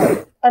mean,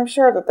 I'm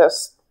sure that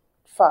this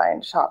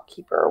fine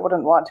shopkeeper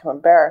wouldn't want to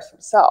embarrass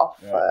himself,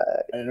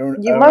 but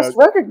you must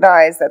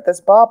recognize that this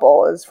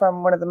bauble is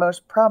from one of the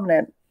most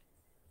prominent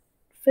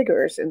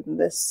figures in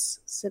this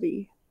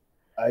city.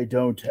 I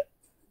don't.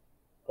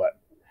 What?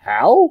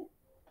 How?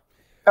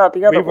 Oh,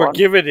 the other one. We were one.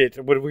 given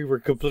it when we were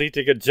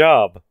completing a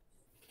job.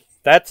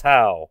 That's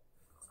how.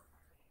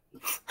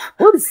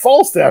 Where did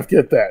Falstaff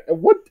get that?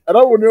 What? I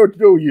don't know what to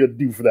know you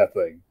do for that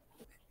thing.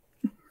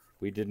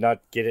 We did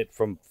not get it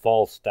from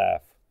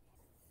Falstaff.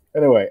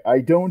 Anyway,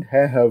 I don't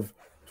have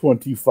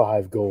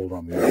 25 gold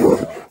on me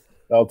right now.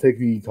 That'll take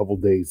me a couple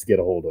days to get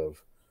a hold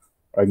of.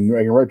 I can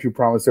write you a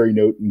promissory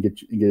note and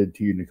get it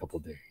to you in a couple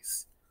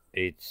days.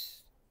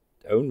 It's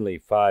only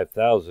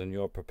 5,000.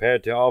 You're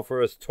prepared to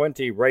offer us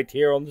 20 right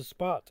here on the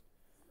spot.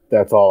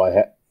 That's all I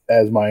have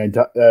as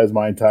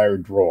my entire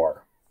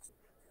drawer.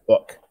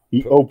 Look,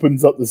 he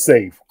opens up the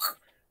safe.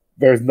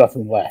 There's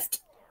nothing left.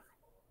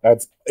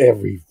 That's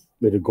every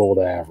bit of gold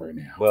I have right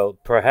now. Well,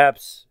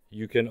 perhaps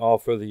you can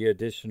offer the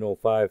additional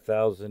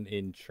 5,000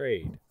 in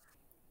trade.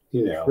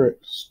 You know,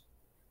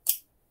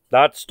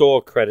 Not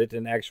store credit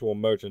and actual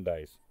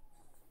merchandise.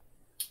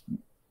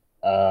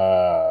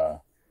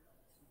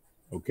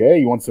 Okay.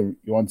 You want some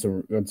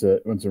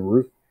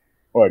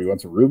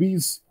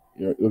rubies?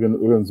 You're looking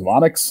at some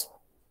onyx?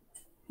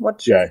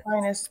 What's your Yeah.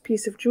 finest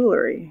piece of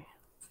jewelry?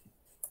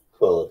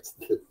 well,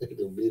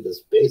 it'll be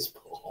this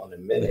baseball in a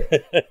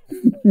minute.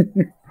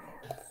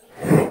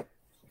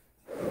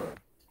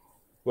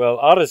 Well,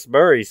 Honest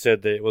Murray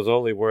said that it was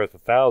only worth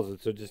 1,000,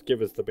 so just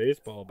give us the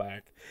baseball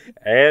back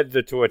and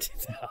the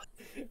 20,000,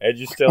 and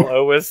you still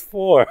owe us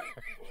 4.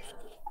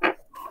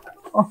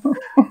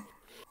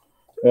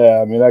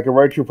 Yeah, I mean, I can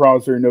write you a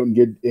promissory note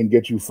and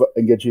get you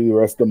the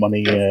rest of the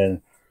money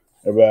in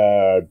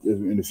a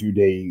few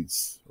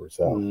days or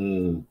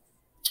so.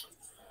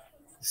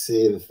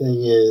 See, the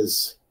thing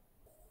is,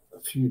 a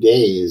few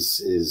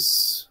days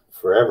is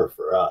forever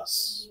for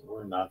us.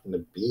 We're not going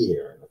to be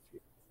here in a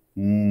few.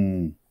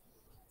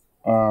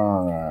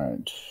 All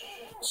right.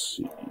 Let's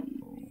see.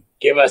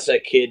 Give us a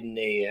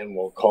kidney and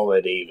we'll call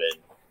it even.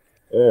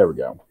 There we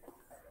go.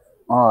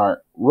 All right.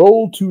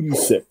 Roll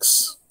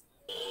 2d6.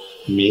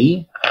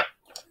 Me?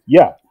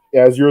 Yeah,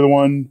 as you're the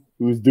one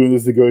who's doing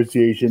this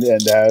negotiation and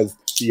has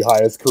the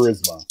highest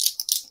charisma.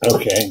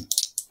 Okay.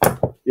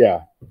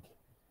 Yeah.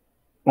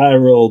 I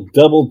rolled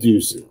double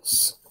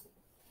deuces.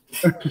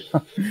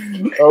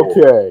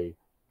 Okay.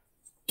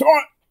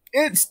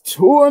 It's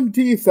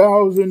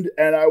 20,000,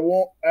 and I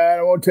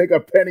won't take a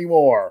penny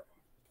more.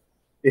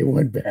 It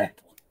went bad.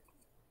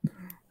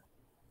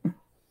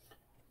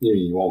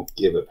 You won't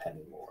give a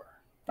penny more.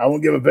 I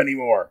won't give a penny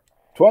more.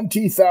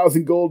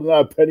 20,000 gold and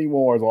not a penny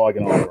more is all I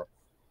can offer.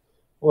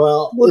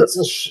 Well,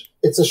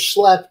 it's a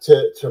schlep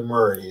to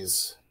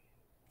Murray's.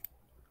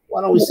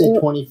 Why don't we say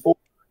 24?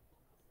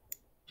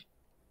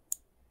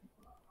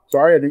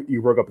 Sorry,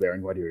 you broke up there.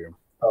 I'm glad to hear you.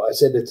 Oh, I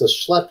said it's a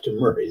schlep to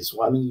Murray's.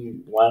 Why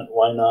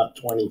not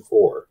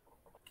 24?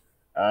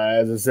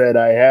 As I said,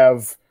 I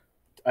have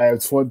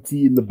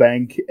 20 in the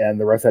bank, and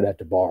the rest I'd have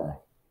to borrow.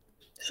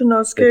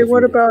 Shinosuke,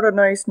 what about a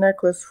nice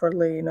necklace for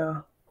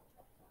Lena?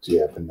 Do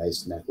you have a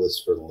nice necklace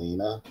for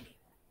Lena?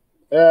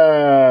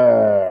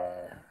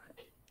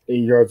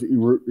 He starts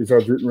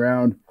rooting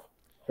around.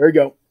 There you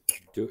go.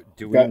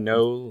 Do we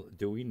know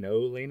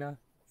Lena?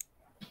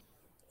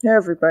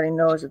 Everybody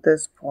knows at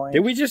this point.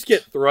 Did we just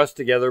get thrust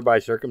together by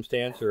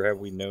circumstance, or have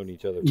we known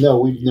each other? No,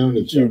 we've known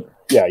each other.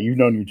 Yeah, you've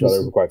known each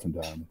other for quite some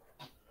time.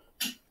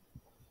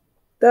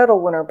 That'll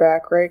win her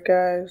back, right,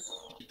 guys?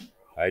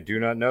 I do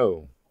not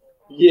know.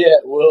 Yeah,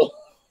 well.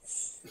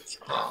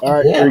 All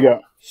right, here we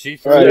go. She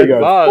threw There you that go.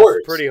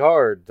 vase pretty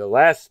hard. The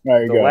last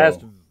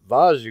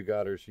vase you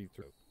got her, she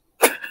threw.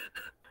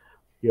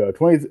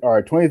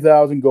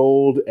 20,000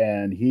 gold,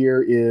 and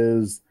here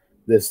is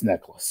this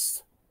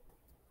necklace.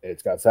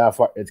 It's got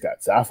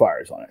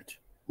sapphires on it.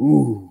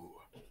 Ooh.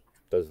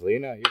 Does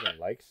Lena even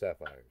like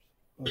sapphires?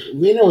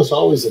 Lena was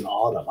always in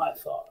autumn, I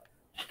thought.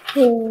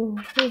 Oh,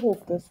 I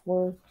hope this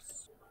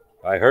works.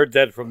 I heard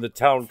that from the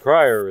town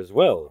crier as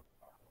well.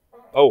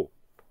 Oh,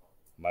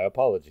 my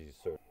apologies,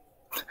 sir.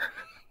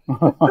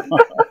 I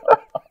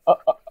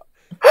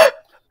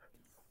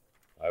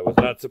was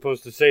not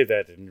supposed to say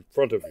that in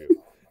front of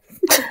you.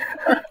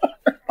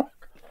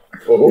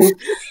 Oh.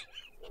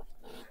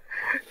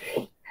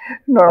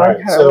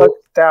 Norman kind of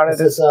looks down at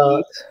his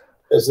feet.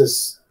 Does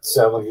this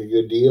sound like a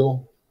good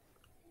deal,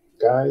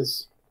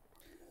 guys?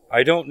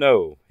 I don't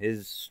know.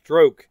 His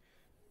stroke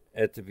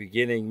at the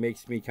beginning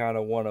makes me kind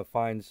of want to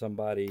find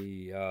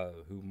somebody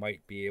who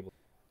might be able,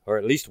 or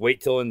at least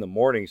wait till in the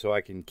morning so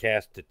I can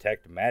cast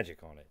Detect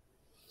Magic on it.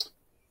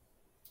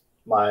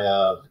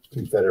 My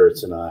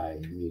Confederates and I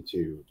need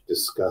to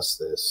discuss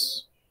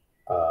this.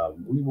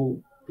 We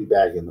will be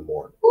back in the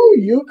morning. Who are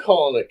you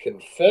calling a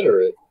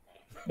Confederate?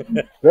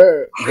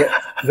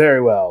 Very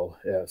well,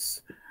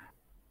 yes.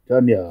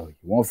 Telling you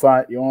won't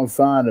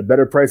find a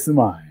better price than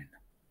mine.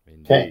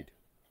 Indeed.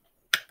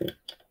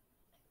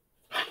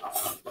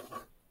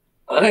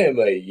 I am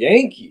a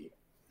Yankee.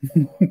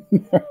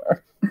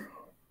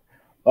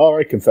 All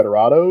right,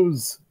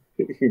 Confederados.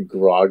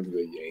 Grog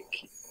the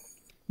Yankee.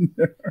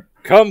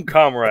 Come,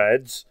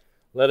 comrades,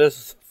 let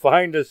us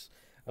find us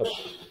a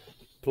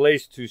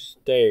place to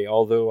stay,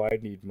 although I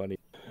need money.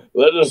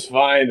 Let us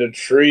find a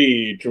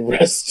tree to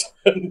rest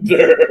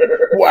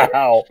under.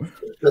 Wow.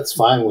 That's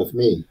fine with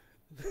me.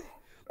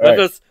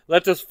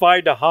 Let us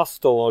find a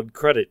hostel on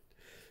credit.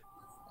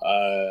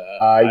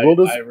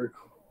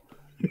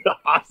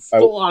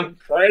 Hostel on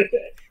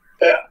credit.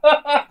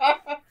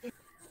 I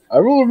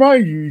will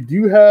remind you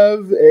do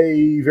have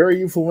a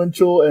very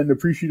influential and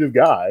appreciative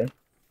guy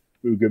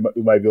who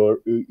might be able,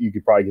 you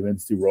could probably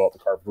convince to roll out the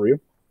card for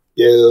you.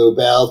 Yo,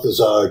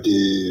 Balthazar,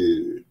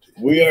 dude.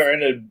 We are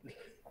in an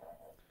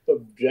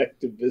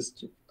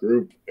objectivist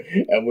group,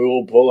 and we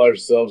will pull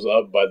ourselves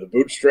up by the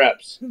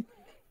bootstraps.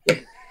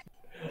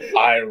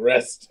 I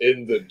rest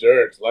in the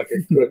dirt like a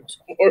good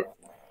dwarf.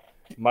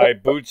 My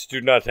boots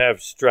do not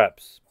have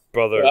straps,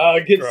 brother.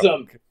 I'll get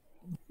some.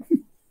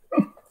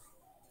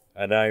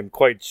 And I'm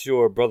quite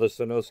sure Brother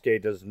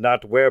Sonosuke does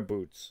not wear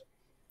boots.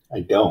 I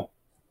don't.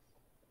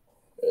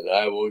 And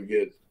I will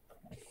get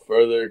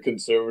further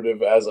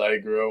conservative as I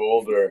grow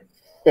older,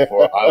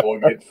 for I will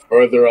get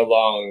further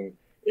along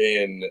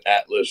in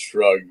Atlas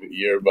Shrugged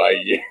year by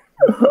year.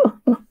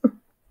 You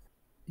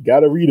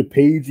gotta read a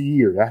page a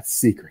year. That's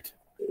the secret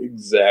to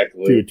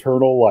Exactly.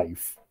 eternal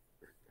life.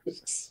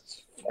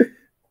 It's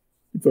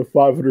a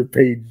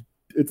 500-page.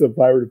 It's a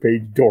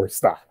 500-page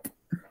doorstop.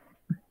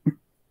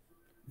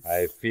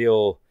 I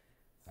feel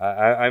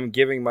I'm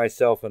giving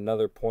myself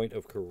another point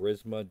of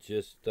charisma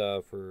just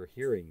for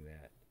hearing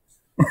that.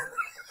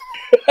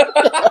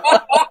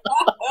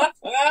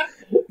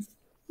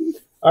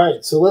 All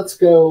right, so let's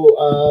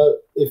go.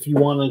 If you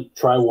want to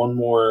try one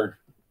more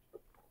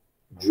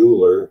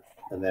jeweler,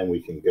 and then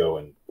we can go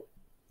and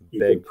you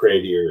can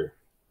pray to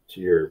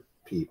your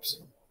peeps.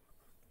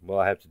 Well,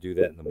 I have to do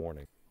that in the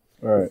morning.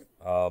 All right.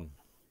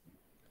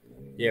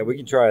 Yeah, we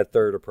can try a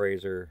third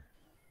appraiser.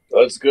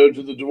 Let's go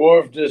to the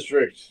Dwarf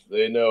District.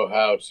 They know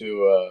how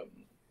to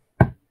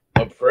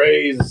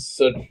appraise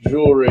such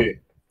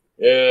jewelry.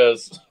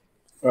 Yes.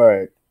 All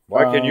right.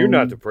 Why can you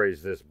not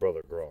appraise this,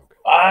 Brother Grog?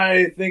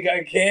 I think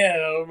I can. I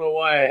don't know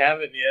why I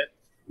haven't yet.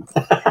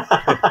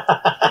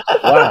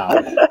 Wow.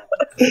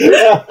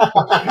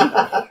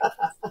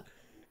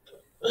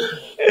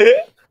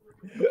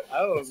 I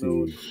don't know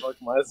what the fuck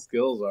my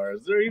skills are.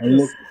 Is there even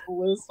a skill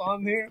list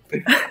on here?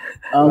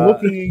 I'm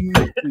looking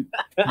at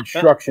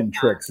construction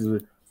tricks.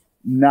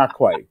 Not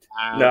quite.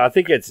 No, I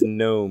think it's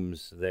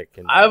gnomes that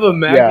can. I have a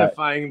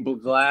magnifying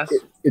glass.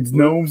 It's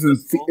gnomes and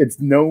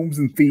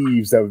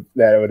thieves that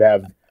would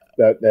have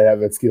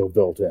that skill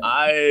built in.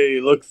 I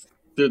look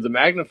through the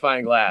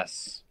magnifying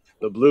glass,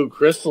 the blue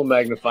crystal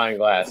magnifying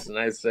glass, and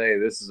I say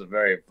this is a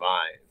very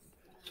fine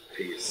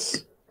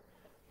piece.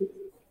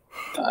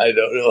 I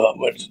don't know how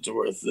much it's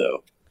worth,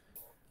 though.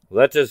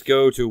 Let us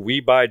go to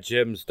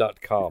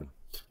WeBuyGems.com.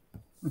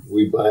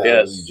 We buy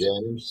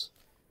gems.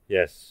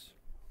 Yes.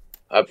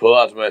 I pull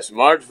out my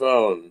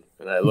smartphone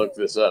and I look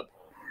this up.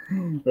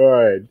 All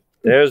right.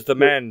 There's the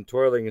man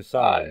twirling his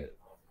sign.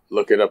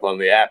 Look it up on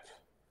the app.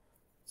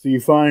 So you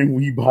find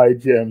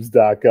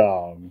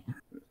WeBuyGems.com,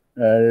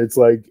 and it's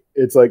like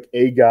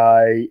a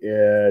guy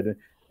in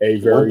a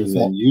very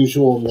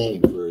unusual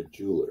name for a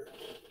jeweler.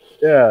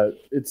 Yeah,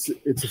 it's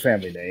a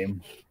family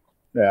name.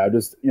 Yeah, I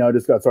just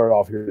got started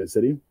off here in the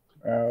city.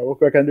 What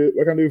can I do?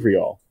 What can I do for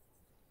y'all?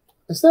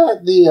 Is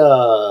that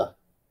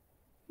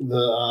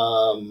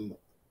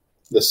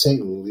the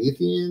St.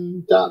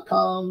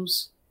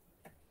 Lethean.coms?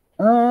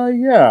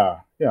 Yeah.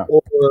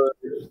 Or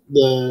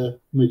the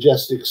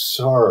Majestic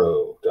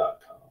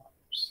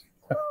Sorrow.coms?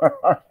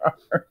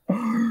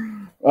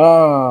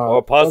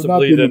 Or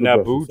possibly the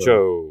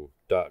Nabucco.coms.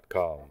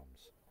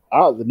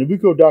 The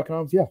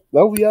Nabucco.coms, yeah.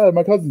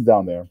 My cousin's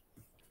down there.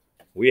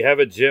 We have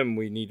a gem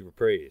we need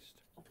appraised.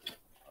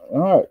 All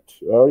right.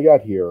 I already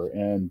got here.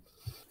 And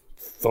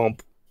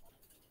thump.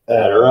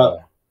 Add her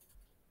up.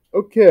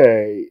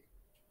 Okay.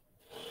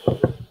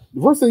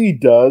 The first thing he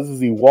does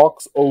is he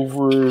walks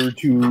over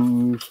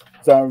to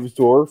Simon's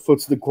door,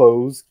 flips the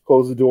closes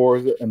the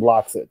doors, and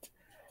locks it.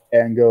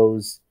 And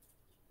goes,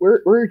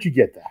 Where did you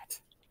get that?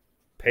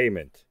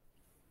 Payment.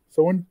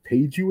 Someone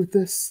paid you with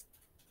this?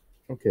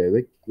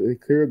 Okay, they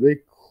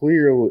clearly.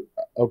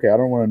 Okay, I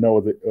don't want to know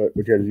what you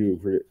had to do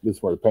for this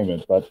sort of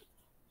payment, but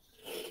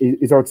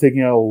he starts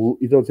taking out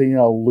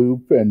a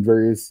loop and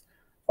various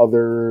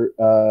other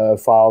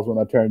files when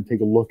I try and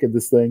take a look at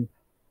this thing.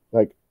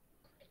 Like,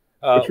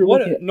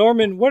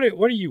 Norman? What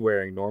are you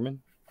wearing,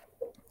 Norman?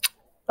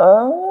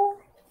 I'm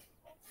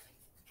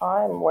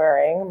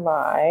wearing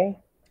my.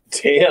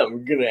 Damn,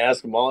 I'm gonna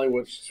ask Molly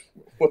what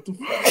the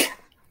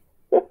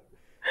fuck.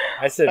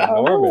 I said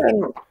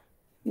Norman.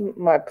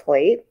 My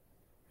plate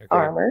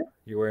armor.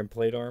 You're wearing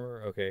plate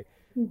armor? Okay.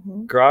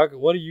 Mm-hmm. Grog,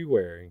 what are you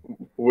wearing?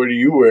 What are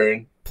you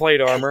wearing? Plate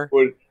armor.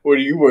 What are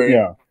you wearing?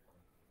 Yeah.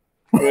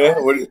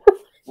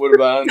 What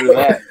about under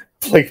that?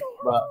 Plate.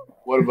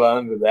 What about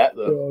under that,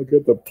 though? I'll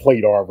get the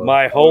plate armor.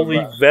 My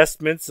holy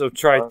vestments of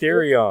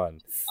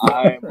Tritherion.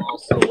 I am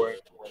also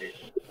wearing plate.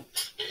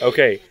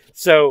 Okay,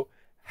 so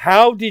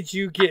how did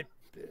you get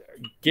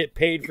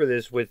paid for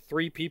this with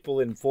 3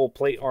 people in full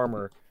plate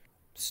armor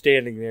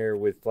standing there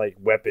with like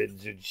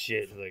weapons and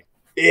shit? Like,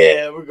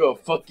 yeah, we're gonna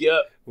fuck you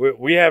up.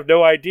 We have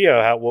no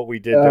idea what we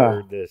did to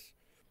earn this.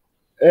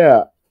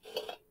 Yeah.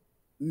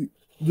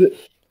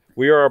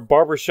 We are a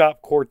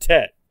barbershop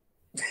quartet.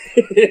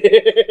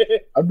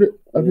 I'm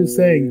just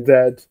saying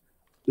that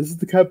this is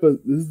the type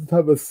of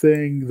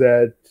thing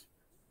that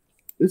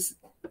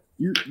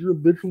you're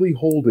literally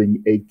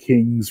holding a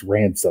king's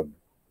ransom.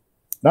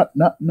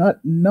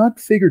 Not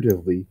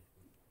figuratively.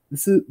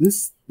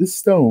 This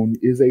stone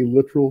is a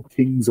literal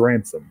king's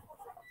ransom.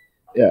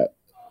 Yeah.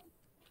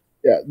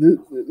 Yeah,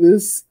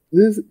 this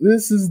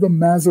is the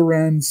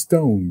Mazaran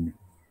stone.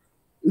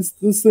 This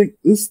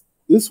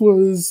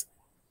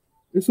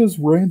was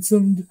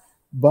ransomed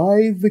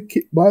by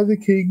the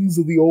kings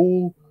of the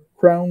old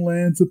crown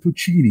lands of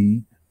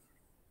Puccini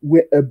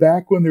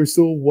back when there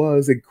still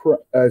was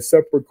a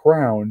separate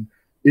crown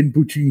in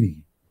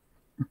Puccini.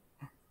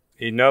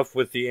 Enough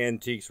with the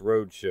Antiques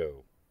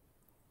Roadshow.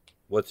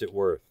 What's it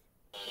worth?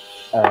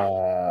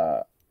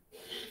 To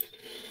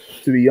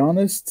be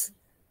honest,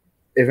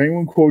 if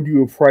anyone quoted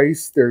you a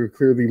price, they're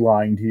clearly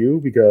lying to you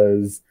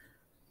because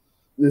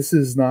this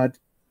is not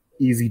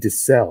easy to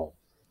sell.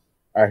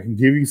 I can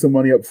give you some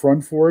money up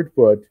front for it,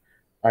 but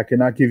I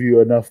cannot give you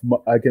enough.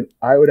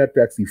 I would have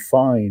to actually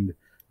find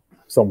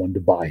someone to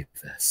buy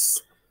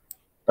this.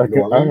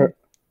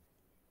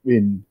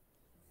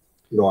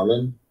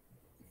 Norman,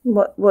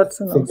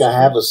 What's I think I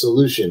have a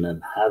solution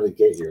on how to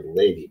get your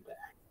lady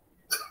back.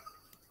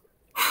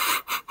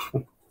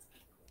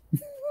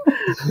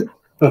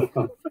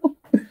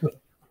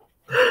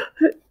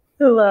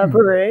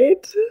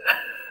 Elaborate.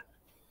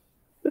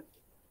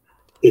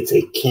 It's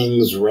a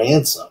king's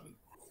ransom.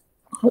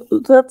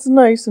 That's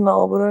nice and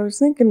all, but I was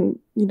thinking,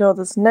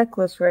 this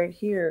necklace right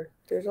here.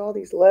 There's all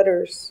these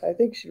letters. I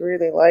think she'd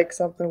really like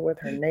something with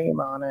her name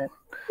on it.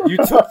 You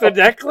took the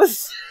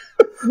necklace?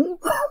 Can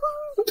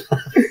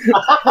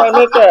I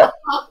make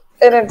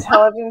an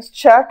intelligence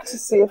check to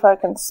see if I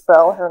can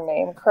spell her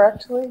name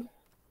correctly?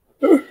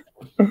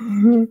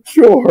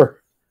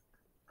 Sure.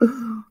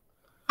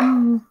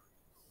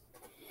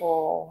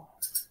 Well,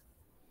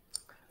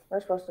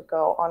 we're supposed to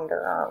go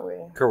under, aren't we?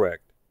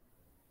 Correct.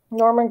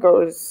 Norman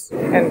goes,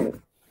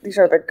 and these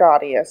are the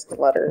gaudiest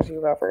letters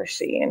you've ever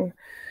seen,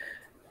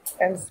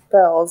 and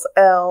spells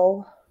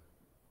L-I-N-T.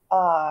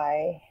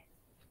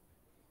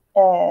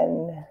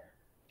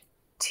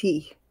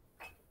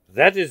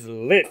 That is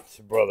lit,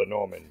 Brother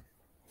Norman.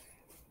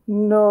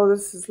 No,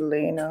 this is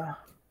Lena.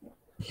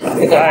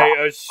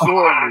 I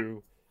assure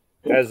you,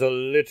 as a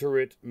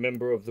literate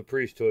member of the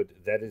priesthood,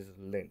 that is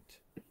lint.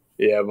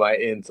 Yeah, my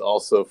int's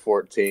also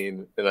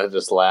 14, and I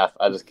just laugh.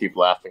 I just keep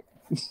laughing.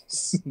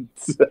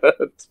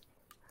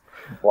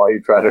 While you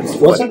try to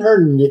explain. Wasn't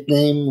her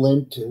nickname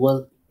Lint?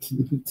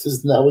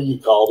 Isn't that what you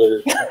called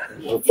her?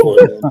 Before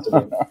the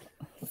incident?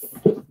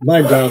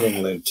 My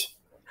darling Lint.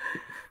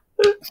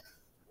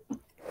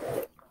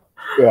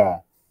 Yeah.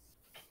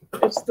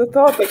 It's the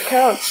thought that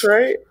counts,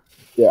 right?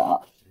 Yeah.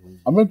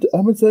 I'm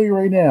gonna tell you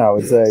right now.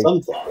 It's like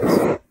Some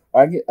thoughts.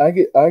 I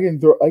can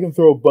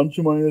throw a bunch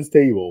of money on this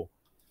table.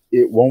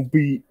 It won't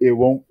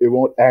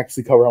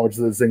actually cover how much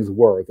this thing's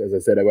worth. As I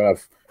said, I gotta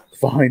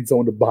find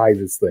someone to buy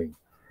this thing.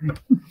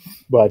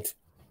 But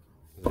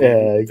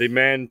the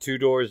man 2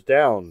 doors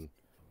down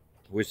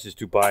wishes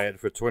to buy it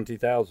for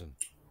 20,000.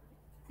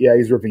 Yeah,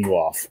 he's ripping you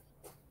off.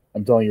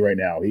 I'm telling you right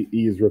now, he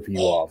is ripping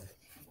you off.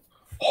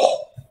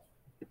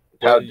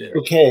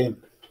 Okay.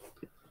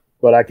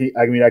 But I can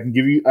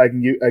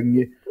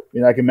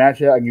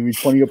match it. I can give you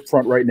 20 up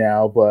front right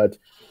now. But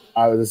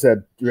as I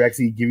said, to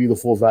actually give you the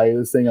full value of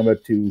this thing, I'm going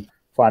to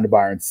find a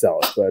buyer and sell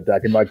it. But I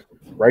can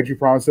write your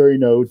promissory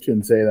note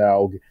and say that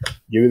I'll give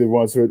you the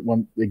rest of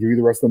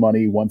the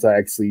money once I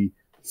actually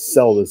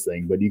sell this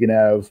thing. But you can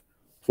have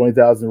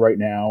 20,000 right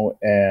now,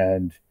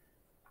 and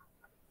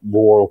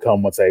more will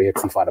come once I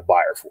actually find a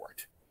buyer for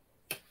it.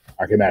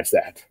 I can match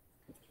that.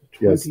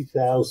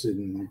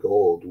 20,000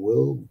 gold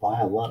will buy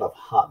a lot of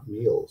hot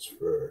meals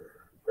for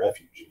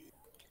refugees.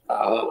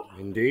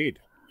 Indeed.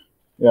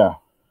 Yeah.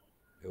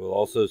 It will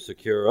also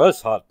secure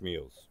us hot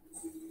meals.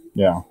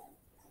 Yeah.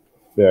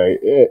 Yeah.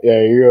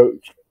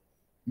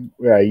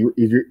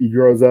 He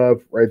draws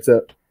up, writes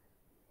up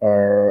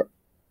a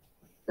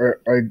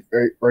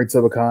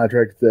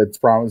contract that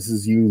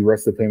promises you the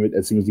rest of the payment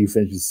as soon as he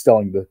finishes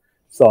selling the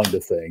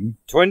thing.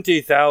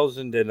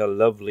 20,000 and a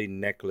lovely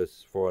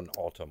necklace for an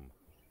autumn.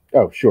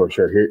 Oh, sure.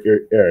 Here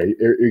you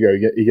go.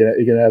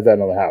 You can have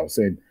that on the house.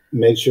 And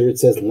make sure it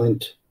says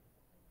Lint.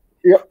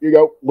 Yep, you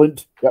go.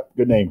 Lint. Yep,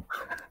 good name.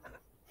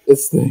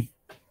 This thing.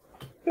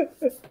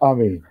 I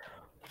mean,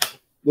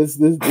 this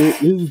is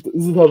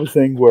the type of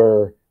thing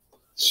where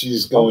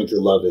she's going to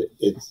love it.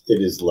 It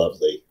is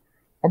lovely.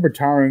 I'm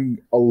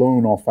retiring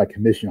alone off my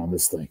commission on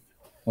this thing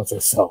once I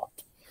sell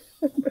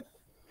it.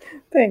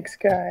 Thanks,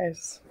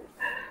 guys.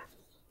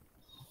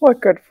 What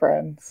good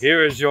friends.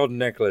 Here is your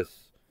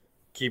necklace.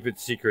 Keep it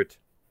secret.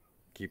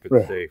 Keep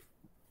it safe.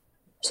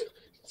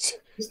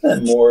 Isn't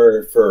that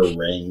more for a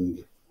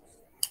ring?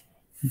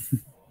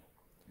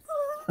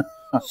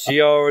 She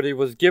already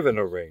was given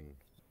a ring.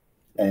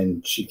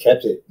 And she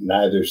kept it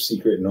neither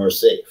secret nor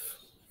safe.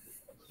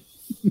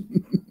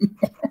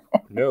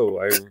 No,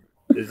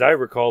 as I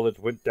recall, it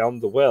went down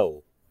the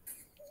well.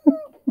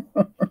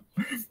 All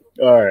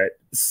right,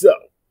 so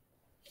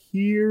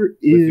here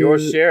is... With your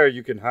share,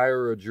 you can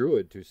hire a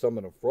druid to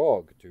summon a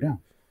frog to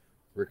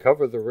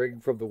recover the ring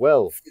from the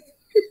well.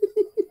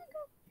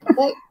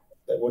 That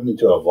went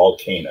into a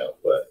volcano,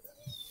 but...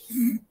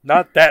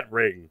 Not that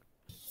ring.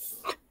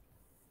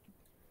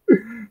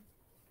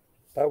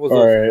 That was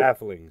those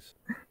halflings.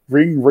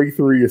 Ring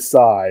Wrathery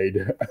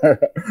aside,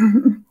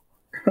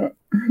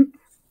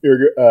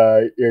 you're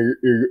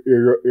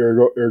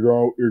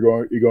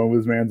going with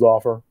this man's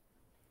offer.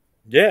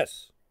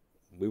 Yes,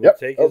 we will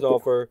take his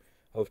offer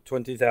of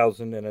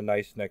 20,000 and a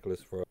nice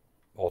necklace for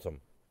autumn.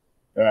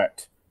 All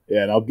right.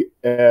 Yeah,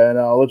 and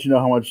I'll let you know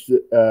how much.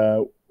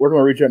 Where can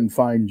I reach out and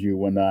find you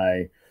when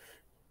I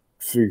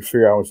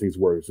figure out how much these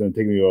worth? It's going to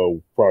take me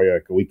probably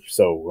like a week or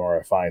so where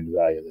I find the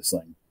value of this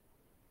thing.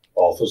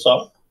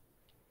 Balthasar?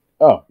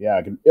 Oh yeah,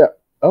 I can. Yeah.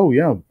 Oh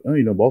yeah. Oh,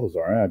 you know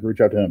Balthasar. Yeah, I can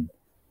reach out to him.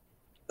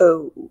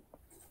 Oh.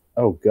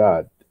 Oh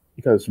God,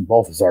 you got this from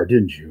Balthasar,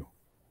 didn't you?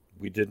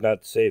 We did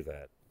not say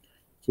that.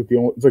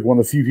 It's like one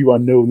of the few people I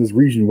know in this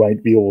region who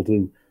might be able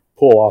to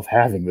pull off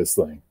having this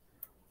thing.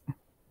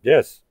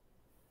 Yes.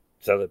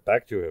 Sell it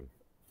back to him.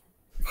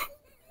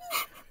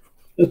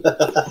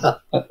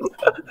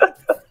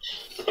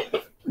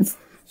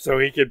 So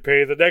he can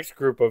pay the next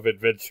group of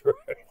adventurers.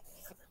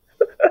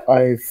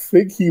 I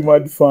think he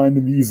might find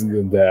amusing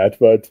in that,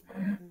 but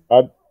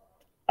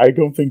I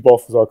don't think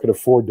Balthasar could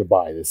afford to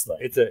buy this thing.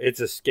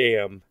 It's a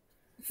scam.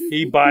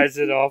 He buys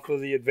it off of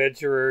the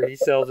adventurer. He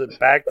sells it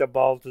back to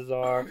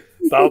Balthasar.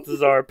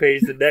 Balthasar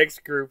pays the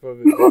next group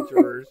of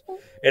adventurers,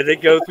 and they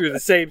go through the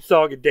same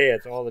song and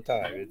dance all the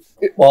time.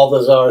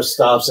 Balthasar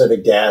stops at a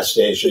gas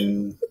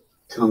station,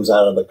 comes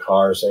out of the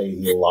car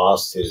saying he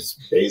lost his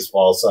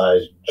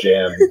baseball-sized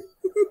gem,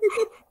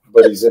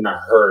 but he's in a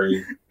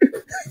hurry.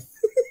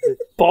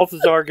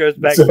 Balthasar goes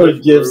back So to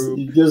his room.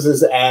 he gives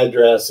his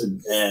address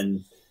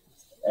and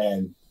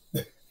to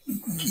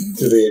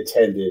the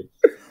attendant.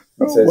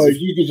 He says, if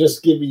you could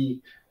just give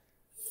me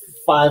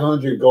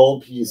 500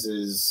 gold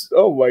pieces,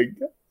 Oh my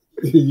God!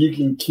 you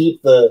can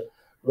keep the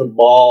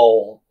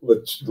ball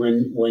when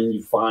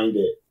you find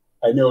it.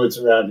 I know it's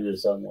around here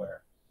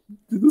somewhere.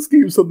 Did this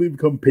game suddenly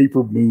become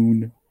Paper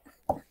Moon?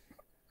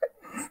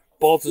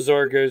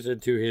 Balthasar goes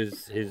into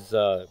his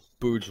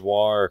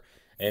boudoir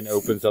and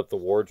opens up the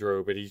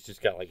wardrobe, and he's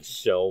just got like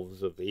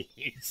shelves of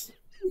these.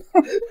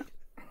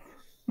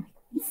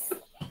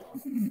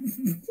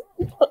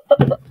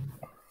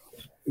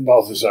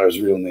 Balthasar's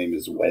real name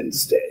is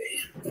Wednesday.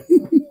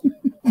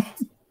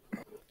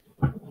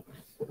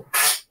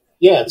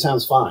 Yeah, it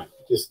sounds fine.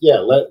 Just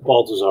let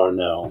Balthasar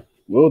know.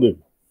 Will do.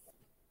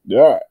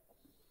 All right.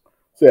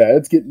 So yeah,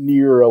 it's getting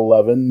near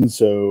 11,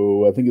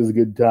 so I think it's a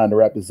good time to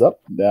wrap this up.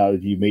 Now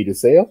that you've made a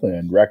sale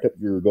and racked up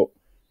your gold.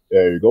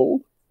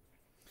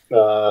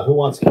 Who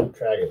wants to keep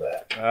track of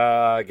that?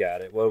 I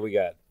got it. What do we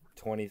got?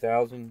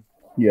 20,000?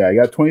 Yeah, I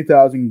got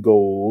 20,000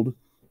 gold.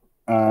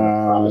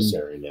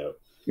 Promissory note.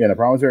 Yeah, the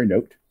promissory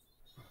note.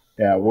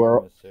 Yeah,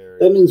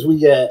 That means we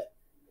get.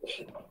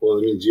 Well,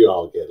 it means you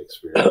all get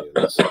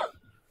experience.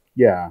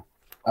 Yeah.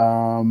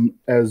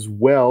 As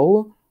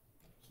well,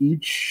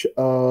 each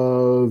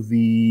of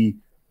the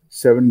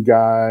 7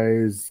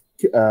 guys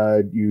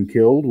you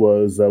killed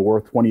was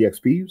worth 20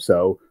 XP,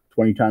 so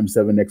 20 times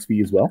 7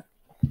 XP as well.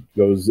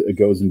 It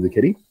goes into the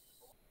kitty.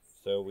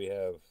 So we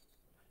have.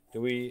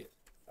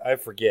 I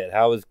forget.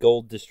 How is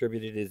gold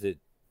distributed? Is it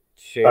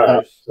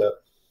shares?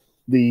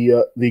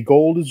 The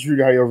gold is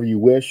distributed however you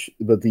wish,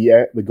 but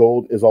the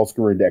gold is also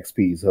converted to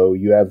XP. So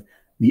you have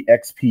the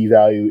XP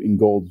value in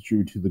gold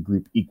distributed to the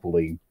group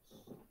equally.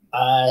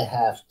 I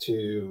have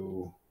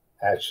to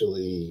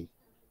actually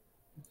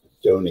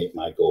donate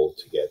my gold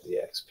to get the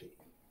XP.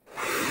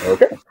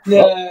 Okay.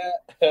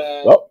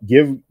 Well,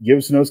 give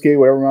Sanosuke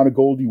whatever amount of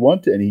gold you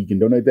want, and he can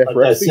donate that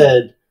for XP. I XP.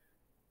 said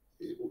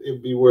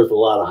it'd be worth a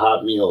lot of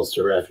hot meals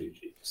to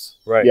refugees.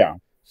 Right. Yeah.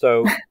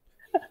 So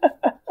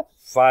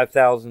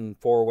 5,000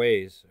 4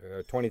 ways,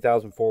 or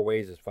 20,000 4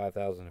 ways is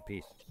 5,000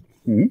 apiece.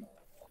 Mm-hmm.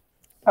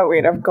 Oh,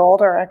 wait, of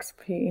gold or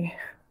XP?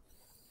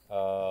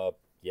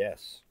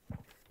 Yes.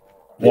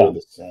 They're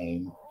the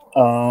same.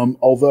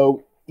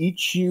 Although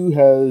each you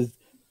has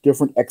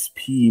different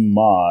XP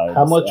mods.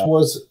 How much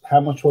was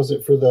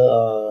it for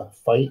the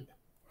fight?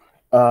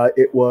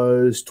 It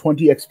was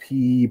 20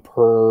 XP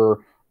per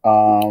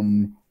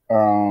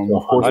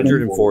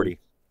 140.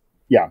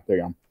 Yeah, there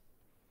you go.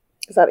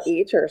 Is that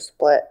each or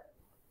split?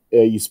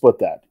 You split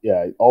that.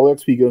 Yeah, all the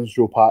XP goes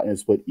into a pot and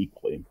it's split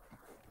equally.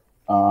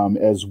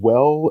 As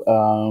well,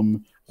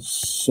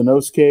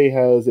 Sanosuke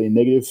has a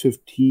negative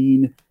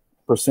 15%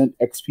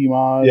 XP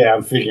mod. Yeah,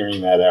 I'm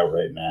figuring that out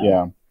right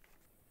now.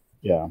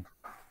 Yeah.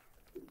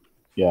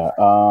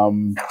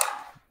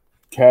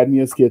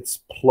 Cadmius gets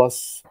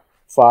plus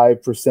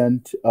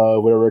 5%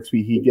 whatever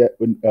XP he get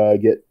with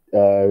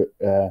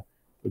the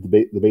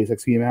base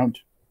XP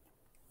amount.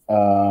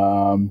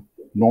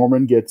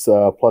 Norman gets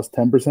plus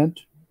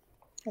 10%.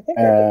 I think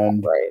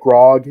And right.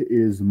 Grog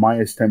is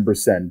minus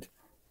 10%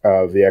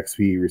 of the XP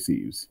he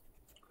receives.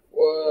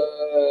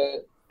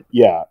 What?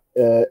 Yeah,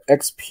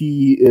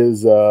 XP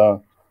is I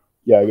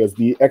guess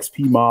the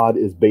XP mod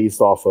is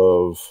based off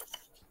of.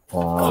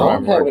 I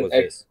don't have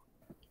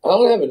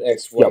an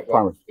ex-wife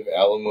Primer. with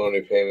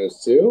alimony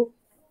payments too.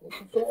 What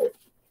the fuck?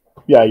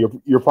 Yeah,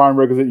 your prime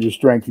requisite is your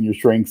strength, and your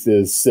strength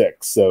is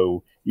 6,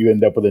 so you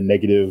end up with a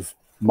negative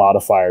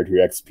modifier to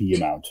your XP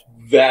amount.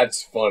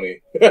 That's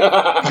funny.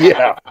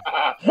 Yeah.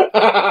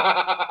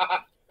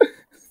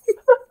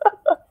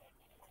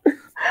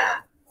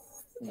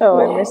 Oh,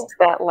 I missed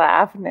that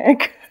laugh,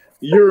 Nick.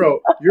 You're a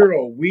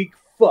weak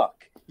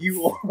fuck.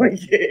 You only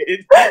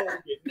get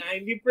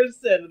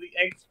 90% of the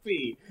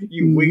XP.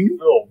 You weak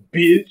little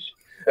bitch.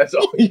 That's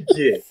all you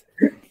get.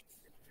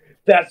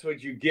 That's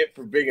what you get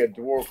for being a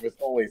dwarf with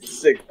only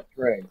 6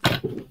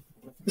 strength.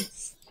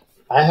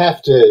 I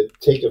have to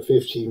take a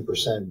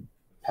 15%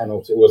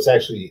 penalty. Well, it's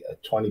actually a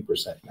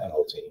 20%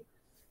 penalty.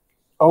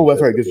 Oh,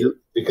 that's right,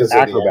 because of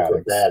acrobatics. the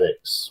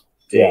acrobatics.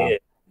 Yeah.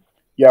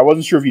 Yeah, I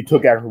wasn't sure if you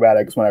took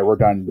acrobatics when I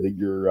worked on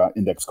your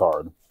index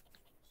card.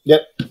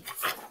 Yep.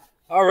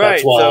 All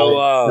right,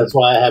 that's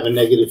why I have a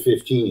negative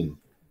 15.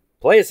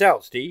 Play us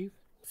out, Steve.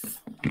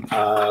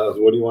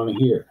 What do you want to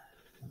hear?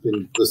 I've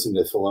been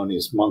listening to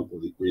Thelonious Monk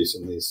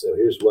recently, so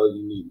here's what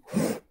you need.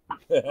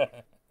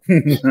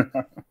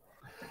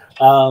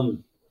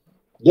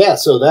 Yeah,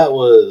 so that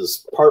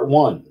was part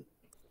 1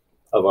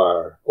 of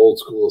our old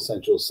school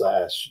essential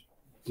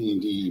 /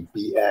 D&D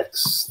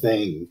BX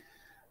thing.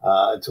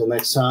 Until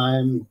next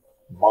time,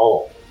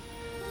 ball.